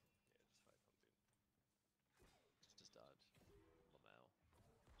 Yeah, just fight them, dude. Just dodge. Lamau.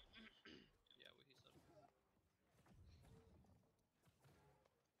 Yeah,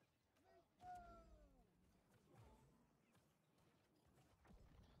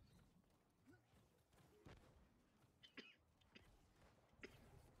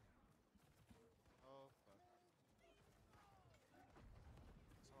 what he said. Oh fuck.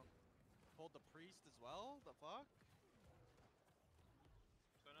 Someone pulled the priest as well? The fuck?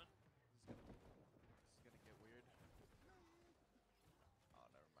 What's going on? This is gonna get weird. Oh,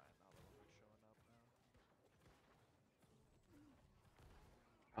 never mind. Now the Lord's showing up now.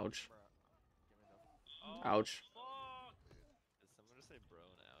 Ouch. Bruh. Give me the. Oh, Ouch. fuck! Is someone to say bro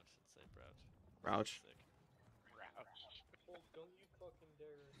and ouch and say brouch? Ouch. Sick. Hulk, don't you fucking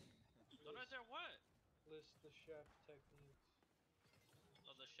dare. Don't I dare what? List the chef techniques.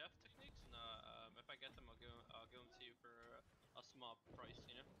 Oh, the chef techniques? No, if I get them, I'll give them to you for a small price,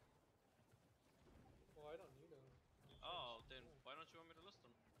 you know? Well, I don't need them. Oh, then why don't you want me to list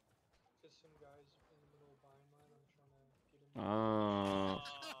them? Because some guy's in the middle of buying mine. I'm trying to get him. Oh.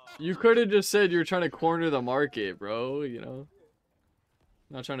 You could have just said you're trying to corner the market, bro, you know?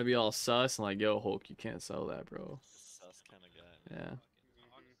 Not trying to be all sus and like, yo, Hulk, you can't sell that, bro. Sus kind of guy. Yeah.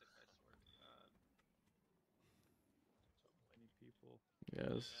 So many people.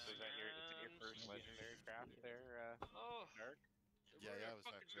 Yes. So is that it's in your first legendary craft there, Oh, Dark? Yeah, we're yeah, at it was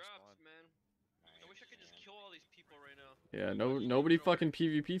my fucking first drops, one. man. I wish I could just kill all these people right now. Yeah, nobody fucking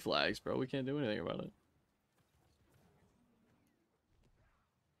PvP flags, bro. We can't do anything about it.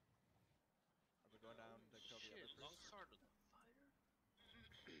 Are we going down to kill the other Shit, priest? longsword with fighter?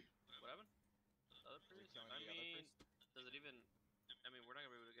 What happened? The other priest? killing I the other mean, priest? does it even... I mean, we're not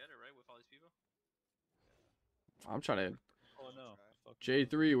gonna be able to get it, right, with all these people? I'm trying to. Oh no.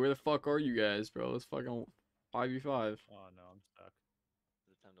 J3, where the fuck are you guys, bro? It's fucking 5v5. Oh no, I'm stuck.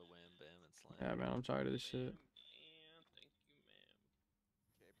 Is it time to wham, bam, and slam? Yeah, man, I'm tired of this shit. And thank you, ma'am.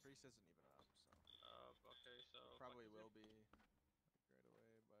 Okay, priest isn't even up, so. Okay, so... Probably will be like, right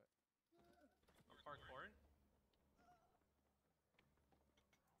away, but. I'm parkouring?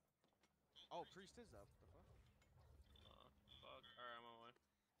 Oh, priest is up. The fuck? Fuck. Alright, I'm on my way.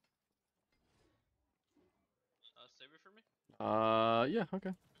 Save it for me? Yeah,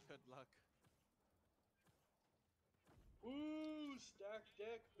 okay. Good luck. Ooh, stack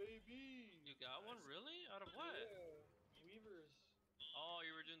deck, baby. You got one? Really? Out of what? Yeah, Weaver Oh,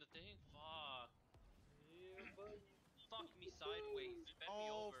 you were doing the thing? Fuck. Yeah, buddy. Fuck me sideways. Bend me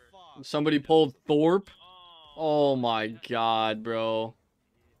over. Fuck. Somebody pulled Thorpe. Oh my god, bro.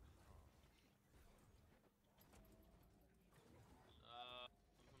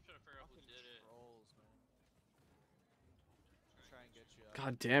 I'm trying to figure out who did it. Trolls, man. Try and get you up.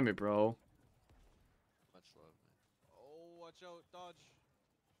 God damn it, bro. Much love, man. Oh, watch out, dodge.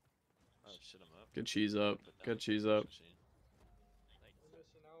 Oh, shit, I'm up. Good cheese up. Good cheese up. You're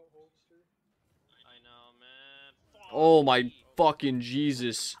missing out, Hulkster. I know, man. Fuck Oh my me. fucking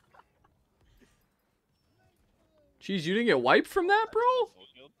Jesus. Jeez, you didn't get wiped from that, bro?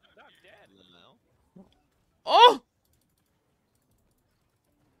 Oh!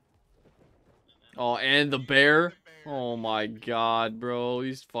 Oh, and the bear. Oh my god, bro.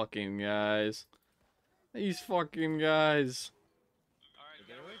 These fucking guys. These fucking guys.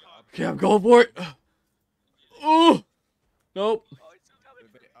 Okay, I'm going for it. Oh! Nope. They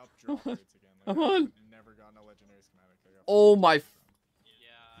upped drop rates again. Like, Come on. I've never gotten a legendary schematic. I got Oh my. Yeah,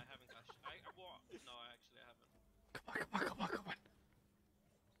 I haven't got. Well, no, actually, I haven't. Come on.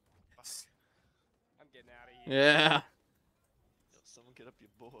 I'm getting out of here. Yeah. Yo, someone get up your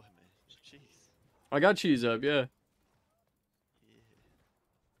boy, man. Jeez. I got cheese up, yeah.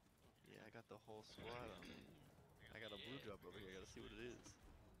 Yeah, I got the whole squad on me. I got a blue drop over here. I gotta see what it is.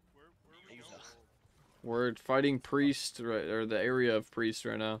 Where are we going? We're fighting priest, right, or the area of priest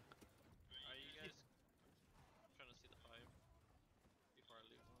right now. Are you guys trying to see the 5 before I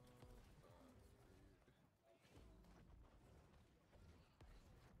leave?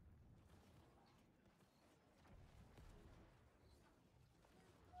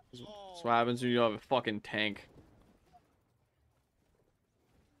 That's what happens when you have a fucking tank.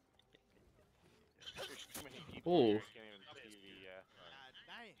 Too many people Oh. here, I can't even see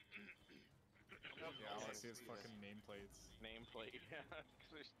the, Yeah, all I see is fucking nameplates. nameplate. Yeah, 'cause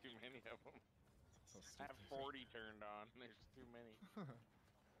there's too many of them. So I have stupid. 40 turned on. There's too many.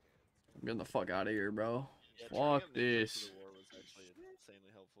 I'm getting the fuck out of here, bro. Yeah, Fuck turning up this. the war was actually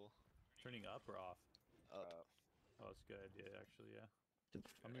insanely helpful. Turning up or off? Up. Oh, that's a good idea, actually, yeah. Did-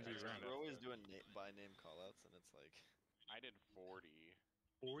 I'm gonna be We're around. always doing by name callouts, and it's like. I did 40.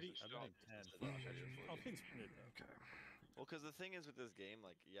 40? Just I've drop been it, at just 10. a measure for How you. things been at 10? Okay. Well, because the thing is with this game,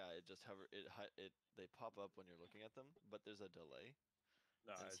 like, yeah, it just they pop up when you're looking at them, but there's a delay.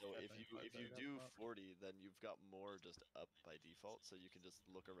 No, And it's so if definitely you not do that up. 40, then you've got more just up by default, so you can just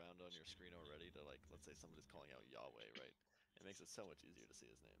look around on your screen already to, like, let's say somebody's calling out Yahweh, right? It makes it so much easier to see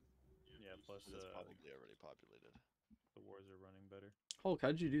his name. Yeah, plus Because it's probably already populated. the wars are running better. Hulk,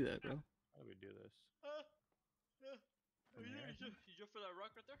 how'd you do that, bro? How do we do this? You jump for that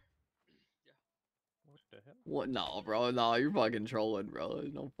rock right there? Yeah. What the hell? What? No, bro. No, you're fucking trolling, bro.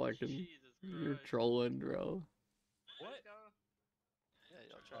 There's no fucking. Jesus You're Christ. trolling, bro. What? Yeah,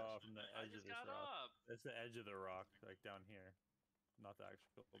 y'all try. Oh, from the I edge of just this got rock. up. That's the edge of the rock, like down here. Not the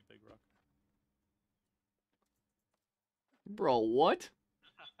actual big rock. Bro, what?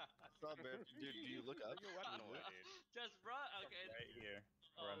 Dude, do you look up? You're running away, dude. Just run. Okay. Right here.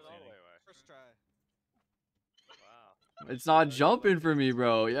 Oh, Where I'm Run all the standing. way away. First try. Wow. It's not jumping for me,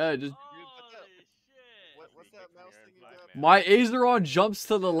 bro. Yeah, just. Holy shit. What's that mouse thing you got? My Azeron jumps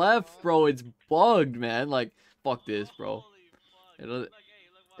to the left, bro. It's bugged, man. Like, fuck this, bro. Holy fuck. It doesn't. Look, hey,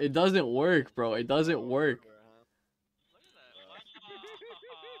 look, watch It doesn't work, bro. It doesn't work. Look at that.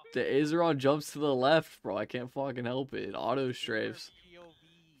 Wow. The Azeron jumps to the left, bro. I can't fucking help it. Auto strafes.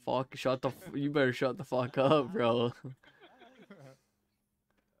 Fuck, shut the. You better shut the fuck up, bro.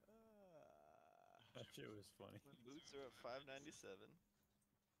 That shit was funny. My boots are at 597.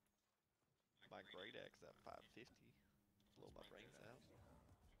 My great axe at 550. Blow my brains out.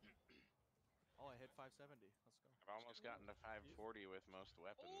 Oh, I hit 570. Let's go. I've almost gotten to 540 with most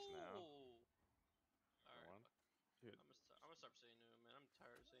weapons now. Alright. Dude. I'm gonna start saying new, man. I'm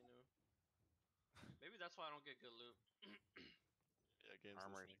tired of saying new. Maybe that's why I don't get good loot. Yeah, game's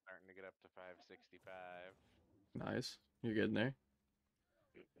Armor's listening. starting to get up to 565. Nice. You're getting there.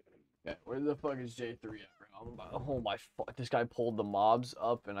 Yeah, where the fuck is J3 at, bro? I'm about, oh my fuck. This guy pulled the mobs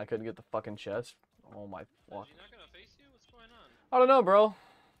up and I couldn't get the fucking chest. Oh my fuck. Is he not gonna face you? What's going on? I don't know, bro.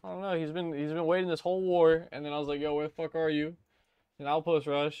 I don't know. He's been waiting this whole war, and then I was like, yo, where the fuck are you? And Outpost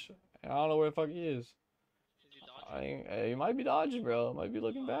rush. And I don't know where the fuck he is. Is he dodging? He might be dodging, bro. Might be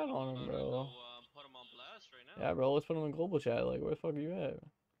looking bad on him, Go, bro. put him on blast right now. Yeah, bro. Let's put him in global chat. Like, where the fuck are you at?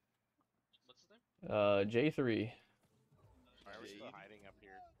 What's his name? J3. Why are we still hiding up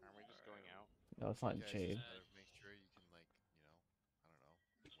here? Aren't we just going out? No, it's not You guys Jade. just gotta make sure you can, like,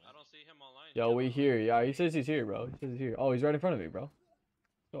 you know, I don't know. I don't see him online. Yo, we here. Yeah, he says he's here, bro. He says he's here. Oh, he's right in front of me, bro.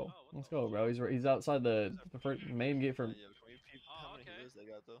 Go. Let's go, bro. He's outside the first main gate for. Yo, can we peep how many healers they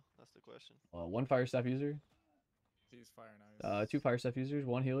got though? That's the question. One fire staff user. He's fire nice. Two fire staff users,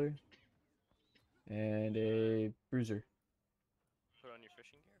 one healer, and a bruiser. Put on your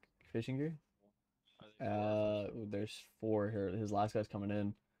fishing gear. Fishing gear. Are they 4 or 5? There's 4 here. His last guy's coming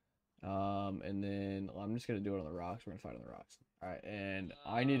in. And then I'm just gonna do it on the rocks. We're gonna fight on the rocks. All right, and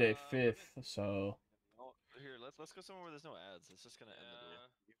I need a 5th. So Oh, here, let's go somewhere where there's no ads. It's just gonna end the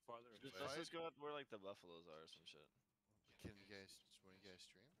duel. Let's just go out where like the buffaloes are or some shit. Can you guys? When you guys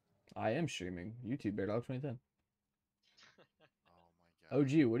stream? I am streaming YouTube Bear Dog 2010. Oh my god.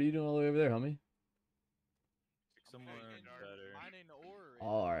 OG, what are you doing all the way over there, homie? Somewhere better. Mining ore.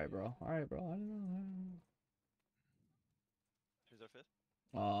 Oh, all right, bro. All right, bro. I don't know. Who's our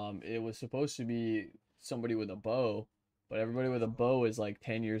 5th? It was supposed to be somebody with a bow, but everybody with a bow is like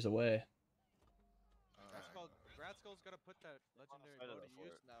 10 years away. Gradskull's gotta put that legendary bow to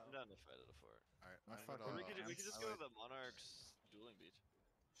use now. I'm down to fight at a fort. Alright, Or we could just go to the Monarchs dueling beach.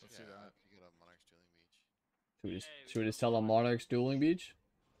 Let's do that. You go to Monarch's dueling beach. Should we just tell them Monarchs Dueling Beach?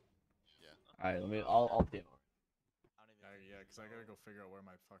 Yeah. All right, I'll DM. Yeah, because I gotta go figure out where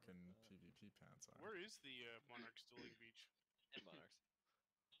my fucking PvP pants are. Where is the Monarch's dueling beach? In Monarchs.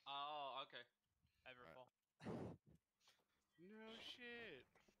 Oh, okay. Everfall. No shit.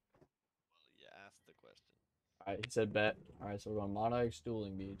 Well, you asked the question. All right, he said bet. All right, so we're going Monarchs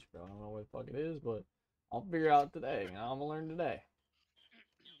Dueling Beach, bro. I don't know where the fuck it is, but I'll figure it out today. I'm gonna learn today.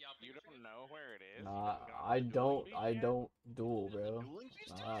 You don't know where it is? Nah, I don't duel, bro.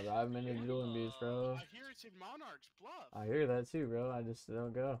 Nah, bro, I haven't been to Dueling Beach, bro. I hear it's in Monarch's Bluff. I hear that too, bro. I just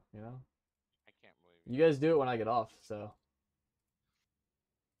don't go, you know? I can't believe You guys do it when I get off, so.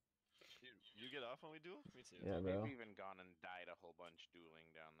 You get off when we duel? Me too. Yeah, bro. We've even gone and died a whole bunch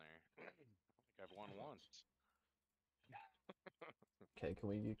dueling down there. I think I've won once. Okay, can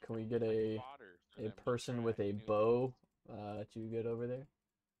we get a person with a bow to get over there?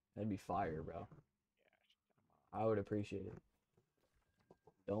 That'd be fire, bro. I would appreciate it.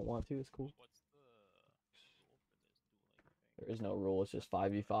 Don't want to, it's cool. There is no rule, it's just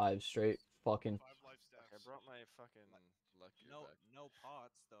 5v5 straight fucking. I brought my fucking luck gear back. No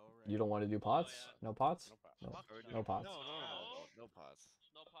pots though, right? You don't want to do pots? No pots? No pots. No pots. No pots.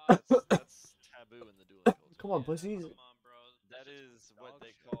 That's taboo in the dueling culture. Come on, pussies. That is what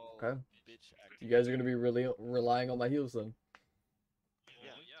they call Okay. bitch activity. You guys are gonna be really relying on my heals then.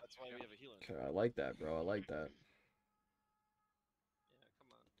 Yeah, that's why we have a healer. Okay, I like that, bro. I like that. Yeah, come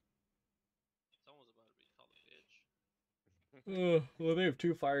on. Someone's about to be called a bitch. Well, they have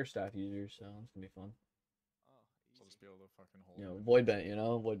 2 fire staff users, so it's gonna be fun. So I'll just be able to fucking hold. You know, void bent. You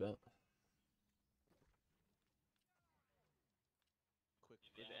know, void bent.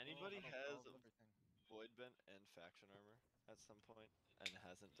 If anybody has void bent and faction armor at some point and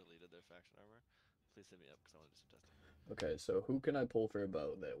hasn't deleted their faction armor, please hit me up because I want to do some testing. Okay, so who can I pull for a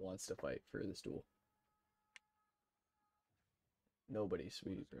bow that wants to fight for this duel? Nobody,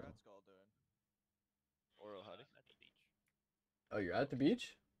 sweet, bro. Oro Huddy? At the beach. Oh, you're at the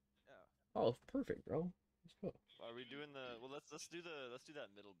beach? Yeah. Oh, perfect, bro. Let's go. Are we doing the? Well, let's do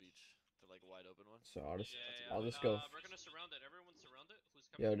that middle beach, the like wide open one. So I'll just go. We're gonna surround it. Everyone's surrounded. Who's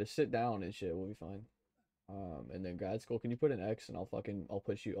coming? Yeah, just sit down and shit. We'll be fine. And then grad school. Can you put an X and I'll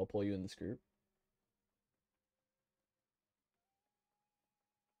push you. I'll pull you in this group.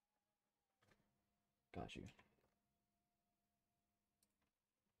 Got you.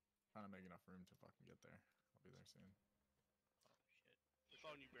 Trying to make enough room to fucking get there. I'll be there soon. We're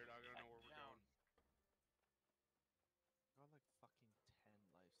following you, Bear Dog. I don't know where we're going. Got like fucking 10 life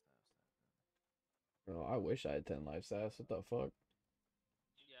staffs that then. Bro, I wish I had 10 life staffs. What the fuck?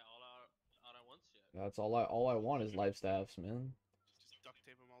 Yeah, all at once. Yeah. That's all I want is life staffs, man. Just duct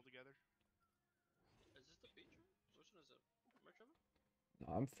tape them all together. Is this the beach? Which one is it? Merchant?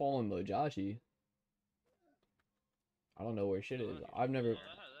 No, I'm following Mojashi. I don't know where shit is. I've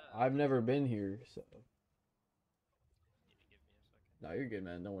never been here, so. No, you're good,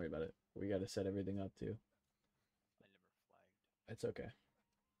 man. Don't worry about it. We gotta set everything up too. It's okay.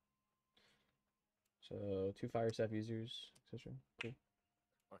 So 2 fire staff users, etc. Cool.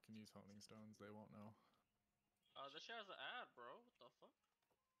 Fucking use honing stones. They won't know. This shit has an ad, bro. What the fuck?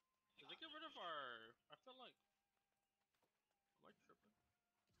 Did they get rid of our? I feel like. Am I tripping?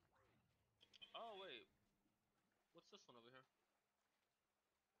 Oh wait. What's this one over here?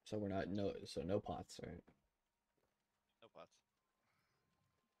 So we're not no pots, right? No pots.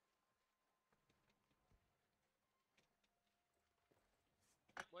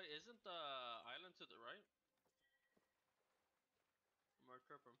 Wait, isn't the island to the right? Am I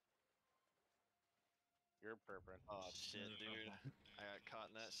tripping? You're purping. Oh shit, dude. I got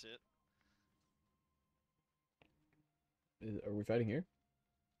caught in that shit. Are we fighting here?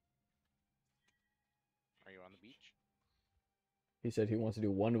 Are you on the beach? He said he wants to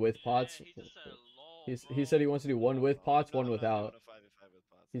do one with pots. He just said lol, He said he wants to do one with pots, one I'm not without. doing a 5v5 with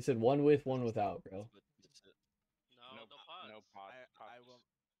pots. He said one with, one without, bro. No, no pots. No pots.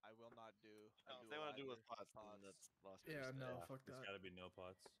 I will not do. No, if they want to do with pots, then that's lost. Yeah, no, fuck It's that. gotta be no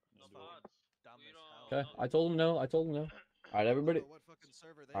pots. No Just do it. pots. Dumb We as don't. hell. Okay, I told him no. I told him no. All right, everybody. What fucking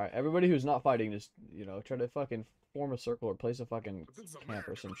server they All right, play everybody on. who's not fighting, just try to fucking form a circle or place a fucking But this is camp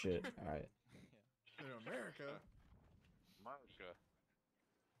or America. some shit. All right. In America. America.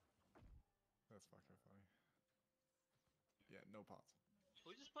 That's fucking funny. Yeah, no pots.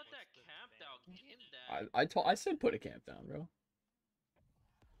 Who just put that camp down? In that. I said put a camp down, bro.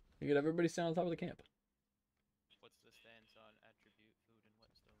 You get everybody stand on top of the camp. What's the stance on attribute, food, and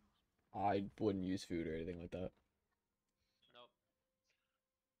whetstones? I wouldn't use food or anything like that. Nope.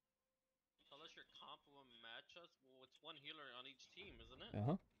 Unless your comp will match us, well, it's one healer on each team, isn't it? Uh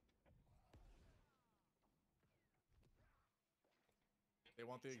huh. They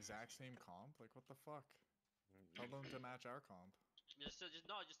want the exact same comp? Like, what the fuck? Tell them to match our comp. Just tell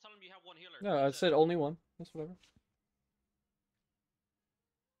them you have one healer. No, I That's said it. only one. That's whatever.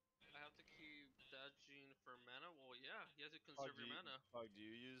 I have to keep dodging for mana. Well, yeah, you have to conserve your mana. Pog, do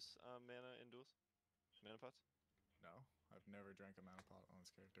you use mana in duels? Mana pots? No, I've never drank a mana pot on this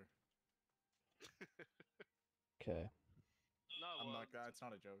character. Okay. No, I'm well, not. It's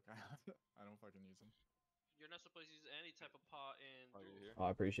not a joke. I don't fucking use them. you're not supposed to use any type of pot in Pog, are you duels. here? Oh,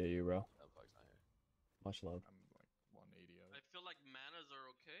 I appreciate you, bro. No, Pog's not here. Much love. I'm like 180 of I it. feel like manas are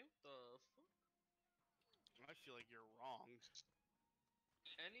okay. The fuck? I feel like you're wrong.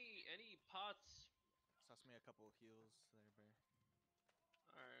 Any pots? Toss me a couple of heals there, bear.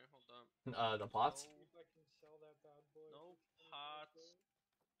 Alright, hold on. The pots? See if I can sell that bad boy. No for 25K. pots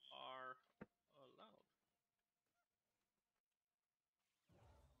are allowed.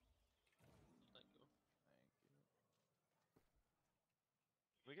 Thank you.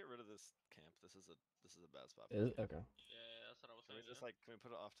 Can we get rid of this camp? This is a bad spot. For Is us. okay. Yeah, that's what I was Can we saying. just like can we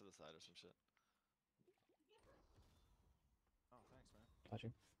put it off to the side or some shit? Oh, thanks, man. Got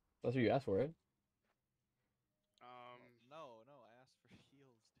you. That's what you asked for, right? No, I asked for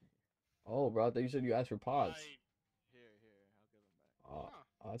heals, dude. Oh, bro, I thought you said you asked for pods. Here, I'll give them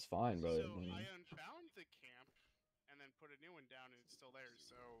back. That's fine, bro. So I unbound the camp and then put a new one down, and it's still there.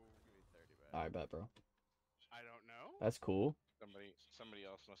 So Give me 30 back. I bet, bro. I don't know. That's cool. Somebody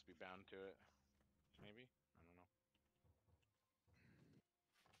else must be bound to it. Maybe? I don't know.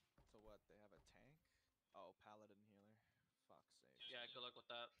 So what? They have a tank? Oh, paladin healer. Fuck's sake. Yeah, good luck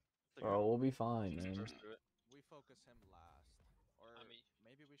with that. Bro, we'll be fine, man. We focus him last, or I mean,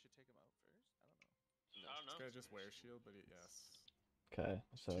 maybe we should take him out first. I don't know. I don't know. This guy just wears shield, but yes. Okay,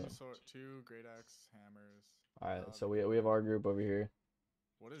 so Two great axe hammers. all right, so we have our group over here.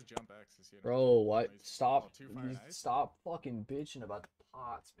 What is jump X? Is he an Bro, OG? what? Oh, he's- Stop! oh, 2 fire nice. Stop fucking bitching about the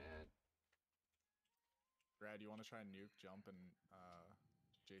pots, man. Brad, you want to try and nuke jump and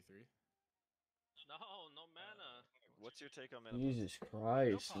J3? No mana. What's your take on mana? Jesus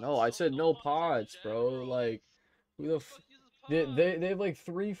Christ! No, I said no pots, bro. Like, who the f? They have like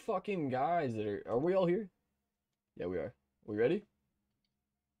 3 fucking guys that are. Are we all here? Yeah, we are. We ready?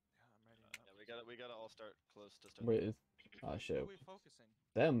 Yeah, we gotta all start close to start. Wait, oh shit. Who are we focusing?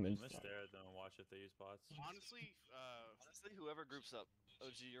 Them. I'm gonna stare at them and watch if they use pots. Honestly, whoever groups up.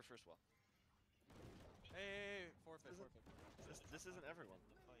 OG, your first wall. Hey, forfeit. This isn't everyone.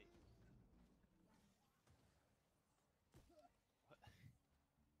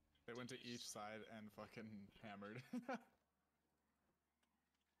 They went to each side and fucking hammered.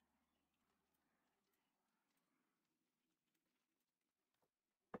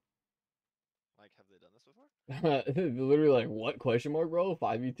 Like, have they done this before? Literally, like, what question mark, bro?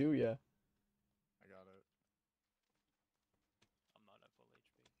 5v2, yeah. I got it. I'm not at full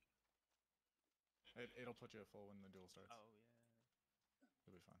HP. It'll put you at full when the duel starts. Oh, yeah.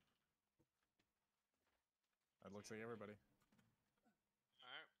 You'll be fine. That looks like everybody.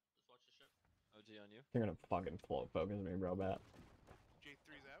 Alright, just watch the shit. OG on you. They're gonna fucking focus me, bro, bat.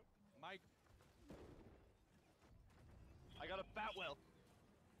 J3's out. Mike. I got a bat well.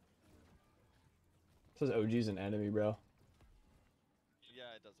 Says OG's an enemy, bro.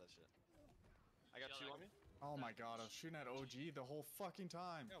 Yeah, it does that shit. I got two on me. Oh my god, I was shooting at OG the whole fucking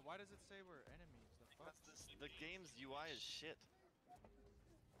time. Yeah, why does it say we're enemies? The fuck? The game's UI is shit.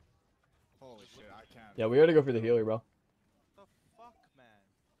 Holy shit, I can't. Yeah, we gotta go for the healer, bro. The fuck, man?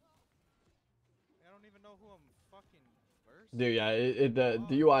 I don't even know who I'm fucking versus. Dude, yeah,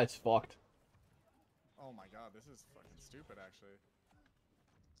 the UI is fucked. Oh my god, this is fucking stupid, actually.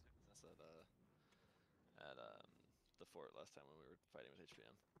 That's at the fort last time when we were fighting with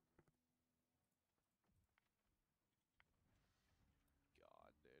HPM.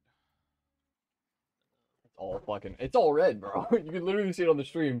 God, dude. It's all red, bro. You can literally see it on the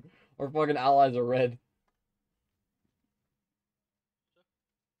stream. Our fucking allies are red.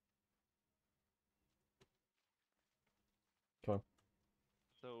 Come on.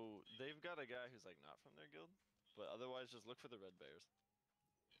 So they've got a guy who's like not from their guild, but otherwise just look for the red bears.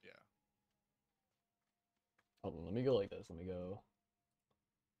 Yeah. Hold on, let me go like this. Let me go.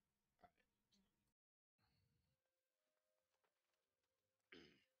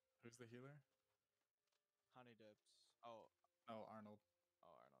 Who's the healer? Honey dips. Oh. Oh, Arnold.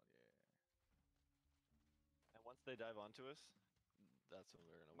 Oh, Arnold. Yeah. And once they dive onto us, that's when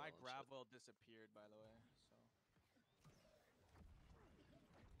we're gonna. My grab wheel disappeared, by the way. So.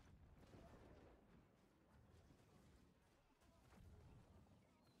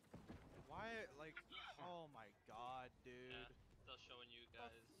 Why? Like, oh my god, dude. Yeah, still showing you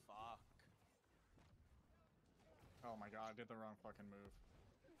guys. Fuck. Oh my god, I did the wrong fucking move.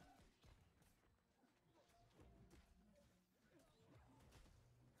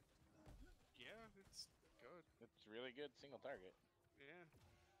 Yeah, it's good. It's really good single target. Yeah.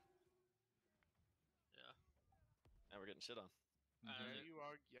 Yeah. And we're getting shit on. Yeah, you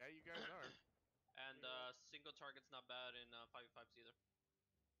are. Yeah, you guys are. And single target's not bad in 5v5s either.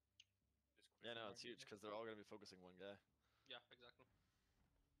 Yeah, no, it's huge because they're all gonna be focusing one guy. Yeah, exactly.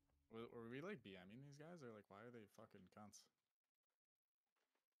 Were we like BMing these guys, or like why are they fucking cunts?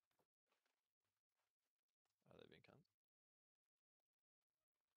 Are they being cunts?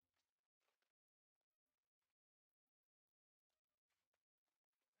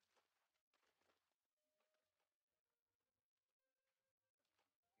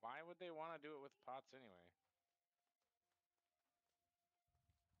 Why would they want to do it with pots anyway?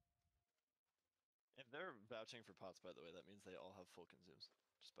 If they're vouching for pots, by the way, that means they all have full consumes.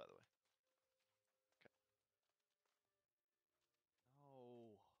 Just by the way. Okay.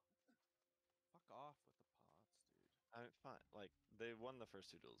 No. Fuck off with the pots, dude. I'm fine. Like they won the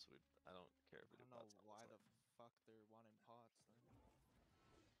first 2 duels. I don't care if we I do don't know pots. why the fuck they're wanting pots then.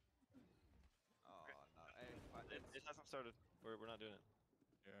 Oh no! Hey, it hasn't started. We're not doing it.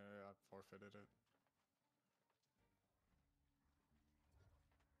 Yeah, I forfeited it.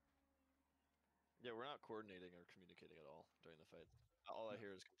 Yeah, we're not coordinating or communicating at all during the fight. All I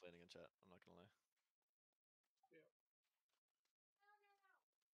hear is complaining in chat. I'm not gonna lie. Yeah.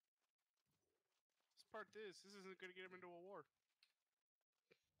 This part this isn't gonna get him into a war.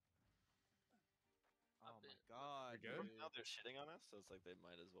 Oh my god, good? dude. Now they're shitting on us, so it's like they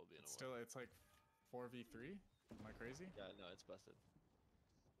might as well be in a war. Still, it's like 4v3. Am I crazy? Yeah, no, it's busted.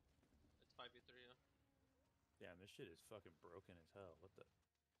 It's 5v3, yeah. Damn, this shit is fucking broken as hell. What the?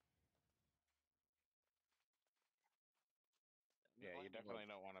 Yeah, you definitely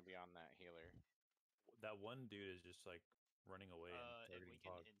don't want to be on that healer. That one dude is just like running away and targeting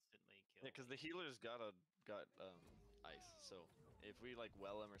Pog. Instantly kill. Yeah, because the healer's got ice. So if we like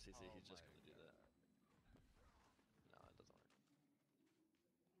well him or CC, he's just gonna do that. No, it doesn't work.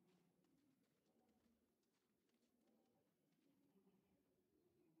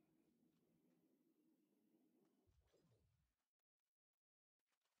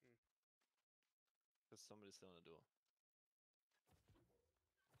 Because somebody's still in a duel.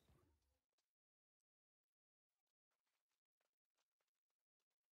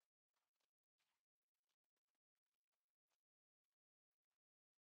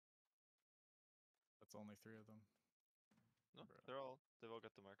 That's only 3 of them. No, Bruh. they've all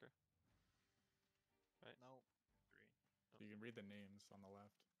got the marker. Right? No. 3. So you can read the names on the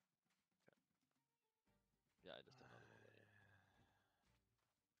left. Okay. Yeah, I just don't know them all yet.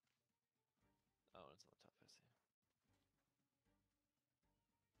 Oh, it's on the top. I see.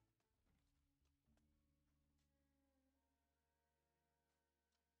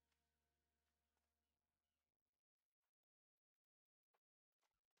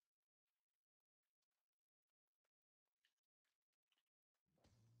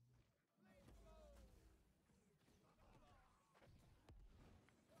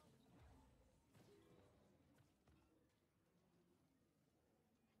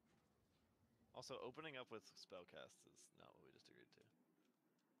 Also, opening up with spellcasts is not what we just agreed to.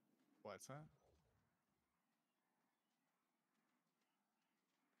 What's that?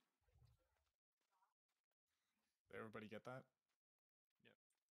 Did everybody get that? Yep.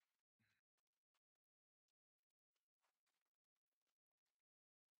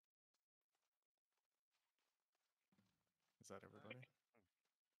 Is that everybody?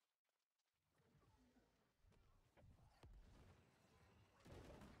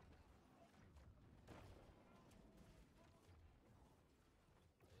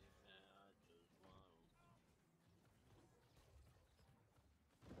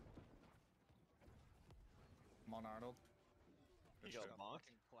 I'm on Arnold. He Good got shit.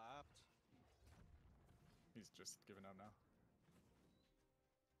 fucking clapped. He's just giving up now.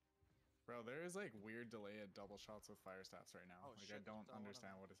 Bro, there is like weird delay at double shots with fire staffs right now. Oh, Like shit, I there's don't still one of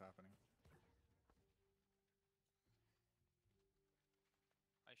understand them. what is happening.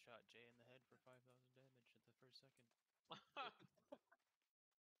 I shot Jay in the head for 5,000 damage at the first second.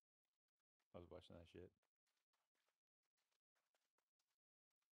 I was watching that shit.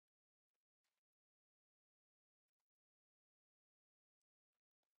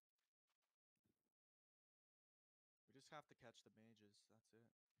 We just have to catch the mages. That's it.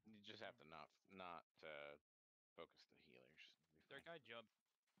 You just have to not focus the healers. It'll be Their fine. guy jumped,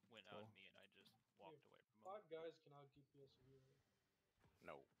 went Cool. on me, and I just walked away from him. 5 guys can out DPS a healer.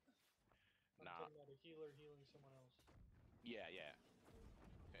 No. I'm Not. talking about a healer healing someone else. Yeah, yeah.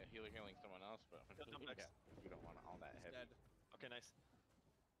 A healer healing someone else, but Jump yeah, next. we don't want all that He's heavy. dead. Okay, nice.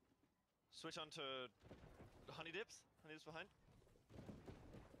 Switch on to honey dips. Honey dips behind.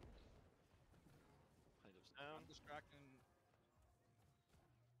 Honey dips down. I'm distracting.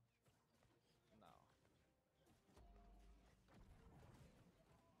 No.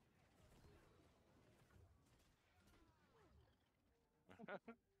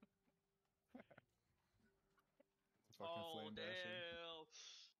 Fucking Oh flame dashing. damn!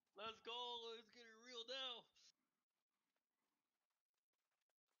 Let's go. Let's get it real now.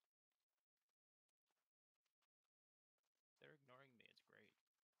 They're ignoring me. It's great.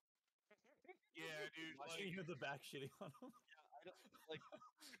 Yeah, dude. Watching you in the back shitting on him. I don't like.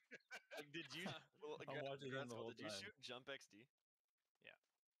 Like, did you? Well, I'm watching him the whole did you time. shoot jump XD? Yeah.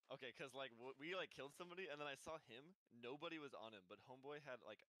 Okay, cause like we like killed somebody and then I saw him. Nobody was on him, but homeboy had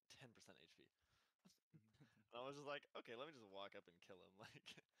like 10% HP. And I was just like, okay, let me just walk up and kill him. Like,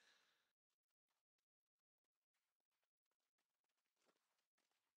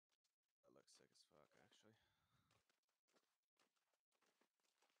 That looks sick as fuck, actually.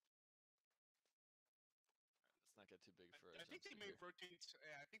 let's not get too big for. I think they may rotate.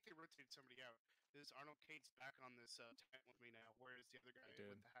 I think they rotated somebody out. This Arnold Cade's back on this tent with me now. Whereas the other guy They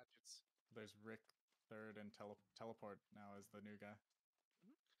with did. the hatchets? There's Rick third and teleport now as the new guy.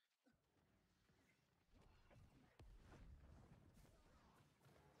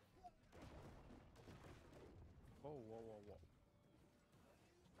 Whoa, whoa, whoa, whoa.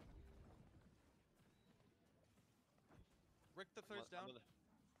 Rick the third's down.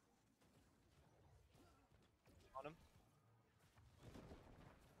 On him.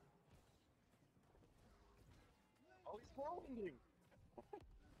 Oh, he's rolling.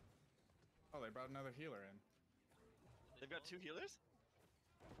 Oh, they brought another healer in. They've got 2 healers?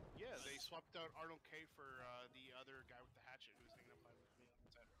 Yeah, they swapped out Arnold K for the other guy with the hatchet who was hanging up by with me on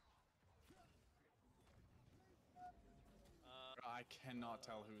the side. I cannot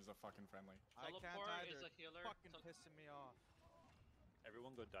tell who's a fucking friendly. I can't Teleport either. is a It's healer. fucking pissing me off.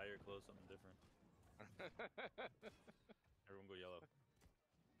 Everyone go dye your clothes something different. Everyone go yellow.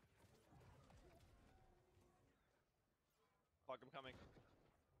 Fuck, I'm coming.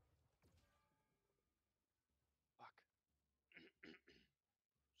 Fuck. Just,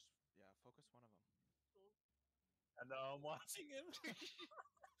 yeah, focus one of them. I know, I'm watching him.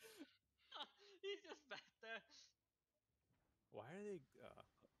 He's just back there. Why are they?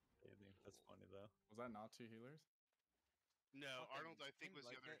 That's funny though. Was that not 2 healers? No, Fucking Arnold I think seemed was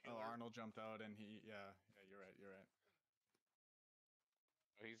like the other it. healer. Oh, Arnold jumped out and yeah, you're right, you're right.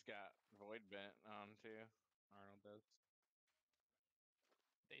 He's got Void Bent on too. Arnold does.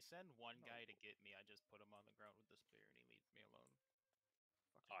 They send one guy to get me. I just put him on the ground with the spear, and he leaves me alone.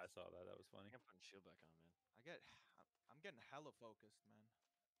 Oh, I saw that. That was funny. I'm putting shield back on, man. I'm getting hella focused, man.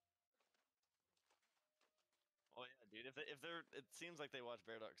 Oh yeah, dude. If they're, it seems like they watch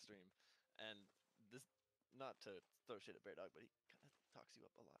Bear Dog stream, and this, not to throw shit at Bear Dog, but he kind of talks you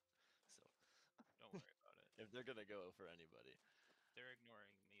up a lot. So Don't worry about it. if they're gonna go for anybody, They're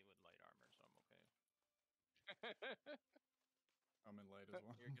ignoring me with light armor, so I'm okay. I'm in light as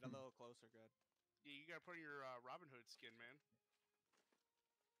well. Here, get a little closer, good. Yeah, you gotta put on your Robin Hood skin, man.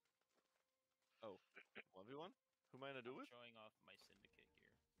 oh, 1v1. Who am I gonna do I'm with? showing off my syndicate gear.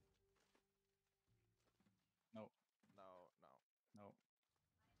 No, No. no.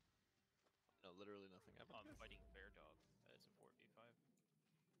 No, literally nothing. I'm fighting Bear Dog as a 4v5.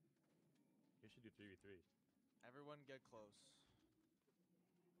 You should do 3v3s. Everyone get close.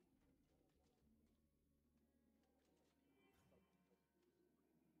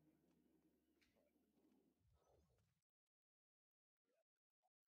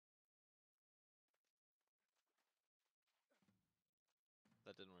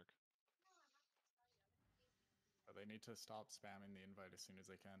 That didn't work. But they need to stop spamming the invite as soon as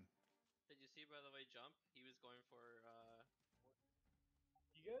they can. Did you see, by the way, Jump? He was going for,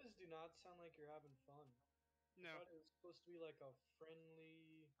 You guys do not sound like you're having fun. I No. thought it was supposed to be like a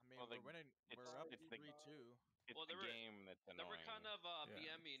friendly. I mean, Well, we're winning. We're up it's the 3-2. it's well, the game that's they were annoying. kind of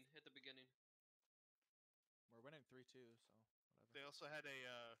Yeah. BMing at the beginning. We're winning 3-2, so whatever. They also had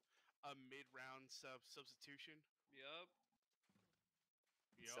a mid-round substitution. Yep.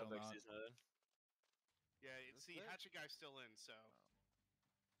 Still Yep. not. Yeah, This see, it? Hatchet guy's still in, so. Oh.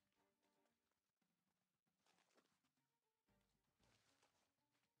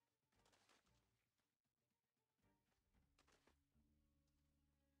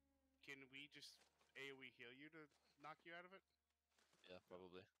 Can we just AoE heal you to knock you out of it? Yeah,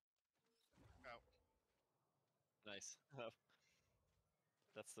 probably. Oh. Nice.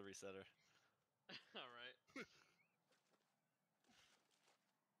 That's the resetter. All right.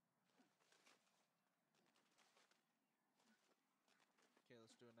 Okay,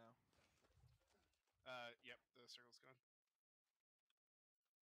 let's do it now. Yep, the circle's gone.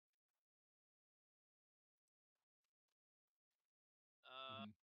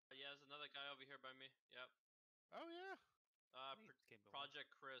 Yeah, there's another guy over here by me. Yep. Oh yeah. Project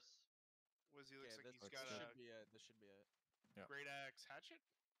Chris. Was he looks Okay, like this, he's got this a should be it. This should be it. Yeah. great axe hatchet?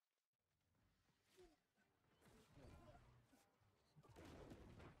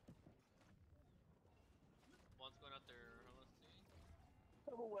 One's going out there. Let's see.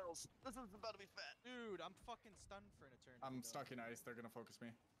 Oh, Wells. This is about to be fat. Dude, I'm fucking stunned for an eternity. I'm though. stuck in ice. They're gonna focus me.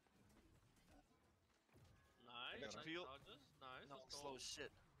 Nice. got Nice you. dodges. Nice. No, Let's go. slow as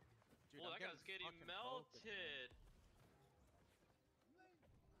shit. Dude, Oh, I'm that guy's getting fucking focused, man. melted.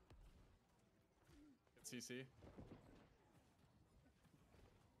 CC.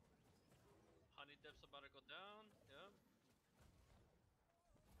 Honey dip's about to go down. Yep.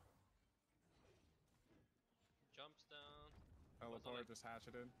 Jumps down. Teleport, just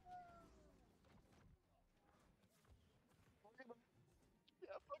hatcheted.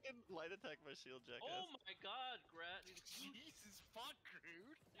 Yeah, fucking light attack my shield, jackass. Oh my god, Grat. Jesus fuck,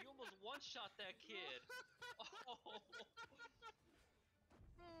 dude. You almost one-shot that kid.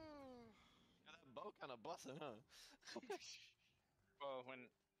 Oh. Yeah, that bow kind of busting, huh? Well, when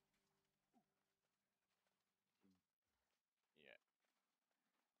yeah,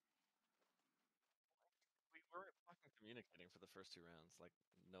 We weren't fucking communicating for the first 2 rounds, like,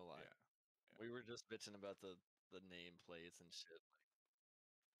 no lie. Yeah. We were just bitching about the nameplates and shit.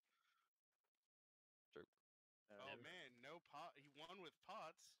 Like, Oh man, no pot. He won with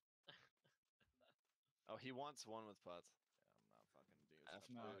pots. oh, he wants one with pots. Yeah, I'm not fucking doing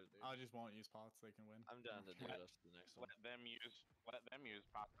After, No, dude. I just won't use pots. They can win. I'm down to do it after the next one. let them use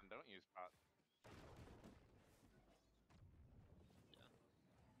pots and don't use pots. Yeah.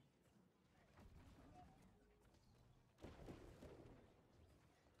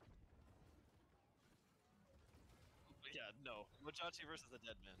 Yeah, no. Mochachi versus the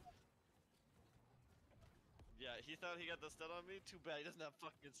dead man. Yeah, he thought he got the stun on me. Too bad he doesn't have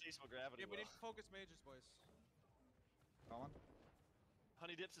fucking insatiable gravity. Yeah, we well. need to focus mages, boys. Colin?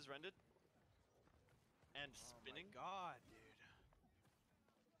 Honey dips is rendered. And Oh spinning. my god, dude.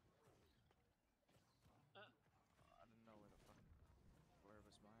 I didn't know where the fuck. Where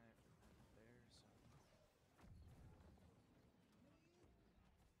was my there? So.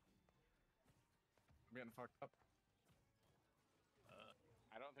 I'm getting fucked up.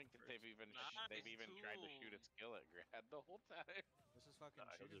 I don't think that they've even Nice, tried to shoot a skill at Grad the whole time. This is fucking.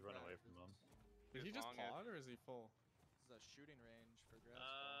 He'll shooting just run away range. from him. Did he just long as- pod or is he full? This is a shooting range for Grad.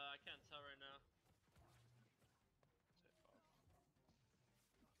 I can't tell right now.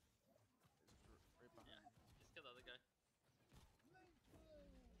 Right behind. Yeah. Just kill the other guy.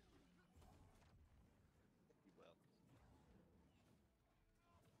 Well.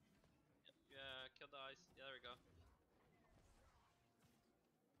 Yeah, kill the ice. Yeah, there we go.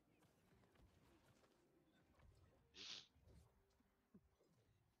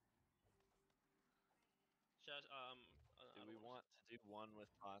 Shash, Do we want to do one with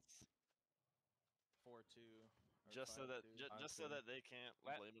pots? 4-2. Just so that just so that they can't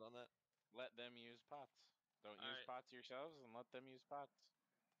blame it on that? Let them use pots. Don't use Alright. pots yourselves and let them use pots.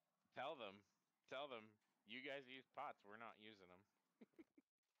 Tell them, you guys use pots, we're not using them.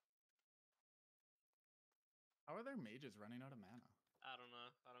 How are their mages running out of mana? I don't know.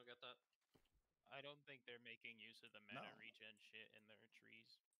 I don't get that. I don't think they're making use of the mana No. regen shit in their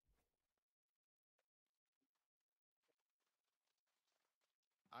trees.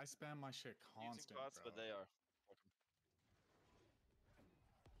 I spam my shit Using constant, pots, bro. but they are.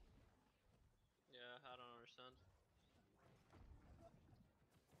 Yeah, I don't understand.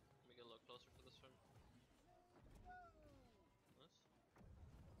 Let me get a little closer for this one. Nice.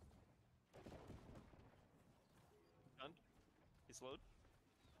 slowed.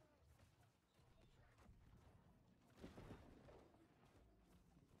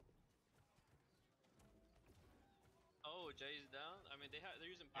 Oh, Jay's down. I mean, they're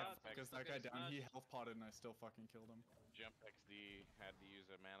using Yeah, pots. because that guy down, he health potted and I still fucking killed him. Jump XD had to use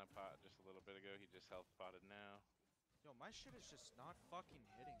a mana pot just a little bit ago. He just health potted now. Yo, my shit is just not fucking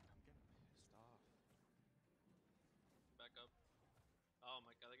hitting. I'm getting pissed off. Back up. Oh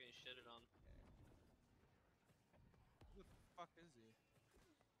my god, they're getting shitted on. Who the fuck is he?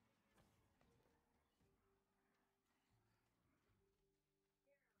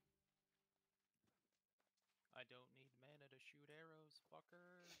 I don't need mana to shoot arrows,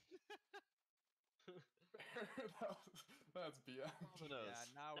 fucker. That's BM. Yeah,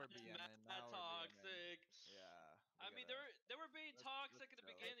 now we're BMing. Now we're toxic. BMing. Yeah. I mean, they were being toxic at the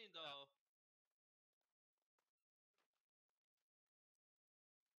beginning, though.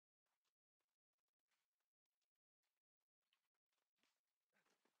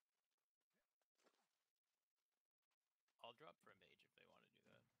 I'll drop for a mage if they want to do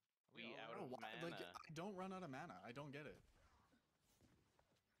that. We out of mana. Like, I don't run out of mana. I don't get it.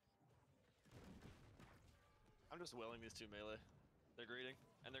 I'm just welling these two melee. They're greeting,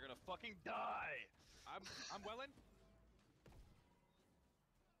 and they're gonna fucking die. I'm welling.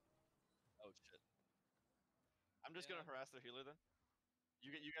 Oh shit. I'm just gonna harass their healer then.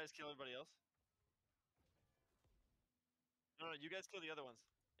 You guys kill everybody else. No, you guys kill the other ones.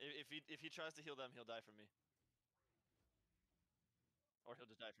 If he tries to heal them, he'll die from me. Or he'll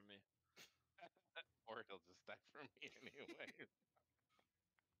just die from me. Or he'll just die from me anyway.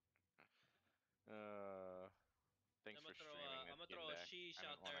 Thanks for streaming. I'm gonna throw a sheesh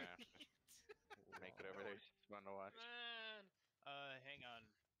out there. Make it over there. It's fun to watch. Man. Hang on.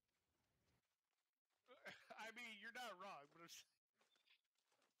 I mean, you're not wrong, but I'm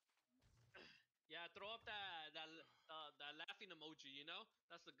Yeah, throw up that laughing emoji. You know,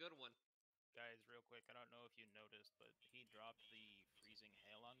 that's a good one. Guys, real quick, I don't know if you noticed, but he dropped the freezing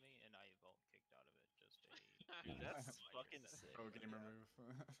hail on me, and I vault kicked out of it. Just a. Dude, that's fucking sick. Pro gamer move.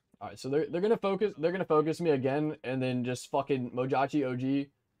 All right, so they're gonna focus. They're gonna focus me again, and then just fucking Mojachi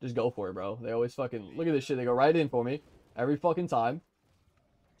OG. Just go for it, bro. They always fucking look at this shit. They go right in for me every fucking time.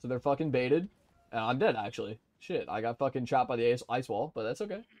 So they're fucking baited, and I'm dead actually. Shit, I got fucking trapped by the ice wall, but that's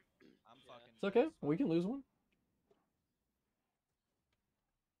okay. It's okay. We can lose one.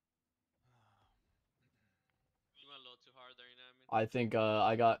 You went a little too hard there, you know what I mean? I think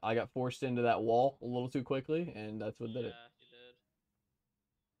I got forced into that wall a little too quickly, and that's what did it. Yeah,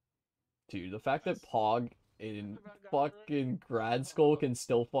 you did. Dude, the fact that Pog in fucking grad school can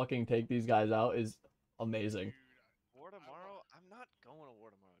still fucking take these guys out is amazing. War tomorrow? I'm not going to war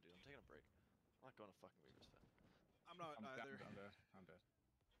tomorrow, dude. I'm taking a break. I'm not going to fucking Weaver's Fen. I'm not either. I'm dead. I'm dead.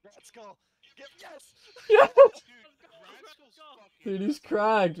 Rat Skull! Yes! Yes! Rat Skull's fucking. Dude, he's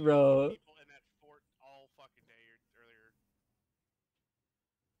cracked, bro. People in that fort all fucking day earlier.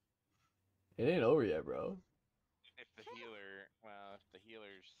 It ain't over yet, bro. If the healer's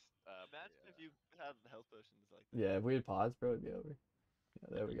up. Imagine if you had health potions like that. Yeah, if we had pods, bro, it'd be over. Yeah,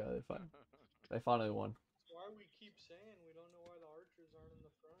 there we go. They finally won. That's why we keep saying we don't know why the archers aren't in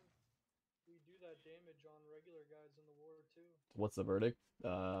the front. We do that damage on regular guys in the war too. What's the verdict?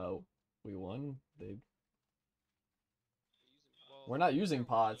 We won. We're not using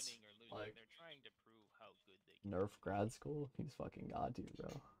pods. Like, they're trying to prove how good they Nerf grad school. He's fucking god tier,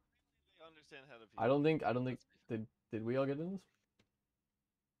 bro. I understand how to. I don't think. Did we all get in this?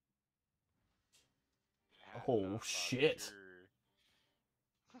 Oh shit!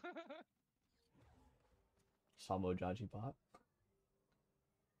 Samo Jaji bot.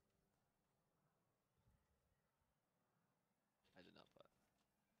 I did not bot.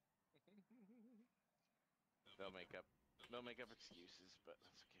 They'll make up excuses, but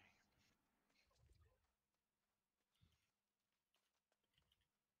that's okay.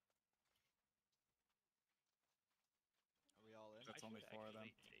 Are we all in? That's only 4 of them.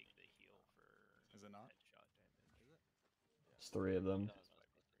 take the heal for Is it not? headshot damage. Is it? It's 3 of them.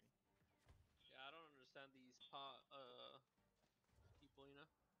 Yeah, I don't understand these people, you know.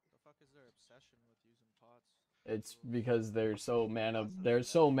 The fuck is their obsession with using pots? It's because they're so mana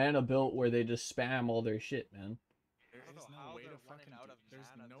built where they just spam all their shit, man. There is no way to fucking there's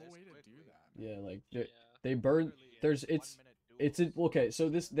no way to do that. Yeah, like they burn. Okay. So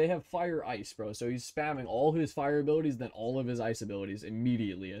they have fire ice, bro. So he's spamming all his fire abilities, then all of his ice abilities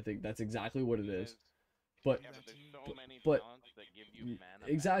immediately. I think that's exactly what it is. But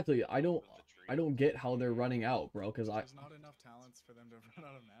exactly, I don't get how they're running out, bro. Because there's not enough talents for them to run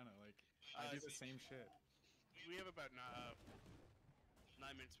out of mana. Like I do the same shit. We have about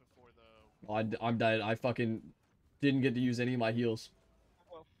 9 minutes before the. I'm dead. Didn't get to use any of my heals.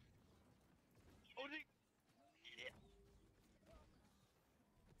 Well.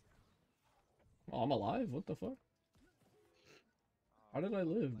 Oh, I'm alive? What the fuck? How did I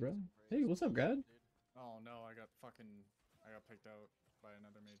live, bro? Hey, what's up, Gad? Oh no, I got picked out by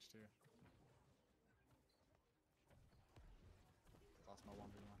another mage too. Lost my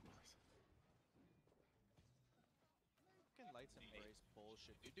 1v1. Fucking lights embrace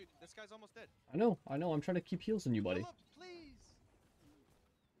bullshit, dude. This guy's almost dead. I know. I'm trying to keep heals on you, buddy. Philip, please.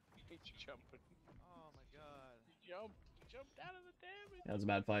 Hate you jumping. Oh my god. He jumped out of the damage. That was a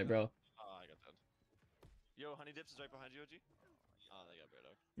bad fight, bro. Oh, I got that. Yo, Honey Dips is right behind you, OG. Oh, they got Bear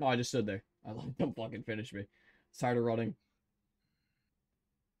Dog. No, I just stood there. I let them fucking finish me. Tired of running.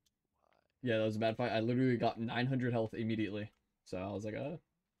 Yeah, that was a bad fight. I literally got 900 health immediately. So I was like,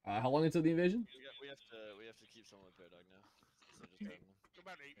 how long until the invasion? We have to keep someone with Bear Dog now. So just having them.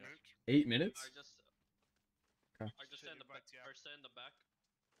 About 8 minutes. 8 minutes? Okay. I just stand in the back.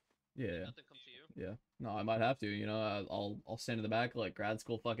 Yeah. Nothing come to you. Yeah. No, I might have to. You know, I'll stand in the back, like grad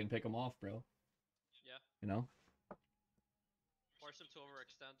school, fucking pick them off, bro. Yeah. You know. Force him to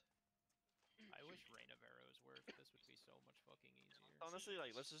overextend. I wish Rain of Arrows worked. This would be so much fucking easier. Honestly,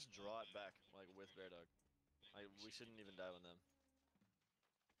 like, let's just draw it back, like, with Bear Dog. Like, we shouldn't even die on them.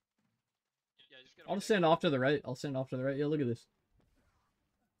 Yeah, just I'll just stand off to the right. Yeah, look at this.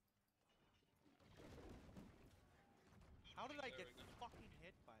 How did I get fucking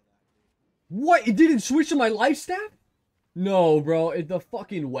hit by that, dude? What? It didn't switch to my life staff? No, bro. The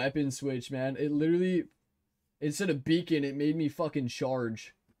fucking weapon switch, man. It literally, instead of beacon, it made me fucking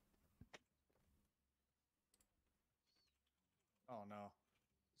charge. Oh no.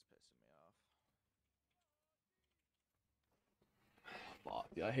 It's pissing me off. Fuck,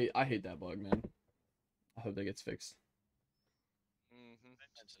 yeah, I hate that bug, man. I hope that gets fixed. I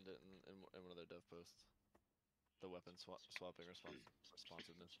mentioned it in one of their dev posts. The weapon swapping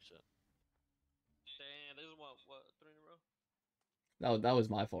responsiveness and shit. Damn, this is what 3 in a row? That was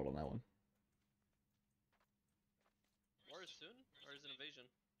my fault on that one. War is soon, or is it invasion?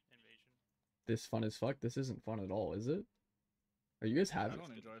 Invasion. This fun as fuck. This isn't fun at all, is it? Are you guys having? I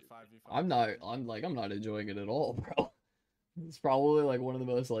don't enjoy 5v5. I'm not enjoying it at all, bro. It's probably like one of the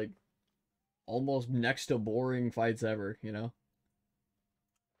most like almost next to boring fights ever, you know?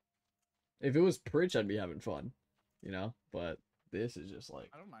 If it was Pritch, I'd be having fun, you know? But this is just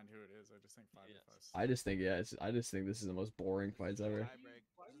like I don't mind who it is. I just think 5v5. I just think I just think this is the most boring fights ever. This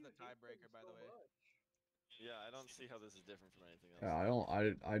is the tiebreaker, by the way. Yeah, I don't see how this is different from anything else.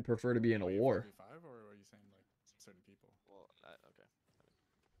 Yeah, I'd prefer to be in a war. 5v5, or are you saying like certain people? Well, okay.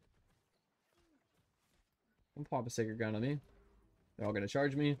 I'm pop a sacred ground on me. They're all gonna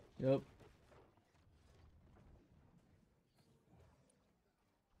charge me. Yep.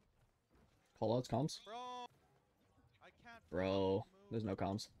 Call outs, comms. Bro, I can't. Bro, there's no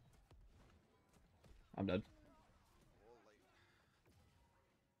comms. I'm dead.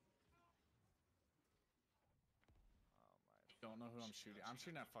 Don't know who I'm shooting. I'm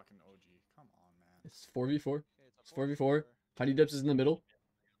shooting at fucking OG. Come on, man. It's 4v4. It's 4v4. Honey Dips is in the middle.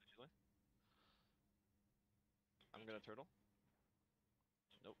 I'm gonna turtle.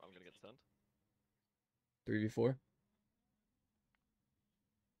 Nope, I'm gonna get stunned. 3v4.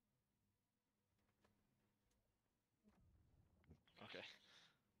 Okay.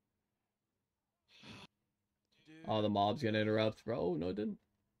 Oh, the mob's gonna interrupt, bro. Oh, no, it didn't.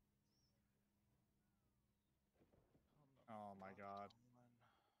 Oh my god.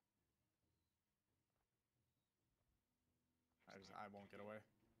 I won't get away.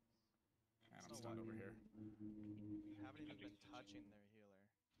 And I'm stunned over here. You haven't even been touching their healer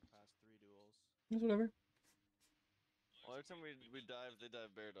the past 3 duels. It's whatever. Well, every time we dive, they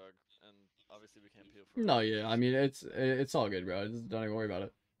dive Bear Dog, and obviously we can't peel for No, yeah, I mean it's all good, bro. Just don't even worry about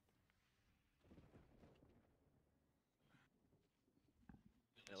it.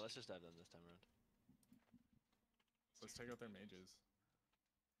 Yeah, let's just dive them this time around. Let's take out their mages.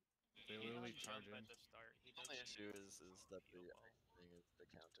 They He literally does charge jump in. at the start. He The does only issue jump is that the thing is the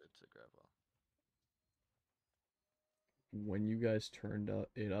counter to grab well. When you guys turned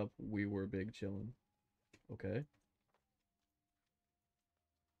it up, we were big chillin'. Okay.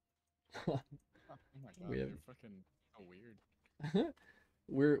 Oh my god, We have- they're fucking so weird.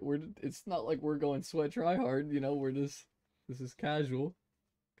 we're it's not like we're going sweat try hard, you know, we're just this is casual.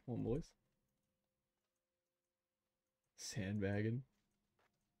 Come on, boys. Sandbagging.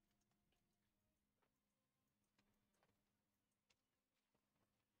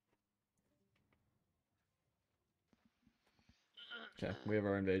 Okay, we have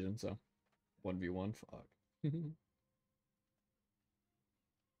our invasion, so 1v1, fuck.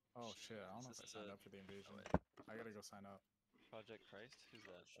 Oh shit, I don't know if I signed up for the invasion. I gotta go sign up. Project Christ? Who's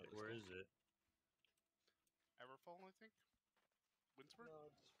that? Shit, where is it? Everfall, I think. Windsward.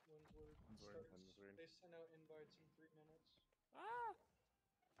 No, it's Windsward. Windsward. Starts, they send out invites in 3 minutes. Ah.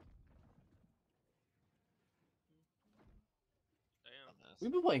 Damn.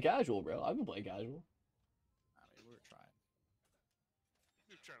 We've been playing casual, bro. I've been playing casual. I mean, we were trying.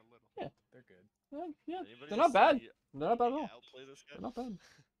 We've tried a little. Yeah. They're good. Yeah, Anybody they're not bad. see They're not bad at all. outplay this guy? They're not bad.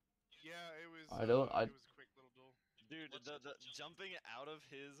 Yeah, it was. I don't. It was a quick little duel. Dude, the jumping out of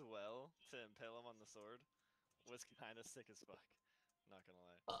his well to impale him on the sword was kind of sick as fuck. Not gonna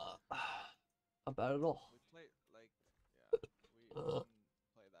lie. Not bad at all. We played like, yeah, we didn't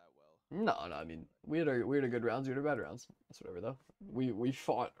play that well. No, I mean, we had our good rounds, we had our bad rounds. That's whatever though. We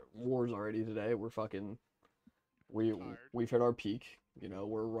fought wars already today. We're fucking. We've hit our peak. You know,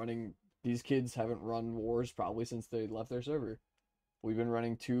 we're running. These kids haven't run wars probably since they left their server. We've been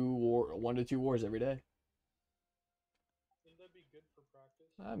running 1 to 2 wars every day. Wouldn't that be good for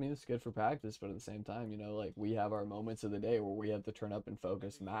practice? I mean, it's good for practice, but at the same time, you know, like we have our moments of the day where we have to turn up and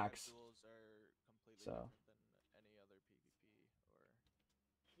focus max. Duels are completely So. different than any other PvP or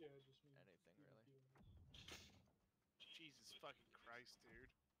Yeah, it just means anything really. Jesus fucking Christ, dude.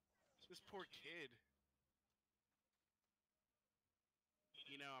 This poor kid.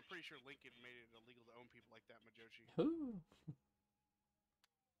 You know, I'm pretty sure Lincoln made it illegal to own people like that, Majoshi.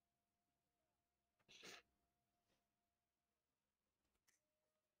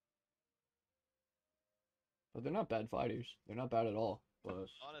 But they're not bad fighters. They're not bad at all. But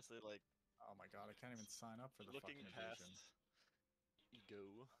Honestly, like. Oh my god, I can't even sign up for the looking fucking past invasion.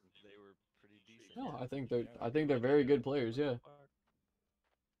 Go, they were pretty decent. no, I think they're very good players. Yeah.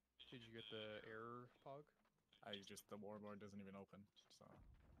 Did you get the error, Pog? The warlord doesn't even open, so.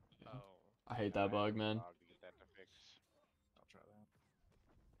 Oh. I hate that bug, man. To get that to fix. I'll try that.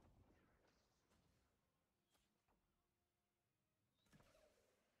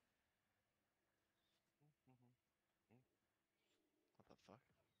 What the fuck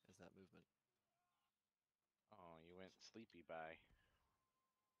is that movement? Oh, you went sleepy by.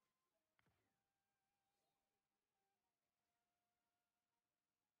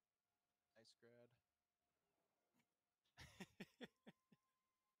 Nice grad.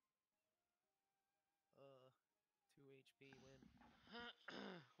 2 HP win.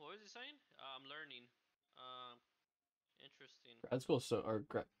 What was he saying? I'm learning. Interesting. Grad school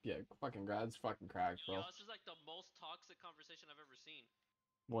fucking grad's fucking cracked, bro. Yo, this is like the most toxic conversation I've ever seen.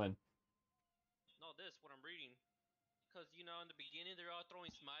 When? No, what I'm reading. Because, you know, in the beginning, they're all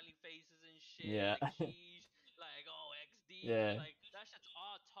throwing smiley faces and shit. Yeah. Like, sheesh, like, oh, XD. Yeah. Like, that shit's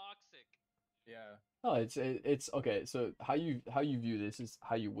all toxic. Yeah. Oh, it's okay. So how you view this is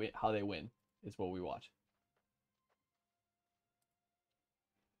how you win, how they win is what we watch.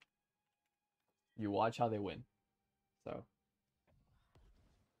 You watch how they win. So.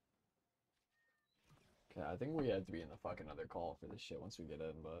 Okay, I think we have to be in the fucking other call for this shit once we get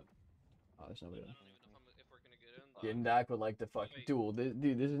in, but there's nobody. I don't even know if we're gonna get in. Gindak would like to fuck duel. Dude,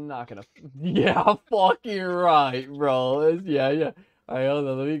 this is not gonna. Yeah, fucking right, bro. Yeah. Alright, hold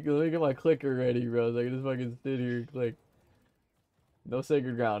on. Let me get my clicker ready, bro. So I can just fucking sit here and click. No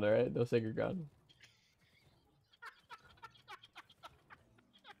sacred ground, alright? No sacred ground.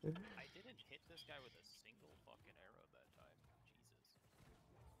 I didn't hit this guy with a single fucking arrow that time.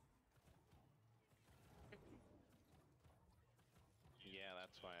 Jesus. Yeah,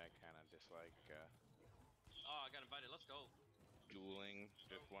 that's why I kind of dislike Oh, I got invited. Let's go. dueling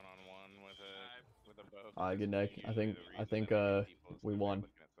just one-on-one with a bow. Good night. I think we won.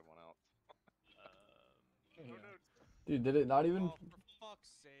 Looking at someone else. Dude, did it not even? Oh, for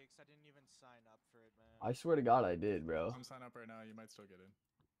fuck's sakes, I didn't even sign up for it, man. I swear to God, I did, bro. I'm signed up right now. You might still get in.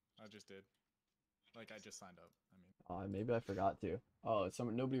 I just did. Like, I just signed up. I mean. Maybe I forgot to. Oh,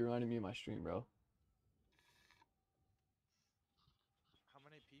 nobody reminded me of my stream, bro. How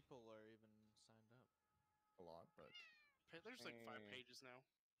many people are even signed up? A lot, but There's like 5 pages now.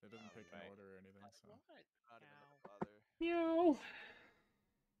 it doesn't pick an order or anything, so. Not even gonna bother. Meow.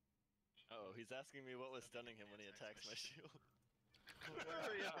 Oh, he's asking me what was stunning him when he attacks my shield. Where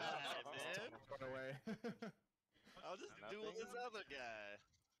are you at, man? Run away. I'll just duel this other guy.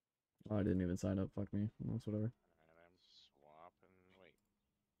 Oh, I didn't even sign up. Fuck me. That's whatever. Alright, I'm swapping. Wait,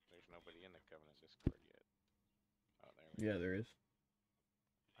 there's nobody in the Covenant Discord yet. Oh, there we Yeah, go. there is.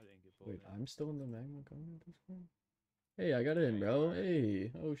 I didn't get Wait, voted. I'm still in the Magma Covenant Discord? Hey, I got in, bro.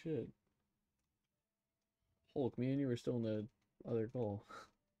 Hey. Oh, shit. Hulk, me and you were still in the other call.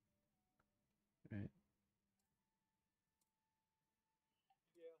 Alright.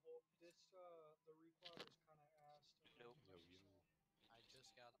 Yeah, Hulk, the reclaw is kind of ass. Nope. I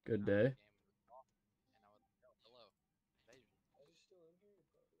just got Good day.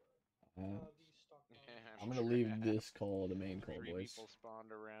 I'm gonna leave this call the main call, Three boys. people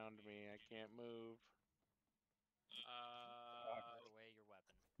spawned around me. I can't move. Throw away your weapon.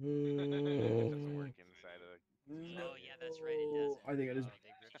 It doesn't work inside of. Oh yeah, that's right. It doesn't. I think I just Oh,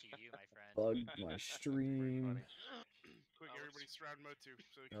 they ripped you, my friend. bugged my stream. Quick, everybody surround mode 2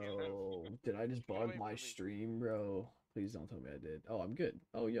 so we can't move. Oh, did I just bug my stream, bro? Please don't tell me I did. Oh, I'm good.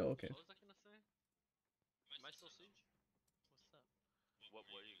 Oh, yo, okay. What was I gonna say? Am I still siege? What's up? What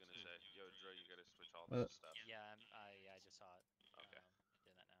were you gonna say? Yo, Dre, you gotta switch all What? this stuff. Yeah, I just saw it. Okay.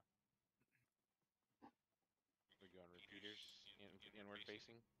 Doing that now. We going repeaters inward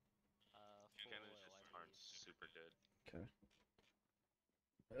facing. Full Cannons oil, just I aren't believe. super good. Okay.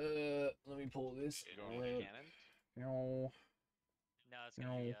 Let me pull this. You going with cannons? No. No, it's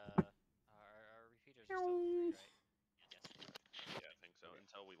gonna be our repeaters are still free, right? Yes. Yeah, I think so.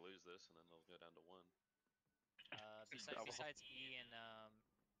 Until we lose this, and then they'll go down to 1. Besides E and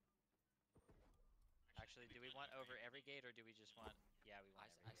actually, do we want over every gate or do we just want? Yeah, we want.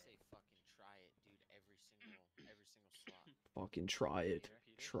 I say fucking try it, dude. Every single slot. Fucking try it.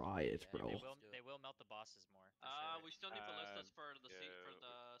 Repeaters? Try it, Yeah, bro. They will melt the bosses more. For sure. We still need ballistas for the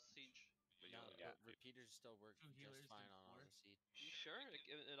siege. But No, yeah, repeaters still work just fine on the seed. You sure?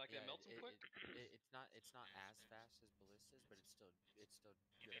 It melts them quick? It's not as fast as ballistas, but it's still good.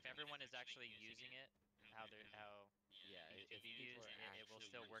 If everyone is actually using it, yeah, to be used, it will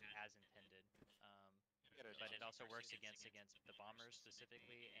still work as intended. But it also works against the bombers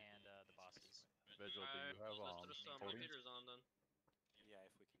specifically and the bosses. Vigil, do you have Let's throw some holding? repeaters on then. Yeah,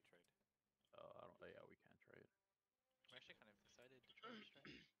 if we can trade. I don't. Yeah, we can trade. I'm actually kind of excited to try this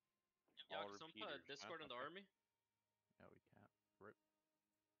trade. Yeah, All can someone put a repeaters, Discord in the army? Yeah, we can't. Rip.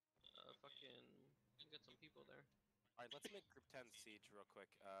 Fucking get some people there. All right, let's make Group 10 siege real quick.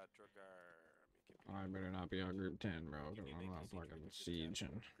 Drogar. I better not be on group 10, bro, because I'm not fucking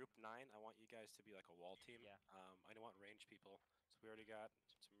sieging. Group 9, I want you guys to be like a wall team. Yeah. I don't want range people, so we already got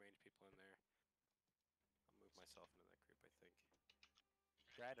some range people in there. I'll move myself into that group, I think.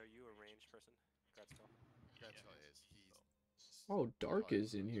 Grad, are you a range person? Gradspell? Gradspell is. He's. Oh, Dark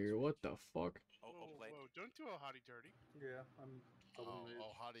is in here. What the fuck? Whoa, don't do a hottie dirty. Yeah, I'm.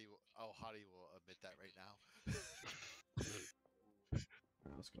 Hottie will admit that right now.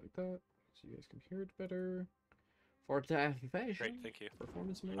 Let's go like that, so you guys can hear it better. For fashion. Great, thank you.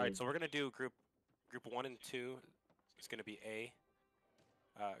 Performance mode. All right, so we're gonna do group 1 and 2 is gonna be A.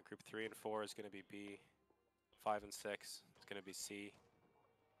 Group 3 and 4 is gonna be B. 5 and 6 is gonna be C.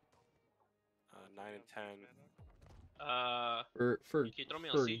 9 and 10. For can you throw me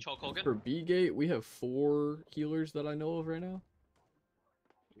on siege, Hulk Hogan? For B gate, we have 4 healers that I know of right now.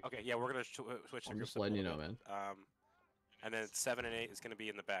 Okay, yeah, we're gonna switch the I'm groups just up a letting you little know, bit. man. And then 7 and 8 is gonna be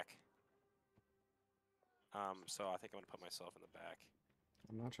in the back. So I think I'm gonna put myself in the back.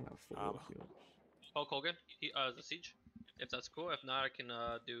 I'm not trying to have 4 healers. Hulk Hogan, the siege. If that's cool. If not, I can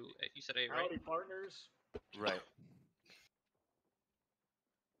do. You said 8, right? Howdy, partners. Right.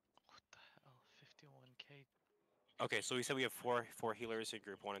 What the hell? 51k. Okay, so we said we have four healers in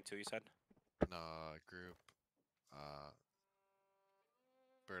group 1 and 2. You said? No, group.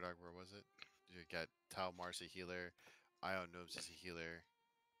 Birdog, where was it? You got Tao Mars a healer, Ion Nobs is a healer.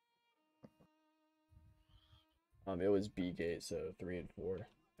 It was B gate, so 3 and 4.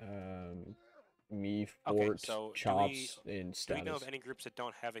 Me, Okay, Fort, so Chops, and do Status. we know of any groups that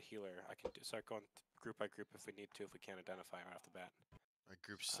don't have a healer? I can start going group by group if we need to, if we can't identify right off the bat.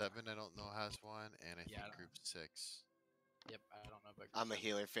 Group 7, I don't know, has one, and I Yeah, think Group 6. Yep, I don't know about. I'm a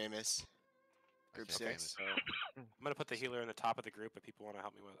healer, famous. Group Okay, 6. So I'm gonna put the healer in the top of the group if people want to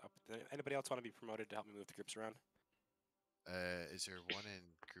help me with. Anybody else want to be promoted to help me move the groups around? Is there one in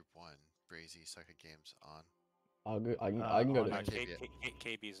Group 1? Brazy Sucker Games on. I can go to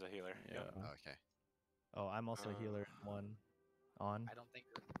KB is the healer. Yeah. Okay. Oh, I'm also a healer. 1 on. I don't think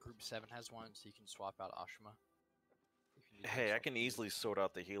Group 7 has one, so you can swap out Ashima. Hey, I can easily sort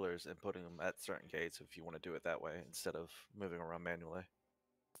out the healers and putting them at certain gates if you want to do it that way instead of moving around manually.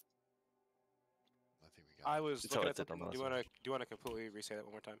 I think we got. I was It's looking how at it's something. done Do last you want to completely re-say that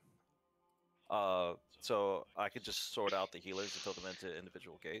one more time? So I could just sort out the healers and throw them into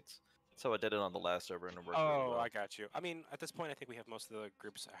individual gates. So I did it on the last server and it worked really well. I got you. I mean, at this point, I think we have most of the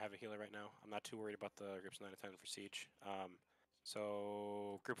groups have a healer right now. I'm not too worried about the groups 9 and 10 for Siege.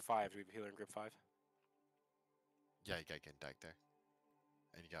 So group 5, do we have a healer in group 5? Yeah, you got Gendag there.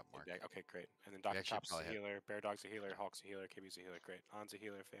 And you got Mark. Okay, great. And then Dr. actually Chop's a probably have- healer, Bear Dog's a healer, Hawk's a healer, KB's a healer, great. On's a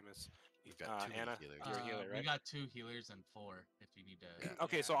healer, famous. We've got too many Anna, healers. you're a healer, right? We got 2 healers and 4 if you need to.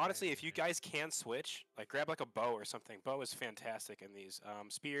 Okay, so honestly, if you guys can switch, like grab like a bow or something. Bow is fantastic in these.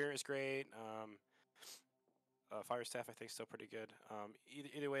 Spear is great. fire staff I think is still pretty good.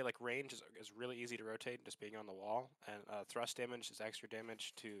 Either way, like range is really easy to rotate, just being on the wall, and thrust damage is extra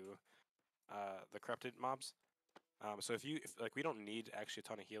damage to the corrupted mobs. So if like we don't need actually a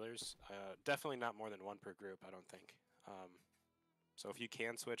ton of healers, definitely not more than one per group. I don't think. So if you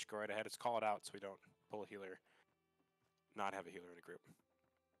can switch, go right ahead. It's call it out so we don't pull a healer, not have a healer in a group.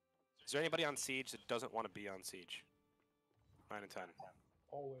 Is there anybody on siege that doesn't want to be on siege? 9 and 10.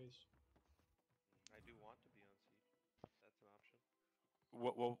 Always. I do want to be on siege. That's an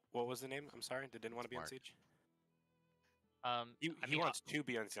option. What was the name? I'm sorry, that didn't want to be on siege. He I mean, wants to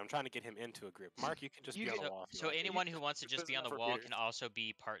be on siege. I'm trying to get him into a group. Mark, you can just be on the wall. if you So want. anyone who wants to just be on the for wall beers. can also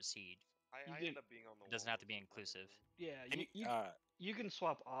be part siege. I can- end up being on the It doesn't have to be inclusive. Yeah, Can you can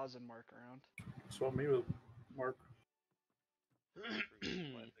swap Oz and Mark around. Swap me with Mark.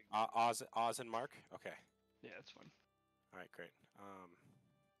 Oz and Mark. Okay. Yeah, that's fine. All right, great.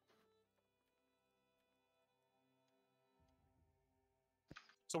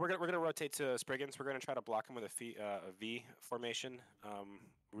 So we're gonna rotate to Spriggans. We're gonna try to block him with a V formation.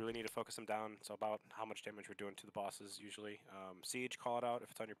 We really need to focus him down. It's about how much damage we're doing to the bosses usually. Siege, call it out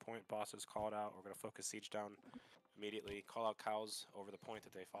if it's on your point. Bosses, call it out. We're gonna focus siege down immediately. Call out cows over the point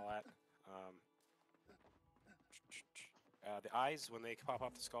that they fall at. The eyes, when they pop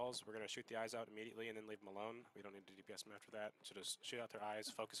off the skulls, we're gonna shoot the eyes out immediately and then leave them alone. We don't need to DPS them after that. So just shoot out their eyes,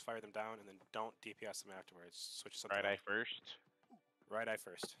 focus fire them down, and then don't DPS them afterwards. Switch something. Right up. eye first. Right eye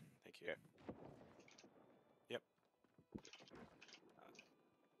first. Thank you. Okay. Yep.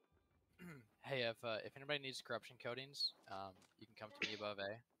 Hey, if anybody needs corruption coatings, you can come to me above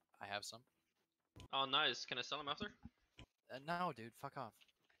A. I have some. Oh, nice. Can I sell them after? No, dude, fuck off.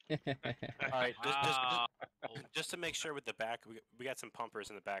 All right, just to make sure with the back, we got some pumpers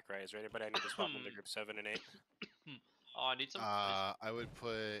in the back, right? Is there anybody I need to swap into group 7 and 8? Oh, I need some. I would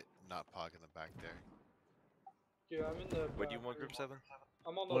put not Pog in the back there. Dude, I'm in the. What do you back want, room. group 7?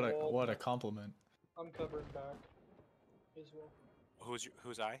 I'm on the wall. What a compliment. I'm covering back as well.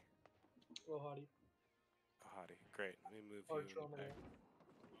 Who's I? Lohadi. Hottie. Great. Let me move Or you. Trauma. Back.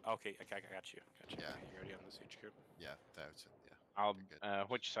 Okay, I got you. Got you. Yeah. You're already on the siege group. Yeah, that's it. Yeah. I'll.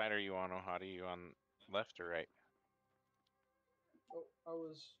 Which side are you on, Ohadi? You on left or right? Oh, I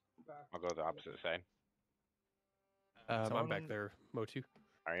was back. I'll go the opposite side. I'm back there, Motu.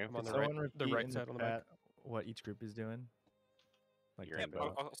 Are you? I'm on Could the right, someone the repeat right in side on the back. chat what each group is doing? Like You're type in it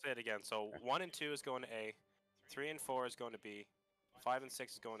both. out. I'll say it again. So 1 and 2 is going to A, 3 and 4 is going to B, 5 and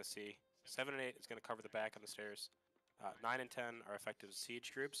 6 is going to C, 7 and 8 is going to cover the back on the stairs. 9 and 10 are effective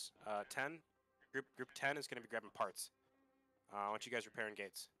siege groups. 10, group 10 is going to be grabbing parts. I want you guys repairing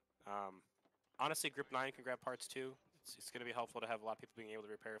gates. Honestly, group 9 can grab parts too. It's going to be helpful to have a lot of people being able to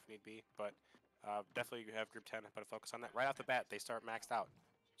repair if need be, but definitely you have group 10, but focus on that. Right off the bat, they start maxed out.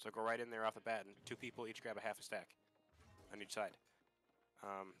 So go right in there off the bat, and 2 people each grab a half a stack on each side.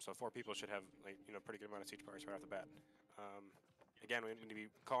 So 4 people should have pretty good amount of siege parts right off the bat. Again, we need to be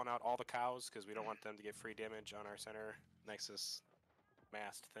calling out all the cows because we don't want them to get free damage on our center nexus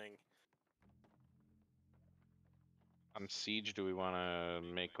mast thing. On siege, do we want to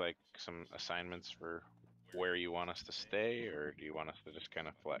make like some assignments for where you want us to stay, or do you want us to just kind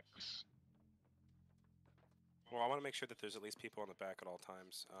of flex? Well, I want to make sure that there's at least people on the back at all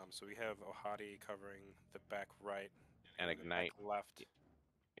times. So we have Ohadi covering the back right And the ignite back left.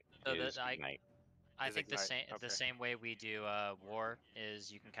 So is that ignite. I Is think ignite, the okay. same way we do war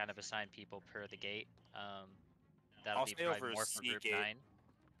is you can kind of assign people per the gate. That'll I'll be stay probably over more for C group gate. 9.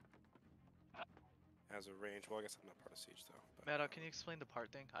 As a range. Well, I guess I'm not part of siege though. But Maddow, can you explain the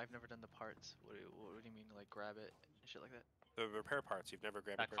part thing? I've never done the parts. What do you mean, like grab it and shit like that? the repair parts, you've never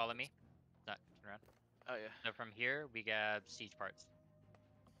grabbed. Not repair calling parts. me. Not around. Oh yeah. So from here we grab siege parts.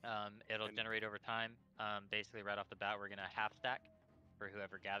 It'll generate over time. Basically right off the bat we're gonna half stack for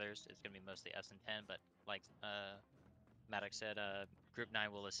whoever gathers. It's gonna be mostly S and 10, but like Maddox said, group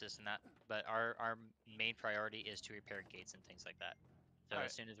 9 will assist in that. But our main priority is to repair gates and things like that. So Alright.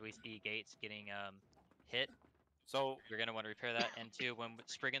 as soon as we see gates getting hit, so you're gonna want to repair that. And 2, when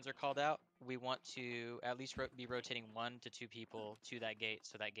Spriggans are called out, we want to at least be rotating 1 to 2 people to that gate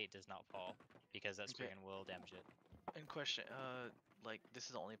so that gate does not fall, because that Okay. Spriggan will damage it. And question, like this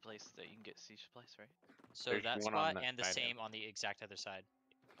is the only place that you can get siege supplies, right? So There's that one on spot that and the side. same on the exact other side.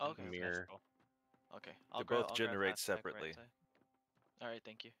 Okay. Mirror. Okay. They grab- both grab generate half stack separately. Right side. All right,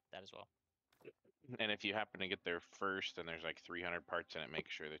 thank you. That as well. And if you happen to get there first and there's like 300 parts in it, make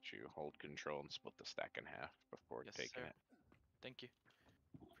sure that you hold control and split the stack in half before Yes, taking sir. it. Thank you.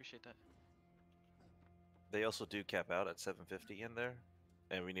 Appreciate that. They also do cap out at 750 in there,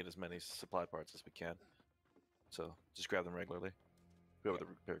 and we need as many supply parts as we can. So just grab them regularly. Whoever the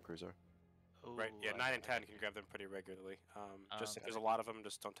repair crews are. Right. Yeah, Ooh, 9 and 10 can grab them pretty regularly. Just if there's a lot of them,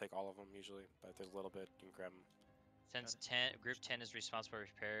 just don't take all of them usually. But if there's a little bit, you can grab them. Since group 10 is responsible for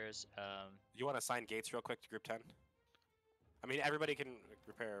repairs, You want to assign gates real quick to group 10? I mean, everybody can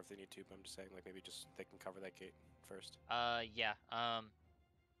repair if they need to, but I'm just saying, like, maybe just they can cover that gate first. yeah.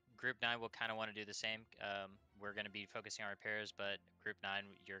 Group 9 will kind of want to do the same. We're going to be focusing on repairs, but Group 9,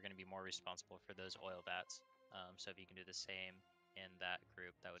 you're going to be more responsible for those oil vats. So if you can do the same in that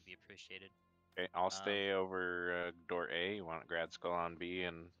group, that would be appreciated. Okay, I'll stay over door A. You want Grad Skull on B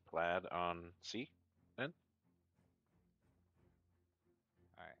and Plaid on C? Then?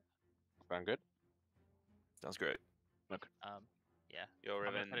 Alright. Sound good? Sounds great. Okay. Yeah. Yo, I'm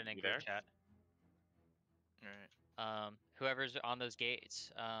gonna Riven, put it in you group there? chat. Alright. Whoever's on those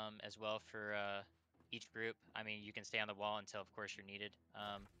gates, as well for each group. I mean, you can stay on the wall until, of course, you're needed.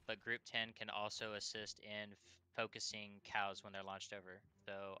 But Group 10 can also assist in focusing cows when they're launched over.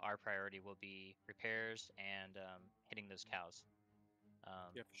 So our priority will be repairs and hitting those cows.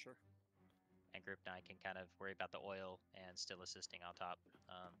 Yeah, for sure. And Group 9 can kind of worry about the oil and still assisting on top.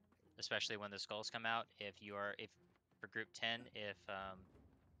 Especially when the skulls come out. For Group 10, if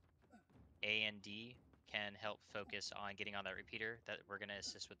A and D can help focus on getting on that repeater, that we're going to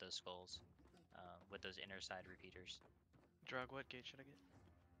assist with those skulls, with those inner side repeaters. Drag, what gate should I get?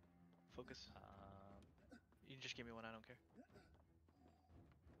 Focus. You can just give me one, I don't care.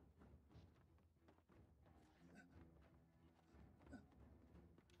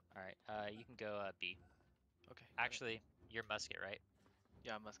 Alright, you can go B. Okay. Actually, you're musket, right?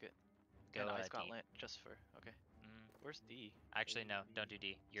 Yeah, I'm musket. Go and Ice D. Gauntlet, just for, okay. Where's D? Actually, no, don't do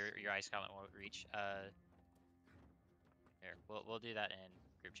D. Your Ice Gauntlet won't reach. Here, we'll do that in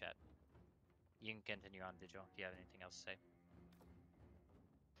group chat. You can continue on, Vigil, if you have anything else to say.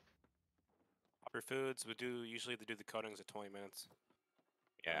 Upper foods, usually they do the coatings at 20 minutes.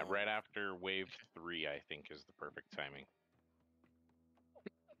 Yeah, right after wave 3, I think, is the perfect timing.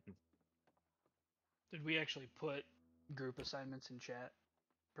 Did we actually put group assignments in chat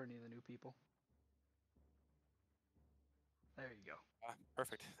for any of the new people? There you go.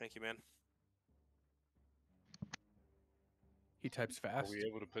 Perfect. Thank you, man. He types fast. Are we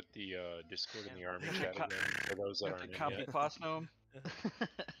able to put the Discord in the army chat again for those that aren't in Copy yet? Cosmo.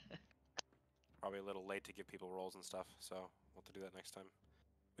 Probably a little late to give people roles and stuff, so we'll have to do that next time.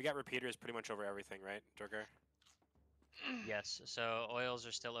 We got repeaters pretty much over everything, right, Durgar? Yes, so oils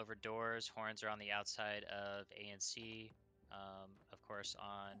are still over doors, horns are on the outside of A and C. Of course,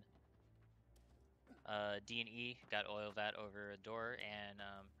 on D and E, got oil vat over a door and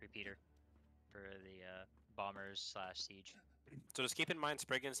repeater for the bombers / siege. So just keep in mind,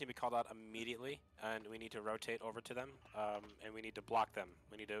 Spriggans need to be called out immediately, and we need to rotate over to them, and we need to block them.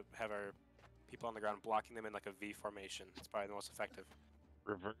 We need to have our people on the ground blocking them in like a V formation. It's probably the most effective.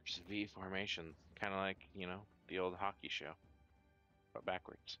 Reverse V formation. Kind of like, you know, the old hockey show. But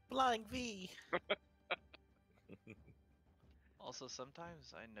backwards. Flying V! Also,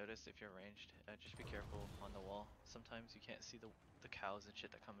 sometimes I notice if you're ranged, just be careful on the wall. Sometimes you can't see the cows and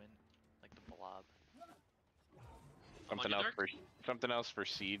shit that come in, like the blob. Something else for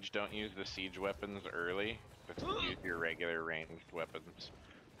siege. Don't use the siege weapons early. Just use your regular ranged weapons.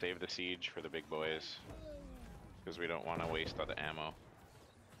 Save the siege for the big boys, because we don't want to waste all the ammo.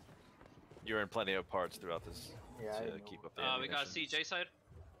 You're in plenty of parts throughout this to keep up the We got ammunition. CJ side.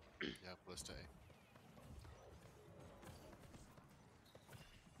 Yeah, let's stay.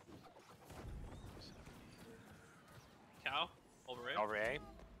 Cow. Over A. Over A.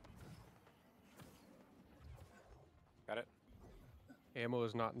 Got it. Ammo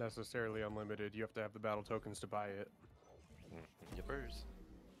is not necessarily unlimited. You have to have the battle tokens to buy it. Yippers.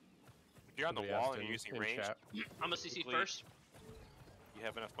 If you're on the Somebody wall asked and you're in using range, chat. I'm a CC please, first. you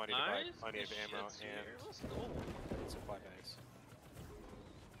have enough money to buy Nice. plenty of Good ammo shit, and Smear. Let's go. supply bags.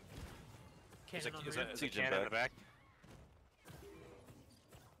 Cannon on Is the a roof. cannon in the back?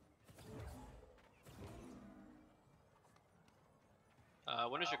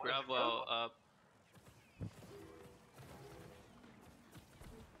 When is your grab well up?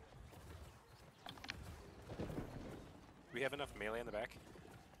 We have enough melee in the back.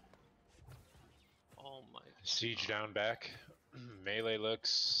 Oh my. Siege down back. Melee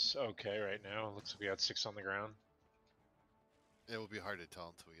looks okay right now. Looks like we got 6 on the ground. It will be hard to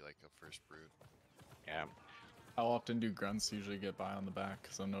tell until we like a first brood. Yeah. How often do grunts usually get by on the back?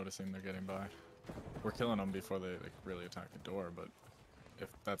 Because I'm noticing they're getting by. We're killing them before they like really attack the door, but if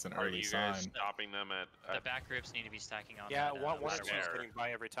that's an Are early you sign, guys stopping them at? The back groups need to be stacking on. Yeah, that, one or ladder two is wall. getting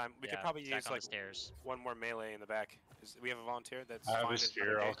by every time. We could Yeah, probably stack use on the like stairs. one more melee in the back. We have a volunteer that's I have fine a as spear.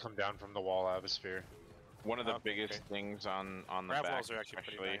 another I'll gate. come down from the wall. I have a spear. One of the Oh, biggest okay. things on the Grab back, walls are actually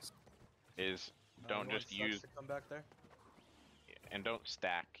pretty nice. is don't Anyone just sucks use to come back there. and don't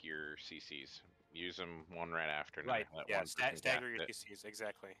stack your CCs. Use them one right after Right. another. Let Yeah. one person Stagger your cast it. CCs.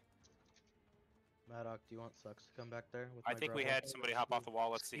 Exactly. Maddock, do you want sucks to come back there? With I my think we drop had off? somebody hop off the wall.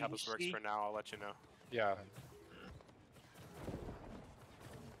 Let's see how this works See? for now. I'll let you know. Yeah.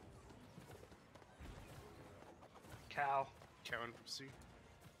 Cow. Kevin from C.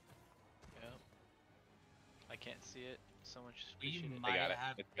 Yep. I can't see it. So much. We appreciate it. might got it.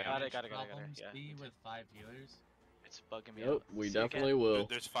 have It's Got it. down. problems Yeah. B me too. with 5 healers. It's bugging me Yep, out. we See again? definitely will.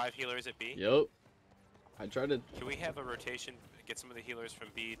 There's 5 healers at B. Yep. I tried to. Can we have a rotation? Get some of the healers from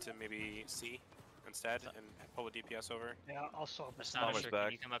B to maybe C instead, and pull the DPS over. Yeah, I'll swap this. Bomber's Astonisher, back.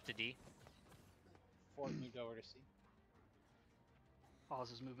 can you come up to D? Ford moved over to C.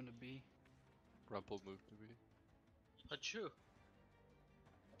 Oz is moving to B. Rumple moved to B. Achoo.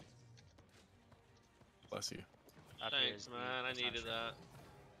 Bless you. Up here Thanks, is D, man. I Astonisher. needed that.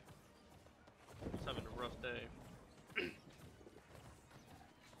 Just having a rough day.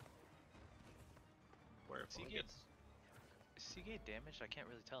 Where if Seagate- gets Is Seagate damaged? I can't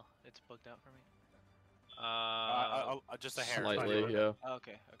really tell. It's bugged out for me. Just a hair. Slightly, yeah. Oh,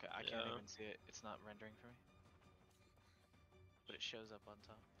 okay, okay. I can't Yeah. even see it. It's not rendering for me. But it shows up on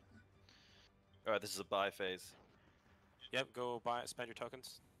top. All right, this is a buy phase. Yep. Go buy. Spend your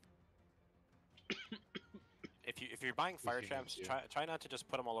tokens. If you're buying fire you traps, need to. try not to just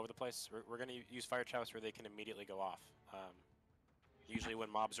put them all over the place. We're gonna use fire traps where they can immediately go off. Usually when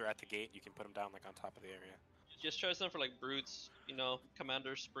mobs are at the gate, you can put them down like on top of the area. just try something for like brutes, you know,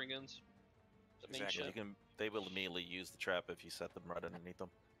 commanders, spring-ins. The main Exactly. shit. They will immediately use the trap if you set them right underneath them.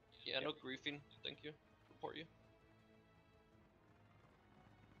 Yeah, no griefing. Thank you. Report you.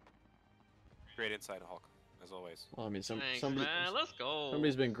 Great inside, Hulk, as always. Well, I mean, Thanks, somebody, man. Let's go.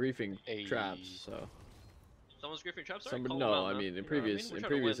 somebody's been griefing traps, so. Someone's griefing traps. Alright, Somebody, calm no, down, I man. mean, You in know what I previous mean? We're in trying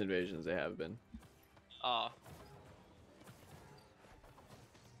to previous win. invasions they have been. Ah.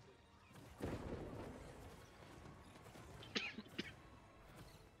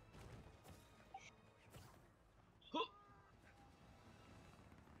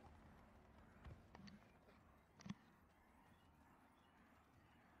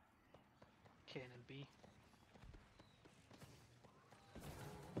 Cannon B.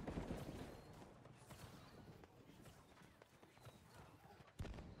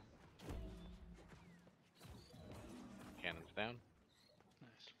 Cannons down.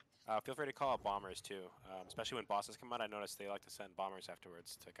 Feel free to call out bombers too, especially when bosses come out. I noticed they like to send bombers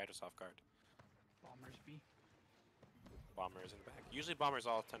afterwards to catch us off guard. Bombers B. Bombers in the back. Usually bombers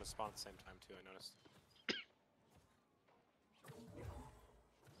all tend to spawn at the same time too. I noticed.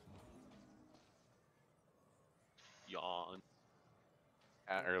 Yawn.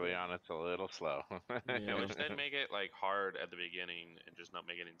 Early on, it's a little slow. Yeah. Which then make it like hard at the beginning and just not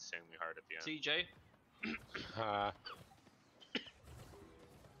make it insanely hard at the end. CJ.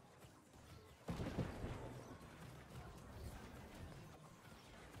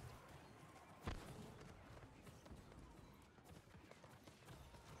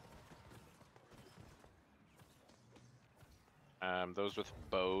 Those with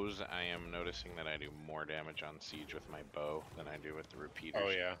bows, I am noticing that I do more damage on siege with my bow than I do with the repeaters. Oh,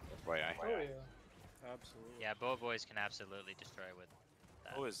 yeah. FYI. Oh yeah. Absolutely. Yeah, bow boys can absolutely destroy with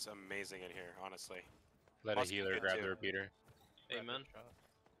that. Oh, is amazing in here, honestly. Let a Musket healer good grab too. the repeater. Amen.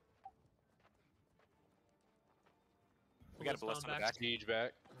 We got a ballista in the back. Siege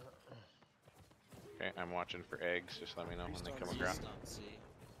back. Okay, I'm watching for eggs. Just let me know when they come around.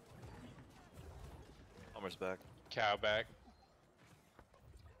 Bomber's back. Cow back.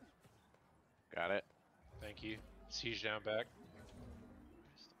 Got it. Thank you. Siege down back.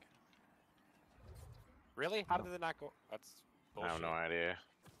 Really? How did they not go? That's I bullshit. have no idea.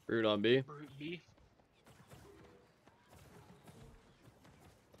 Brute on B. Brute B.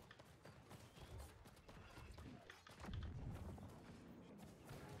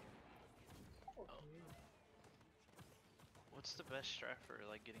 What's the best strat for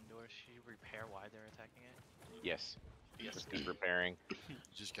like getting doors? Should you repair why they're attacking it? Yes. Just keep repairing. You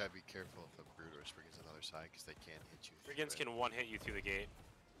just gotta be careful if a brute or spring is on the other side because they can't hit you. through Brigands it. can one hit you through the gate.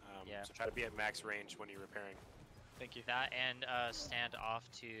 Yeah. So try to be at max range when you're repairing. Thank you. That and stand off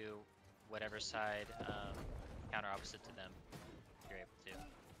to whatever side counter opposite to them. If you're able to.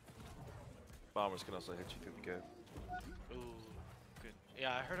 Bombers can also hit you through the gate. Ooh, good.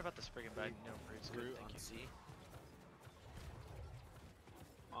 Yeah, I heard about the spring and bag. No, brute's good. Thank you. C.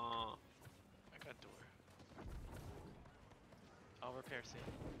 I got door. I'll repair C.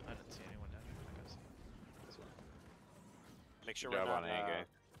 I didn't see anyone down here. I got C. Make sure Good we're job not on A, guys.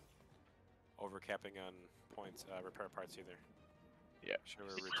 overcapping on points, repair parts either. Yeah. Sure,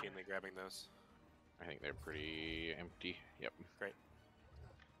 we're routinely grabbing those. I think they're pretty empty. Yep. Great.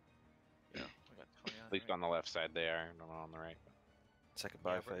 Yeah, we got 20 on At least on the left side they are, not on the right. Second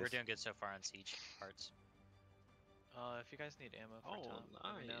Yeah, buy we're phase. doing good so far on siege parts. If you guys need ammo for top,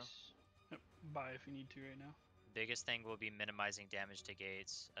 let me know. Yep, buy if you need to right now. Biggest thing will be minimizing damage to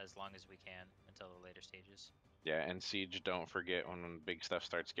gates as long as we can until the later stages. Yeah, and Siege, don't forget when big stuff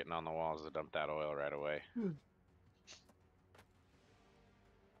starts getting on the walls to dump that oil right away.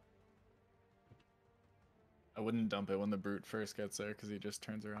 I wouldn't dump it when the brute first gets there because he just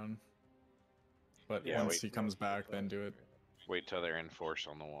turns around. But Yeah, once wait. he comes back, then do it. Wait till they're in force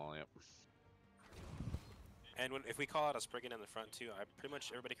on the wall, yep. And if we call out a Spriggan in the front too, pretty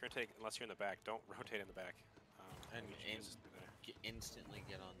much everybody can rotate unless you're in the back. Don't rotate in the back. And we should just do that. instantly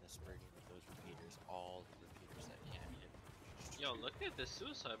get on the Spriggan with those repeaters, all the repeaters that can't hit. Yo, look at this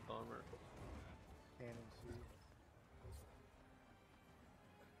suicide bomber. Cannon suit.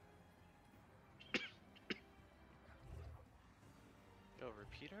 Yo,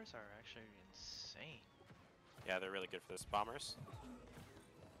 repeaters are actually insane. Yeah, they're really good for this. Bombers.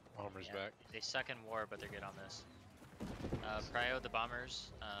 Bombers Yeah, back. They suck in war, but they're good on this. Prio the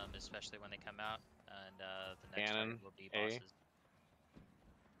bombers, especially when they come out, and the next Cannon, target will be A. bosses.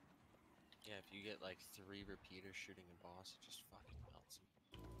 Yeah, if you get like 3 repeaters shooting a boss, it just fucking melts him.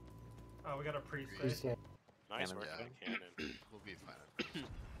 Oh, we got a priest. Nice Cannon. work on cannon. We'll be fine.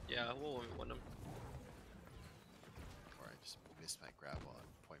 Yeah, we'll win them. Or I just missed my grab on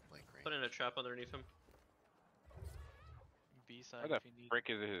point blank range. Put in a trap underneath him. B side Where the if you need. frick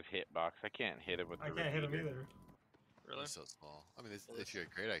is his hitbox? I can't hit him with the I can't hit him repeater. either. Really? He's so small. I mean, if you're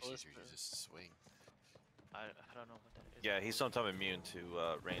a great axe user, you just swing. I don't know what that is. Yeah, he's sometimes immune to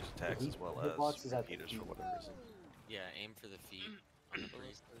range attacks as well hitbox is as at the repeaters for feet. whatever reason. Yeah, aim for the feet on the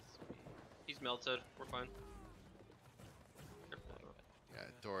priest. He's melted. We're fine. Yeah,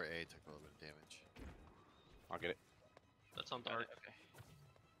 door A took a little bit of damage. I'll get it. That's on dark. Okay.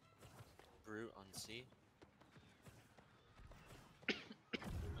 Brute on C. Who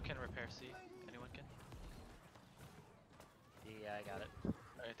can repair C? Anyone can? Yeah, I got it.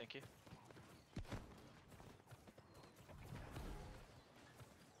 Alright, thank you.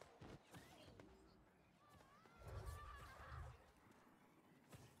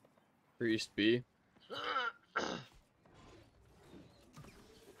 Priest B.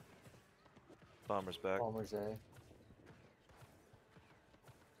 Bomber's back. Bomber's A.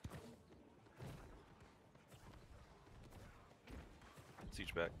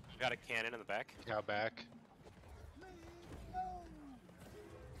 Siege back. We got a cannon in the back. Got back.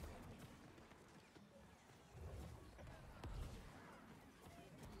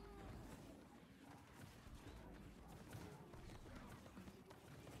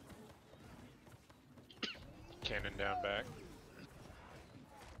 Cannon down back.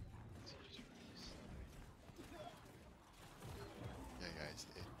 Yeah, guys,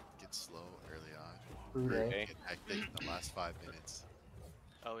 it gets slow early on. Brute A. Get hectic in the last 5 minutes.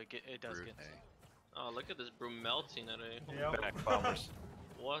 Oh, it does Brute get. A. Oh, look at this brew melting at A. Yep. Back bombers.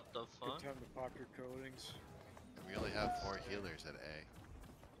 What the fuck? Time to pop your coatings. And we only have 4 healers at A.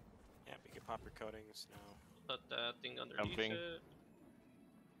 Yeah, we can pop your coatings now. Put that thing underneath Jumping. it.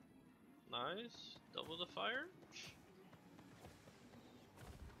 Nice. Double the fire.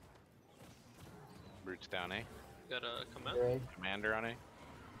 Brute's down A. Got a command. A. Commander on A.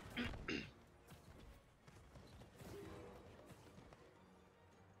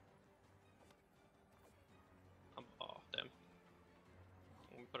 Oh, damn.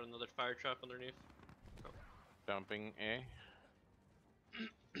 I'm gonna put another fire trap underneath. Dumping A.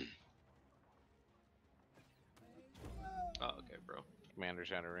 Oh, okay, bro.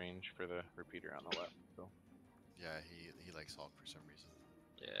 Commander's out of range for the repeater on the left. So Yeah, he likes Hulk for some reason.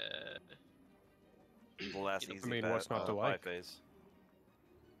 Yeah. The last You know, easy I mean, bat, what's not to buy like? phase.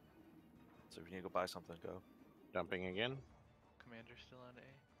 So if you need to go buy something, go. dumping again. Commander's still on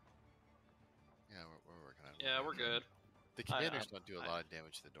A. Yeah, we're working on it. Yeah, we're good. The commanders don't do a lot of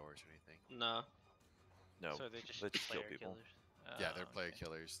damage to the doors or anything. Nah. No, So they just kill player people. killers. Yeah, Oh, they're player okay.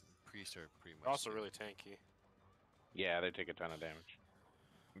 killers. Priests are pretty much. They're also really tanky. Yeah, they take a ton of damage.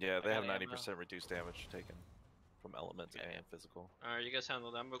 Yeah, they have got ammo. 90% reduced damage taken from elements Okay. and physical. Alright, you guys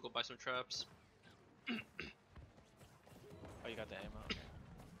handle that. I'm gonna go buy some traps. Oh, you got the ammo. Okay.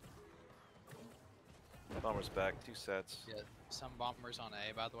 Bomber's back, 2 sets. Yeah, some bombers on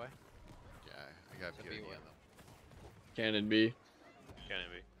A, by the way. Yeah, I got So POD be on aware. them. Cannon B. Cannon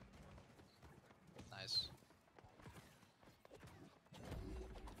B. Nice.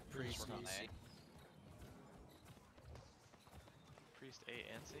 Priest on A. Priest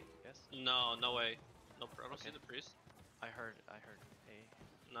A and C, yes? No, no way. No, I don't see Okay. the priest. I heard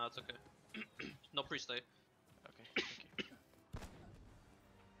No, it's okay. No pre-stay. Okay, thank you.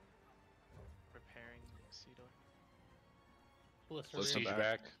 Repairing C door. Siege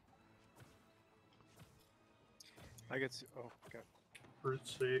back. I get. Oh, okay. Brute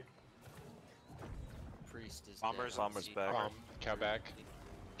C. Priest is Bombers, dead. bombers Siege back. part. Cow back.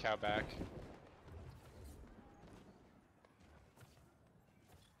 Cow back.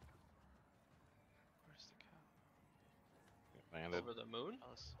 Where's the cow? Landed. Over the moon?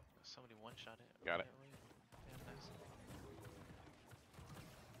 Oh, somebody one-shot it. Got it. Damn, nice.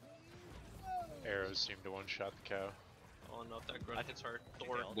 Arrows seem to one-shot the cow. Oh no, if that grunt hits our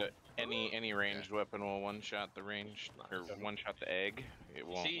door. Any ranged weapon will one-shot the ranged, or one-shot the egg. It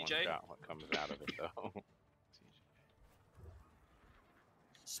won't CJ? one-shot what comes out of it though.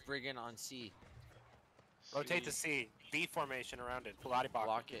 Spriggan on C. Rotate to C. V formation around it. Body block.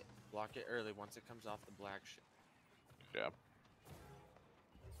 Block it. Block it early once it comes off the black shit. Good job.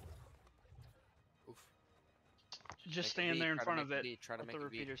 Oof. Just Make a stand V, there in try to front make of a it. V, try to Let make the a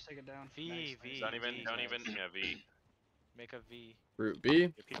V. repeaters take it down. V, Nice. V. Don't even, V. don't even, yeah, V. Make a V. Brute B.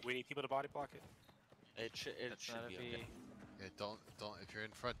 We need people to body block it. It should That's should not a be V. okay. Yeah, don't. If you're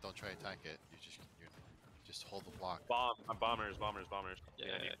in front, don't try to attack it. You just hold the block. Bombers. Yeah,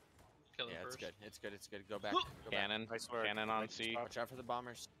 I need- kill them Yeah, first. it's good. Go back. Go back. Cannon. Nice work. Cannon on C. Watch out for the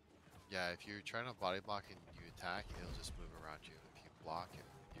bombers. Yeah, if you're trying to body block and you attack, it'll just move around you. If you block it,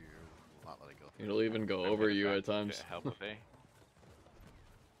 you will not let it go through. It'll even go I'm over gonna you back at times. to help with A.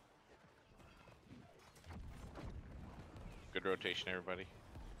 Good rotation, everybody.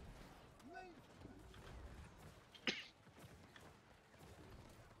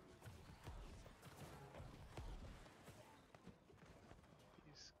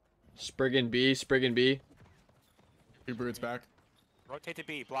 Spriggan B. Spriggan B. Two brutes back. Rotate to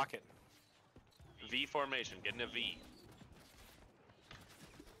B. Block it. V formation. Get in a V.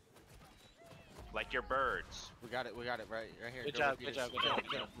 Like your birds. We got it right here. Good Go job, repeat good us. job.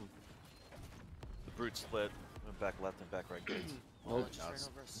 The brute split. Went back left and back right gates. Oh, just ran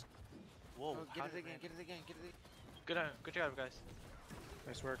over us. Whoa! Oh, get it again. Good job, guys.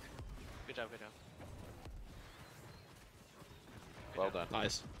 Nice work. Good job. Well done.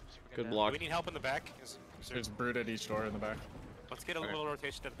 Nice. Good down. block. We need help in the back. There's brute at each door in the back. Let's get a little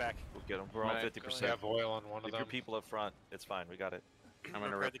rotation to the back. We'll get them. We're on Right. 50%. We have oil on one of If your them. people up front, it's fine. We got it. I'm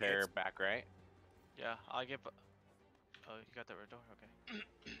gonna Repair the repair gates. back right. Yeah, I'll get. Oh, you got that red door? Okay.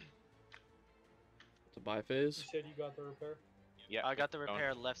 It's a buy phase. You said you got the repair? Yeah. I got the going.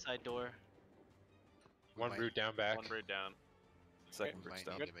 repair left side door. One brute down back. One brute down. Second We brute's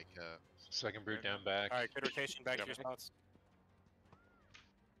might down. need to make a. Second brute down back. Alright, good rotation back to your spots.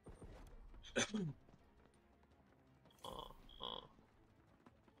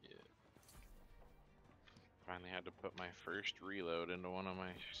 Yeah. Finally had to put my first reload into one of my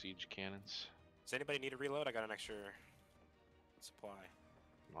siege cannons. Does anybody need a reload? I got an extra supply.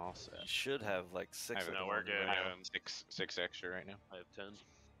 I'm all set. You should have like 6 I of have, them. No, we're good. I have six extra right now. I have 10.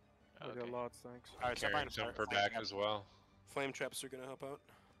 I got lots, thanks. Alright, start Carrying buying some flame for back traps. as well. Flame traps are gonna help out.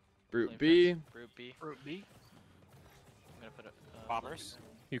 Brute Flame B. traps. Brute B. Brute B. I'm gonna put a. Bombers.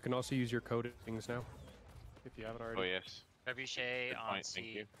 You can also use your coatings now, if you haven't already. Oh yes. Trebuchet Good on point, thank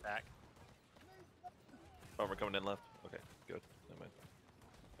C you. back. Bomber coming in left. Okay, good. Never mind.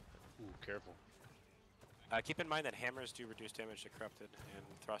 Ooh, careful. Keep in mind that hammers do reduce damage to corrupted, and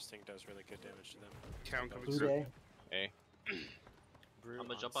thrusting does really good damage to them. Count Those- coming Brute through. A. Brute I'm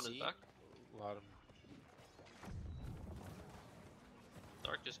gonna jump on his C. back. A lot of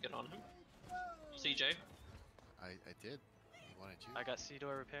Dark, just get on him. CJ, I did. He wanted you. I got C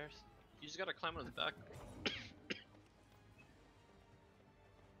door repairs. you just gotta climb on his back.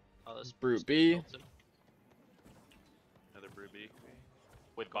 Oh, that's Brute B. Milton. Another brute B.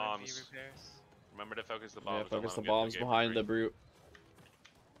 With Going V bombs. repairs. Remember to focus the Yeah, bombs. don't focus the let 'em get bombs to the gate behind for the free. brute.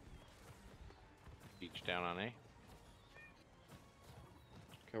 Siege down on A. Okay,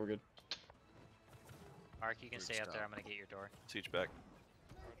 we're good. Mark, you can Brute stay up there. stop. I'm gonna get your door. Siege back.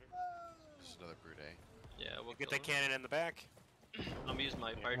 Just another brute, eh? Yeah, we'll Get kill that him. cannon in the back. I'm gonna use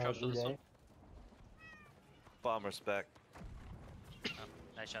my fire traps for this one. Bomber's back.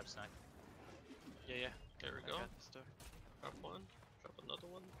 Nice job, Snug. Yeah. There we I go. got this door. Drop one. Drop another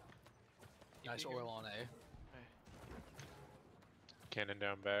one. Nice Keep it oil on A. cannon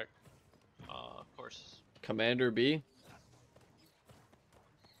down back. Of course. Commander B.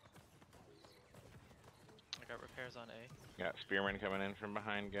 I got repairs on A. Got spearmen coming in from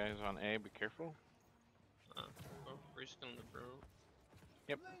behind, guys on A. Be careful. Oh, reskin the bro.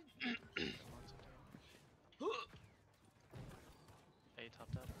 Yep. A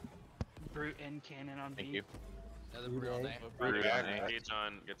topped up. Brute and cannon on Thank B. you. Another Brute on A. Brute back. on A. Siege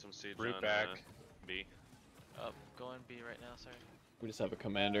on. Get some siege Brute on back. B. Going B right now, sorry. We just have a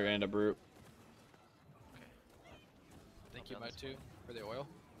commander and a brute. Thank you, Mode 2, for the oil.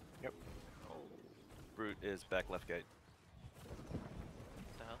 Yep. Brute is back left gate.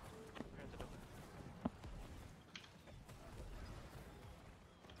 What the hell? Where the door?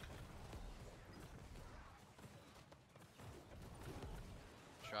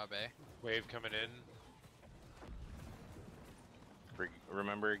 Shroud A. Wave coming in.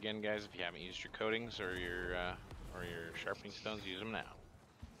 Remember again, guys, if you haven't used your coatings or your sharpening stones, use them now.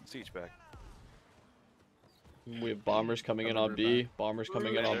 Siege back. We have bombers coming in on B. Bombers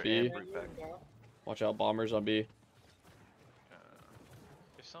coming in on B. Watch out, bombers on B.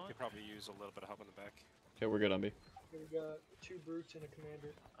 If someone Could probably use a little bit of help in the back. Okay, we're good on B. We got 2 brutes and a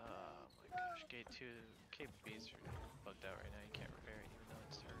commander. Oh my gosh, gate 2, gate B is bugged out right now. You can't repair it even though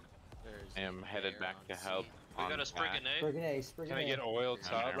it's hurt. I am headed back to help. We got a Spriggan A. Spriggan A, Spriggan Can I A. get oil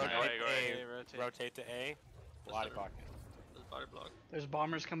top? Rotate to A. Body pocket. Body block. There's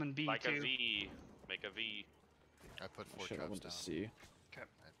bombers coming B Like too. a V. Make a V. I put 4 Should have traps went down. to C. Okay.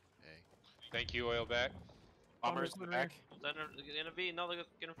 A. Thank you, oil back. Bombers in the back. In a V, no, look,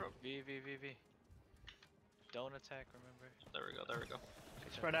 get in front. V. Don't attack, remember? There we go, there we go.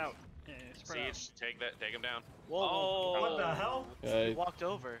 Spread out. Yeah, spread out. Siege, take him down. Whoa! Oh. What the hell? Okay. You walked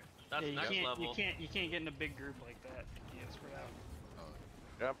over. That's Yeah, next level. you can't get in a big group like that. You can't spread out.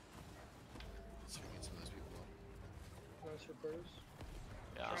 Yep. Let's see if we can get some of those people up. Nice repairs.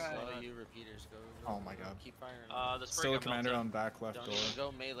 Yeah, Slow you repeaters go. Oh my god. Keep firing. the Still a Spriggan commander melted. on back left Don't door. even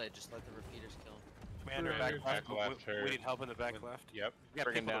go melee. Just let the repeaters kill him. Commander back left. hurt. We need help in the back left. Yep. We got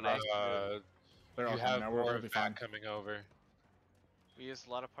Spriggan people down to A. They're all You coming have now. We'll more be of fine. that coming over. We used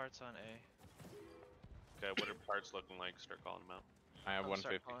a lot of parts on A. Okay, what are parts looking like? Start calling them out. I have I'll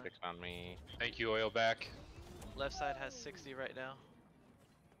start 156 on me. Thank you, oil back. Left side has 60 right now.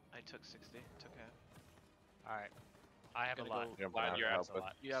 I took 60. Took half. Alright. I have a Gonna lot. go- Vlad, you're out. That's a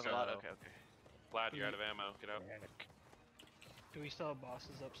lot. You have a lot? Okay. Vlad, you're out of ammo. Get out. Do we still have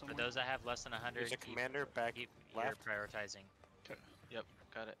bosses up For somewhere? those that have less than 100, There's a commander back keep left. you're prioritizing. Yep,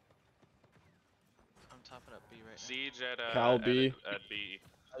 got it. I'm topping up B right now. Siege at Cow B. At B.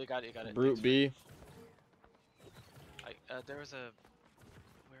 Oh, you got it. You got it. Brute B. There was a.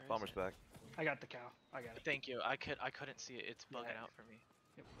 Where is Bombers it? back. I got the cow. I got it. Thank you. I couldn't see it. It's bugging Yeah. out for me.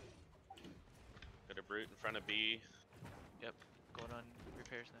 Got a brute in front of B. Yep. Going on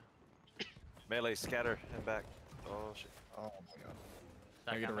repairs now. Melee scatter and back. Oh shit. Oh my god.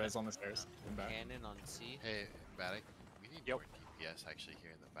 Can I get a res on the stairs and back? Cannon on C. Hey, Matic, we need more DPS actually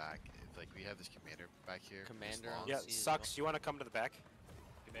here in the back. If, like we have this commander back here. Commander this long. on Yeah, C as Sucks. You want to come to the back?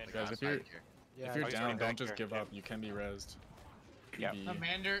 Commander. Guys, Guys, if you're back here. if you're he's down, right back don't just here. give up. You can be rezzed. Yeah. Be-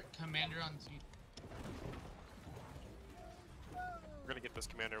 Commander on C. We're gonna get this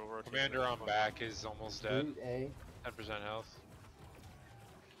commander. We'll rotate. Commander on back is almost dead. Brute A. 10% health.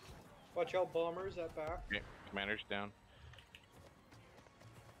 Watch out, bombers at back. Okay, commander's down.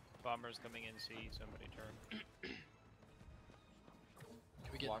 Bombers coming in C, somebody turn.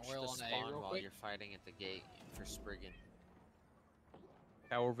 Can we get Watch an oil the on A spawn real while quick? you're fighting at the gate for Spriggan.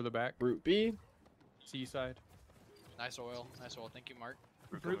 Cow over the back. Brute B. C side. Nice oil. Nice oil. Thank you, Mark.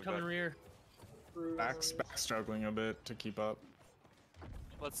 Brute coming rear. Brute Back's on back struggling a bit to keep up.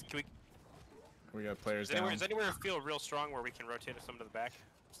 Can We got players does down. anywhere feel real strong where we can rotate some to the back?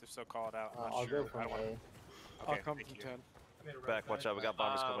 If so, call it out. I'm not I'll sure. go from I don't wanna- A. Okay, I'll come thank from you. 10. Back, watch out. We got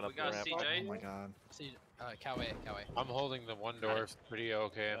bombers coming up we got the ramp. CJ. Oh my god. See, Cow A. Cow A. I'm holding the one door pretty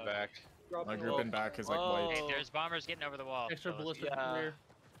okay and back. My group in back is like white. Hey, there's bombers getting over the wall. Extra so ballistic Yeah. rear.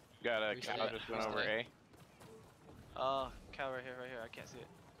 Got a Reset cow it. just went Reset over it. A. Cow right here. I can't see it.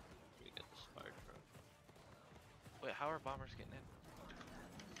 We get this fire truck. Wait, how are bombers getting in?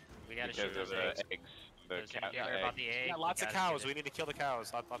 we gotta shoot Because of those the eggs. eggs. The There's cat gonna be clear about the egg. Yeah, lots we of gotta shoot cows. it. We need to kill the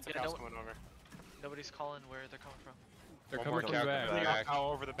cows. Lots of Yeah, cows no- coming over. Nobody's calling where they're coming from. They're One coming more from cow the back. coming back. Cow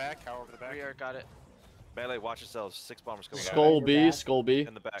over the back. Cow over the back. We are got it. Melee, watch yourselves. 6 bombers coming back. Skull B. Skull B.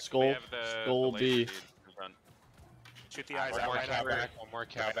 In the back. We Skull. have the Skull laser B. dude in front. Shoot the eyes One out more right cow over. back. One more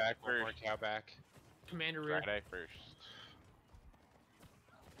cow back. One more cow back. Commander rear. Friday first.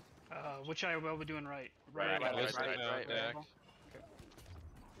 Which eye are we doing right? Right, Right. This right, right now, right, back.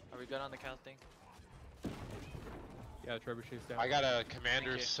 Are we good on the cow thing? Yeah, trebuchet's down. I got a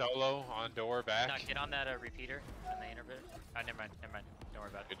commander Thank you. solo on door back. No, get on that repeater in the inner bit. Never mind. Don't worry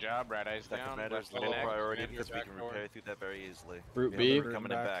about it. Good job, Red Eyes That down. commander's left low connect. priority Commander's because we back can door. repair through that very easily. Brute Yeah, B. they're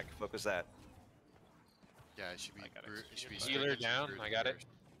coming in back. Focus that. Yeah, it should be. Brute, it should be Healer Spriggan, down. Brute I got it. first.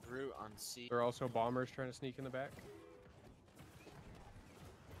 Brute on C. There are also bombers trying to sneak in the back.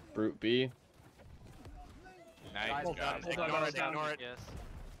 Brute B. Nice Hold job. on, ignore it, ignore it.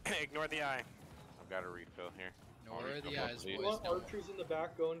 Yes. Ignore the eye. I've got a refill here. Ignore I'll the refill eyes, both of these. We want archers in the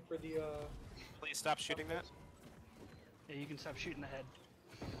back going for the Please stop shooting that. Yeah, you can stop shooting the head.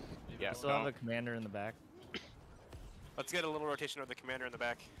 Yeah, Still have don't. a commander in the back. Let's get a little rotation of the commander in the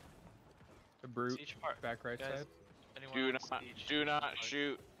back. The brute, Siege part. back right Guys, side. anyone Do on not, siege? do not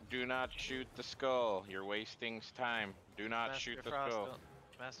shoot. Do not shoot the skull. You're wasting time. Do not Master shoot the Frost, skull.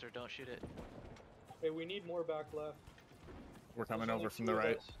 Master, don't shoot it. Hey, we need more back left. We're coming There's over only from two the of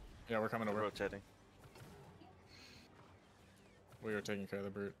right. us. Yeah, we're coming over. Rotating. We are taking care of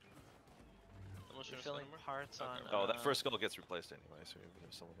the brute. We're filling parts on. Oh, that first skull gets replaced anyway, so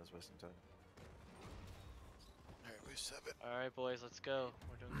if someone is wasting time. Alright, we have 7. Alright, boys, let's go.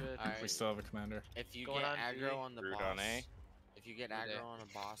 We're doing good. We still have a commander. If you Going get on aggro B. on the Brute boss, on A. if you get aggro on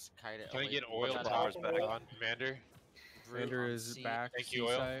a boss, kite it. Can I away get from oil the towers boss. back on, Commander? Commander on is C. back, Thank you, Oil.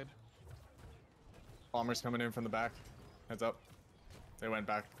 seaside. Bombers coming in from the back. Heads up. They went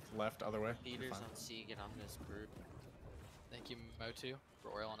back left, other way. You're Leaders fine. on C, get on this brute. Thank you, Motu, for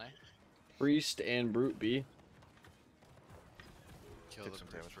oil on A. Priest and Brute B. Kill Take the some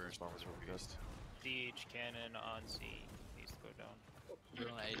brute damage from first. bombers real good. Siege cannon on C needs to go down. Brute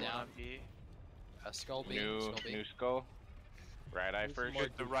on A Going down. on B. Skull B. New, Skull B. new skull. Right eye Need some first. more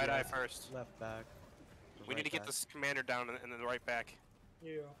Shoot the right eye DPS. first. Left back. We need to get this commander down in the right back.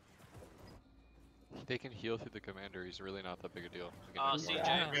 Yeah. They can heal through the commander. He's really not that big a deal. CJ.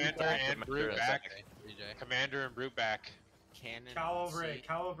 Commander and brute back. CJ. Commander and brute back. Cannon. Cow on over A, C.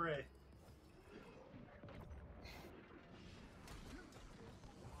 cow over A.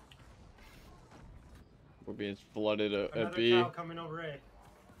 We're being flooded at Another B. cow coming over A.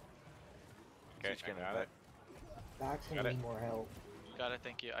 Okay, I got it. Back's Got gonna it. need more help. Got it,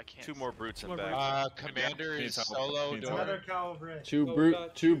 thank you. I can't. 2 more brutes in more back. Commander Needs is help. solo Needs door. help. Another cow over A. Two Oh, we brute,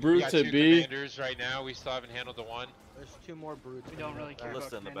 got two We brutes got at 2 B. commanders right now. We still haven't handled the one. There's 2 more brutes. We in don't the really back. care about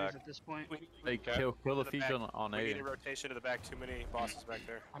List in the commanders back. at this point. Hey, Okay. kill the The siege back. on We A. need a rotation to the back. Too many bosses back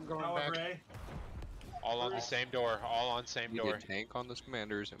there. I'm going Cow back. over A. All on the same door. All on same We door. need a tank on those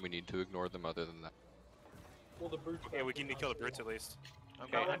commanders, and we need to ignore them other than that. Well, the brutes. Okay, we need to kill the brutes at least. Cow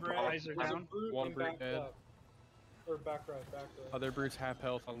Okay. over A. Eyes are There's a down. brute One and brute back dead. left. Or back right, back right. Other brutes half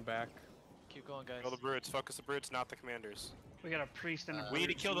health on the back. Keep going, guys. Kill the brutes. Focus the brutes, not the commanders. We got a priest and a We need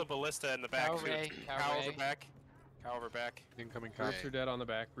to brute. kill the ballista in the back. Cow too. Ray, Cow Cow over Ray. back. Cow over back. Incoming cow. Brutes are dead on the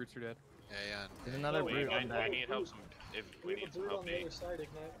back. Brutes are dead. Yeah, There's another We brute on need, back. we need help. If we We have need a some brute help, on the B. other side,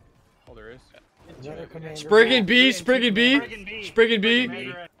 Ignite. Oh, there is. Another commander. Spriggan B, Spriggan B, Spriggan B. Spriggan B.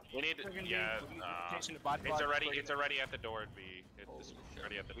 Commander A. We need to, Friggin' yeah, Rotation to body it's block. already at the door, B. It's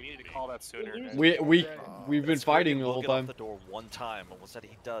already at the We need to B. call that sooner. guys. We've been fighting the We'll whole get off time. the door one time, and once that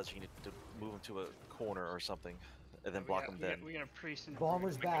he does, you need to move him to a corner or something, and then block him then. We got a priest and a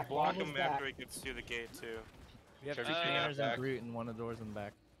Bomber's brute. back. Block Bomber's him back. after he gets through the gate too. We have Check 2 the commanders back. and brute and one of the doors in the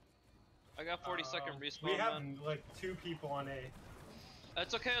back. I got 40-second respawn. We have man. like 2 people on A.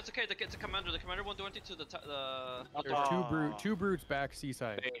 It's okay. It's okay. It's a commander. The commander won't do anything to the. There's two brutes back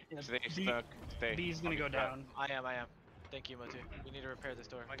seaside. Stay B- stuck. Stay. B's gonna go down. I am. Thank you, Motu. We need to repair this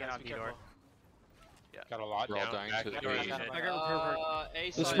door. Guys, be careful. Got a lot We're all down dying back to the there. gate. I got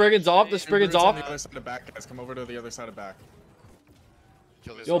A The side. Spriggan's off. The Spriggan's Brutes on off. the other side of back, guys. Come over to the other side of back.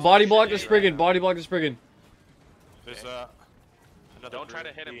 Kill this Yo, one. body block the Spriggan. Body block the Spriggan. There's another. Don't try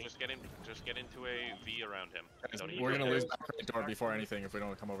to brute hit him. B. Just get into a V around him. Don't We're even gonna hit lose him. back right door before anything if we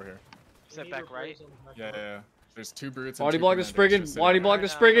don't come over here. Is that back right? Yeah. There's 2 brutes and Body 2 block the commanders Spriggan. just Body sitting block the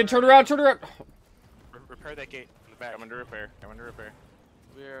Alright, Spriggan. Turn around. Turn around. Repair that gate in the back. Coming to repair. Coming to repair.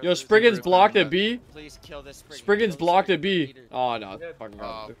 We're Yo, losing Spriggan's brute. blocked at B. Please kill this Spriggan. Spriggan's Kill the blocked at Spriggan B. leader. Oh no, fucking Oh,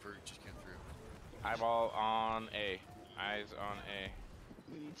 wrong. brute just came through. Eyeball on A. Eyes on A.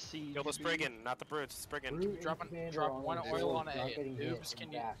 We need siege. Kill the B. Spriggan, not the brutes. Spriggan. Brute and Drop commander on one the oil door, on A. not getting hit Noobs, in can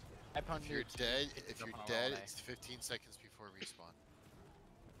the you? back. I punch If you're your dead, if Jump you're on all dead, A. it's 15 seconds before respawn.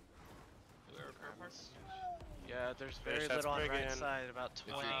 Do we repair parts? Yeah, there's very Finish that little on right Spriggan. side. About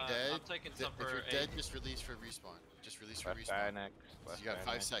If 20. you're dead, I'm taking some if for you're A. dead, just release for respawn. Just release for Left eye respawn. next. So Left you got eye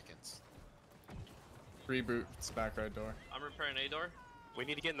 5 next. seconds. 3 brutes back right door. I'm repairing A door. We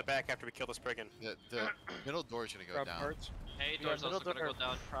need to get in the back after we kill the Spriggan. The middle door is gonna go down. A Yeah, door's middle also gonna door go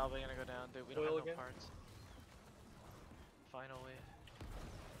down. probably gonna go down. Dude, we don't Oil have no again? parts. Final wave.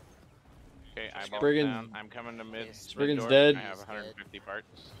 Okay, eyeball Spriggan- down. I'm coming to mid. Spriggan's mid door. dead. I have 150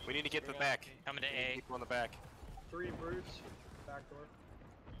 parts. We need to get to the back. Coming to We need A. people in the back. 3 brutes. Back door.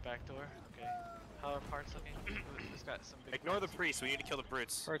 Back door. Okay. How are parts looking? Who's got some big Ignore the parts? priest. We need to kill the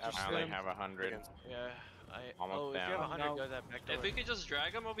brutes. Parts are After I only them. have 100. Yeah. Almost oh, if you have down. 100, No. go to that back door. If we could just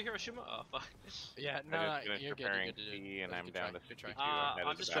drag him over here, Shima. Oh fuck. Yeah, I just finished you're good. repairing You're good. C, and I'm Good down try, to good try. 52 ahead I'm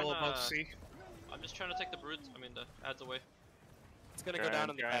of the just back. trying to. I'm just trying to take the brutes. I mean the ads away. It's gonna go down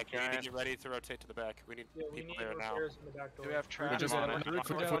in the back. We need to get ready to rotate to the back. We need people there now. repairs in the back door. Do we have We traps just on have it? one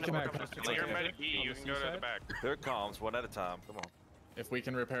Brutes are down in the back. Just You're okay. ready, you On the can go to seaside? the back. Here it comes, one at a time. Come on. If we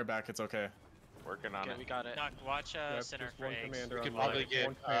can repair back, it's okay. Working on Okay, it. we got it. Knock, watch Yep, center just for one eggs. commander We on could the probably right. get.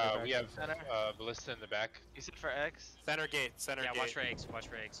 One commander back We have Center. ballista in the back. You said for X? Center gate. Center Yeah, gate. watch for eggs. Watch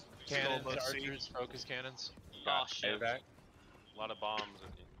for eggs. Cannons, both archers, focus cannons. Oh shit. Back. A lot of bombs.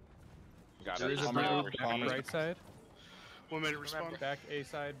 Got There it. is a Bomber- brute bomber- back right side. 1 minute respawn. Back A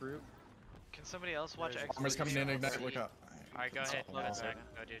side brute. Can somebody else watch X? Bombers coming in, please? ignite, look up. Alright, go ahead. Oh, Go, wow. Zach.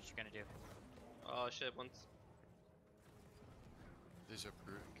 Go do what you're gonna do. Oh shit. Once. There's a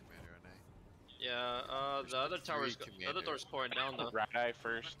brute commander on A. Yeah. The other tower's. three The other door's pouring down though. Right eye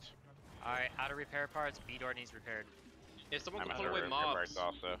first. Alright, out of repair parts. B door needs repaired. If someone I'm can out pull of away repair mobs, parts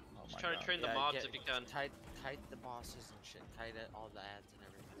also. Oh just my try to God. train the Yeah, mobs get- if you can. Kite the bosses and shit. Kite all the ads and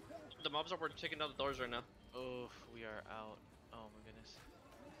everything. The mobs are we're taking down the doors right now. Oh, we are out. Oh my goodness.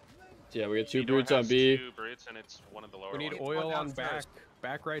 Yeah, we got two B-door brutes on has B. 2 brutes and it's one of the lower We need ones. oil on downstairs.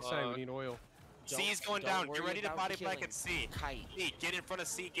 back right side. Fuck. We need oil. C's going Don't down. Get worry ready to about body killing. black at C. Kite. C, get in front of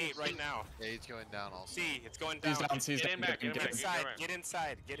C gate right now. A's going down also. C, it's going down. He's down, he's Get in down. back, Get get in. in. Inside, get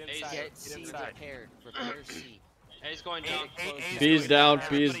inside, get inside, Get get C inside. repaired. Repair C. A's going down. A's B's going down,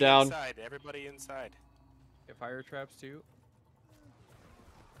 Everybody B's down. Inside, everybody inside. Get fire traps too.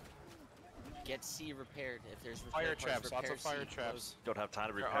 Get C repaired. If there's repair Fire parts, traps, lots repair of fire C. traps. Don't have time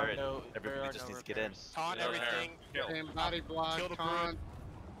to There repair are it. no- Everybody there are just no needs to get in. repairs. Taunt Yeah, everything. Kill. Body block, Kill the con.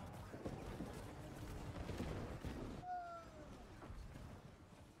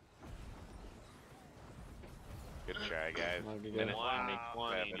 Good try, guys. Might be Minute good.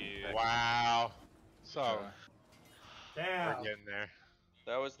 27 dude. seconds. Wow. So Damn. we're getting there.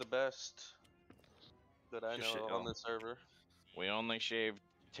 That was the best that I Good shit, know on y'all. the server. We only shaved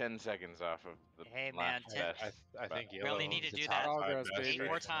 10 seconds off of the Hey, last man, best. I think We only need to Yellow's do the that top 5 Progress, best baby. eight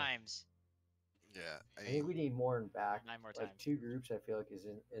more right now. times. Yeah. I think we need more in back. 9 more Like times. 2 groups, I feel like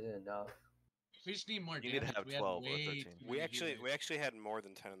isn't enough. We just need more You need to damage. have We had 12 or way 13. too We many actually healers. had more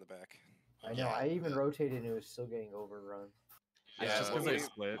than 10 in the back. I know. I even rotated and it was still getting overrun. It's just because they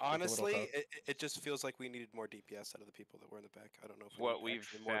split. it's a little Honestly, tough. it just feels like we needed more DPS out of the people that were in the back. I don't know if we What need we've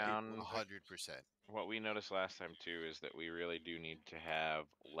actually more people found, in the back. 100%. what we noticed last time too, is that we really do need to have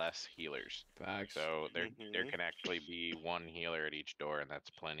less healers. Facts. So there Mm-hmm. can actually be one healer at each door, and that's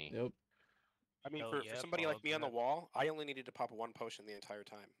plenty. Yep. I mean, Hell for yeah, somebody like Bob, me on the man. wall, I only needed to pop 1 potion the entire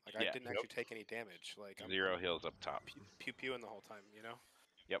time. Like I Yeah, didn't actually take any damage. Like I'm 0 heals up top. pew pewing the whole time. You know.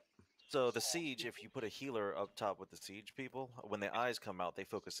 Yep. So the siege, if you put a healer up top with the siege people, when the eyes come out, they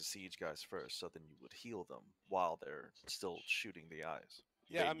focus the siege guys first. So then you would heal them while they're still shooting the eyes.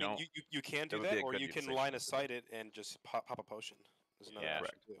 Yeah, They I mean, don't- you can That do would be that, a or good you can utilization line of of the sight it and just pop a potion. There's another Yeah.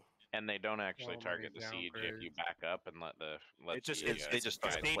 option too. And they don't actually Already target the siege if you downgrades. back up and let It just the, it's, they it's, just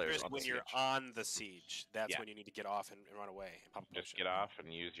it's target players dangerous on the when you're siege. on the siege. That's Yeah. when you need to get off and run away and pop a just potion. get off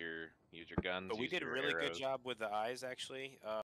and use your guns. But we use did a your really good arrows. job with the eyes actually.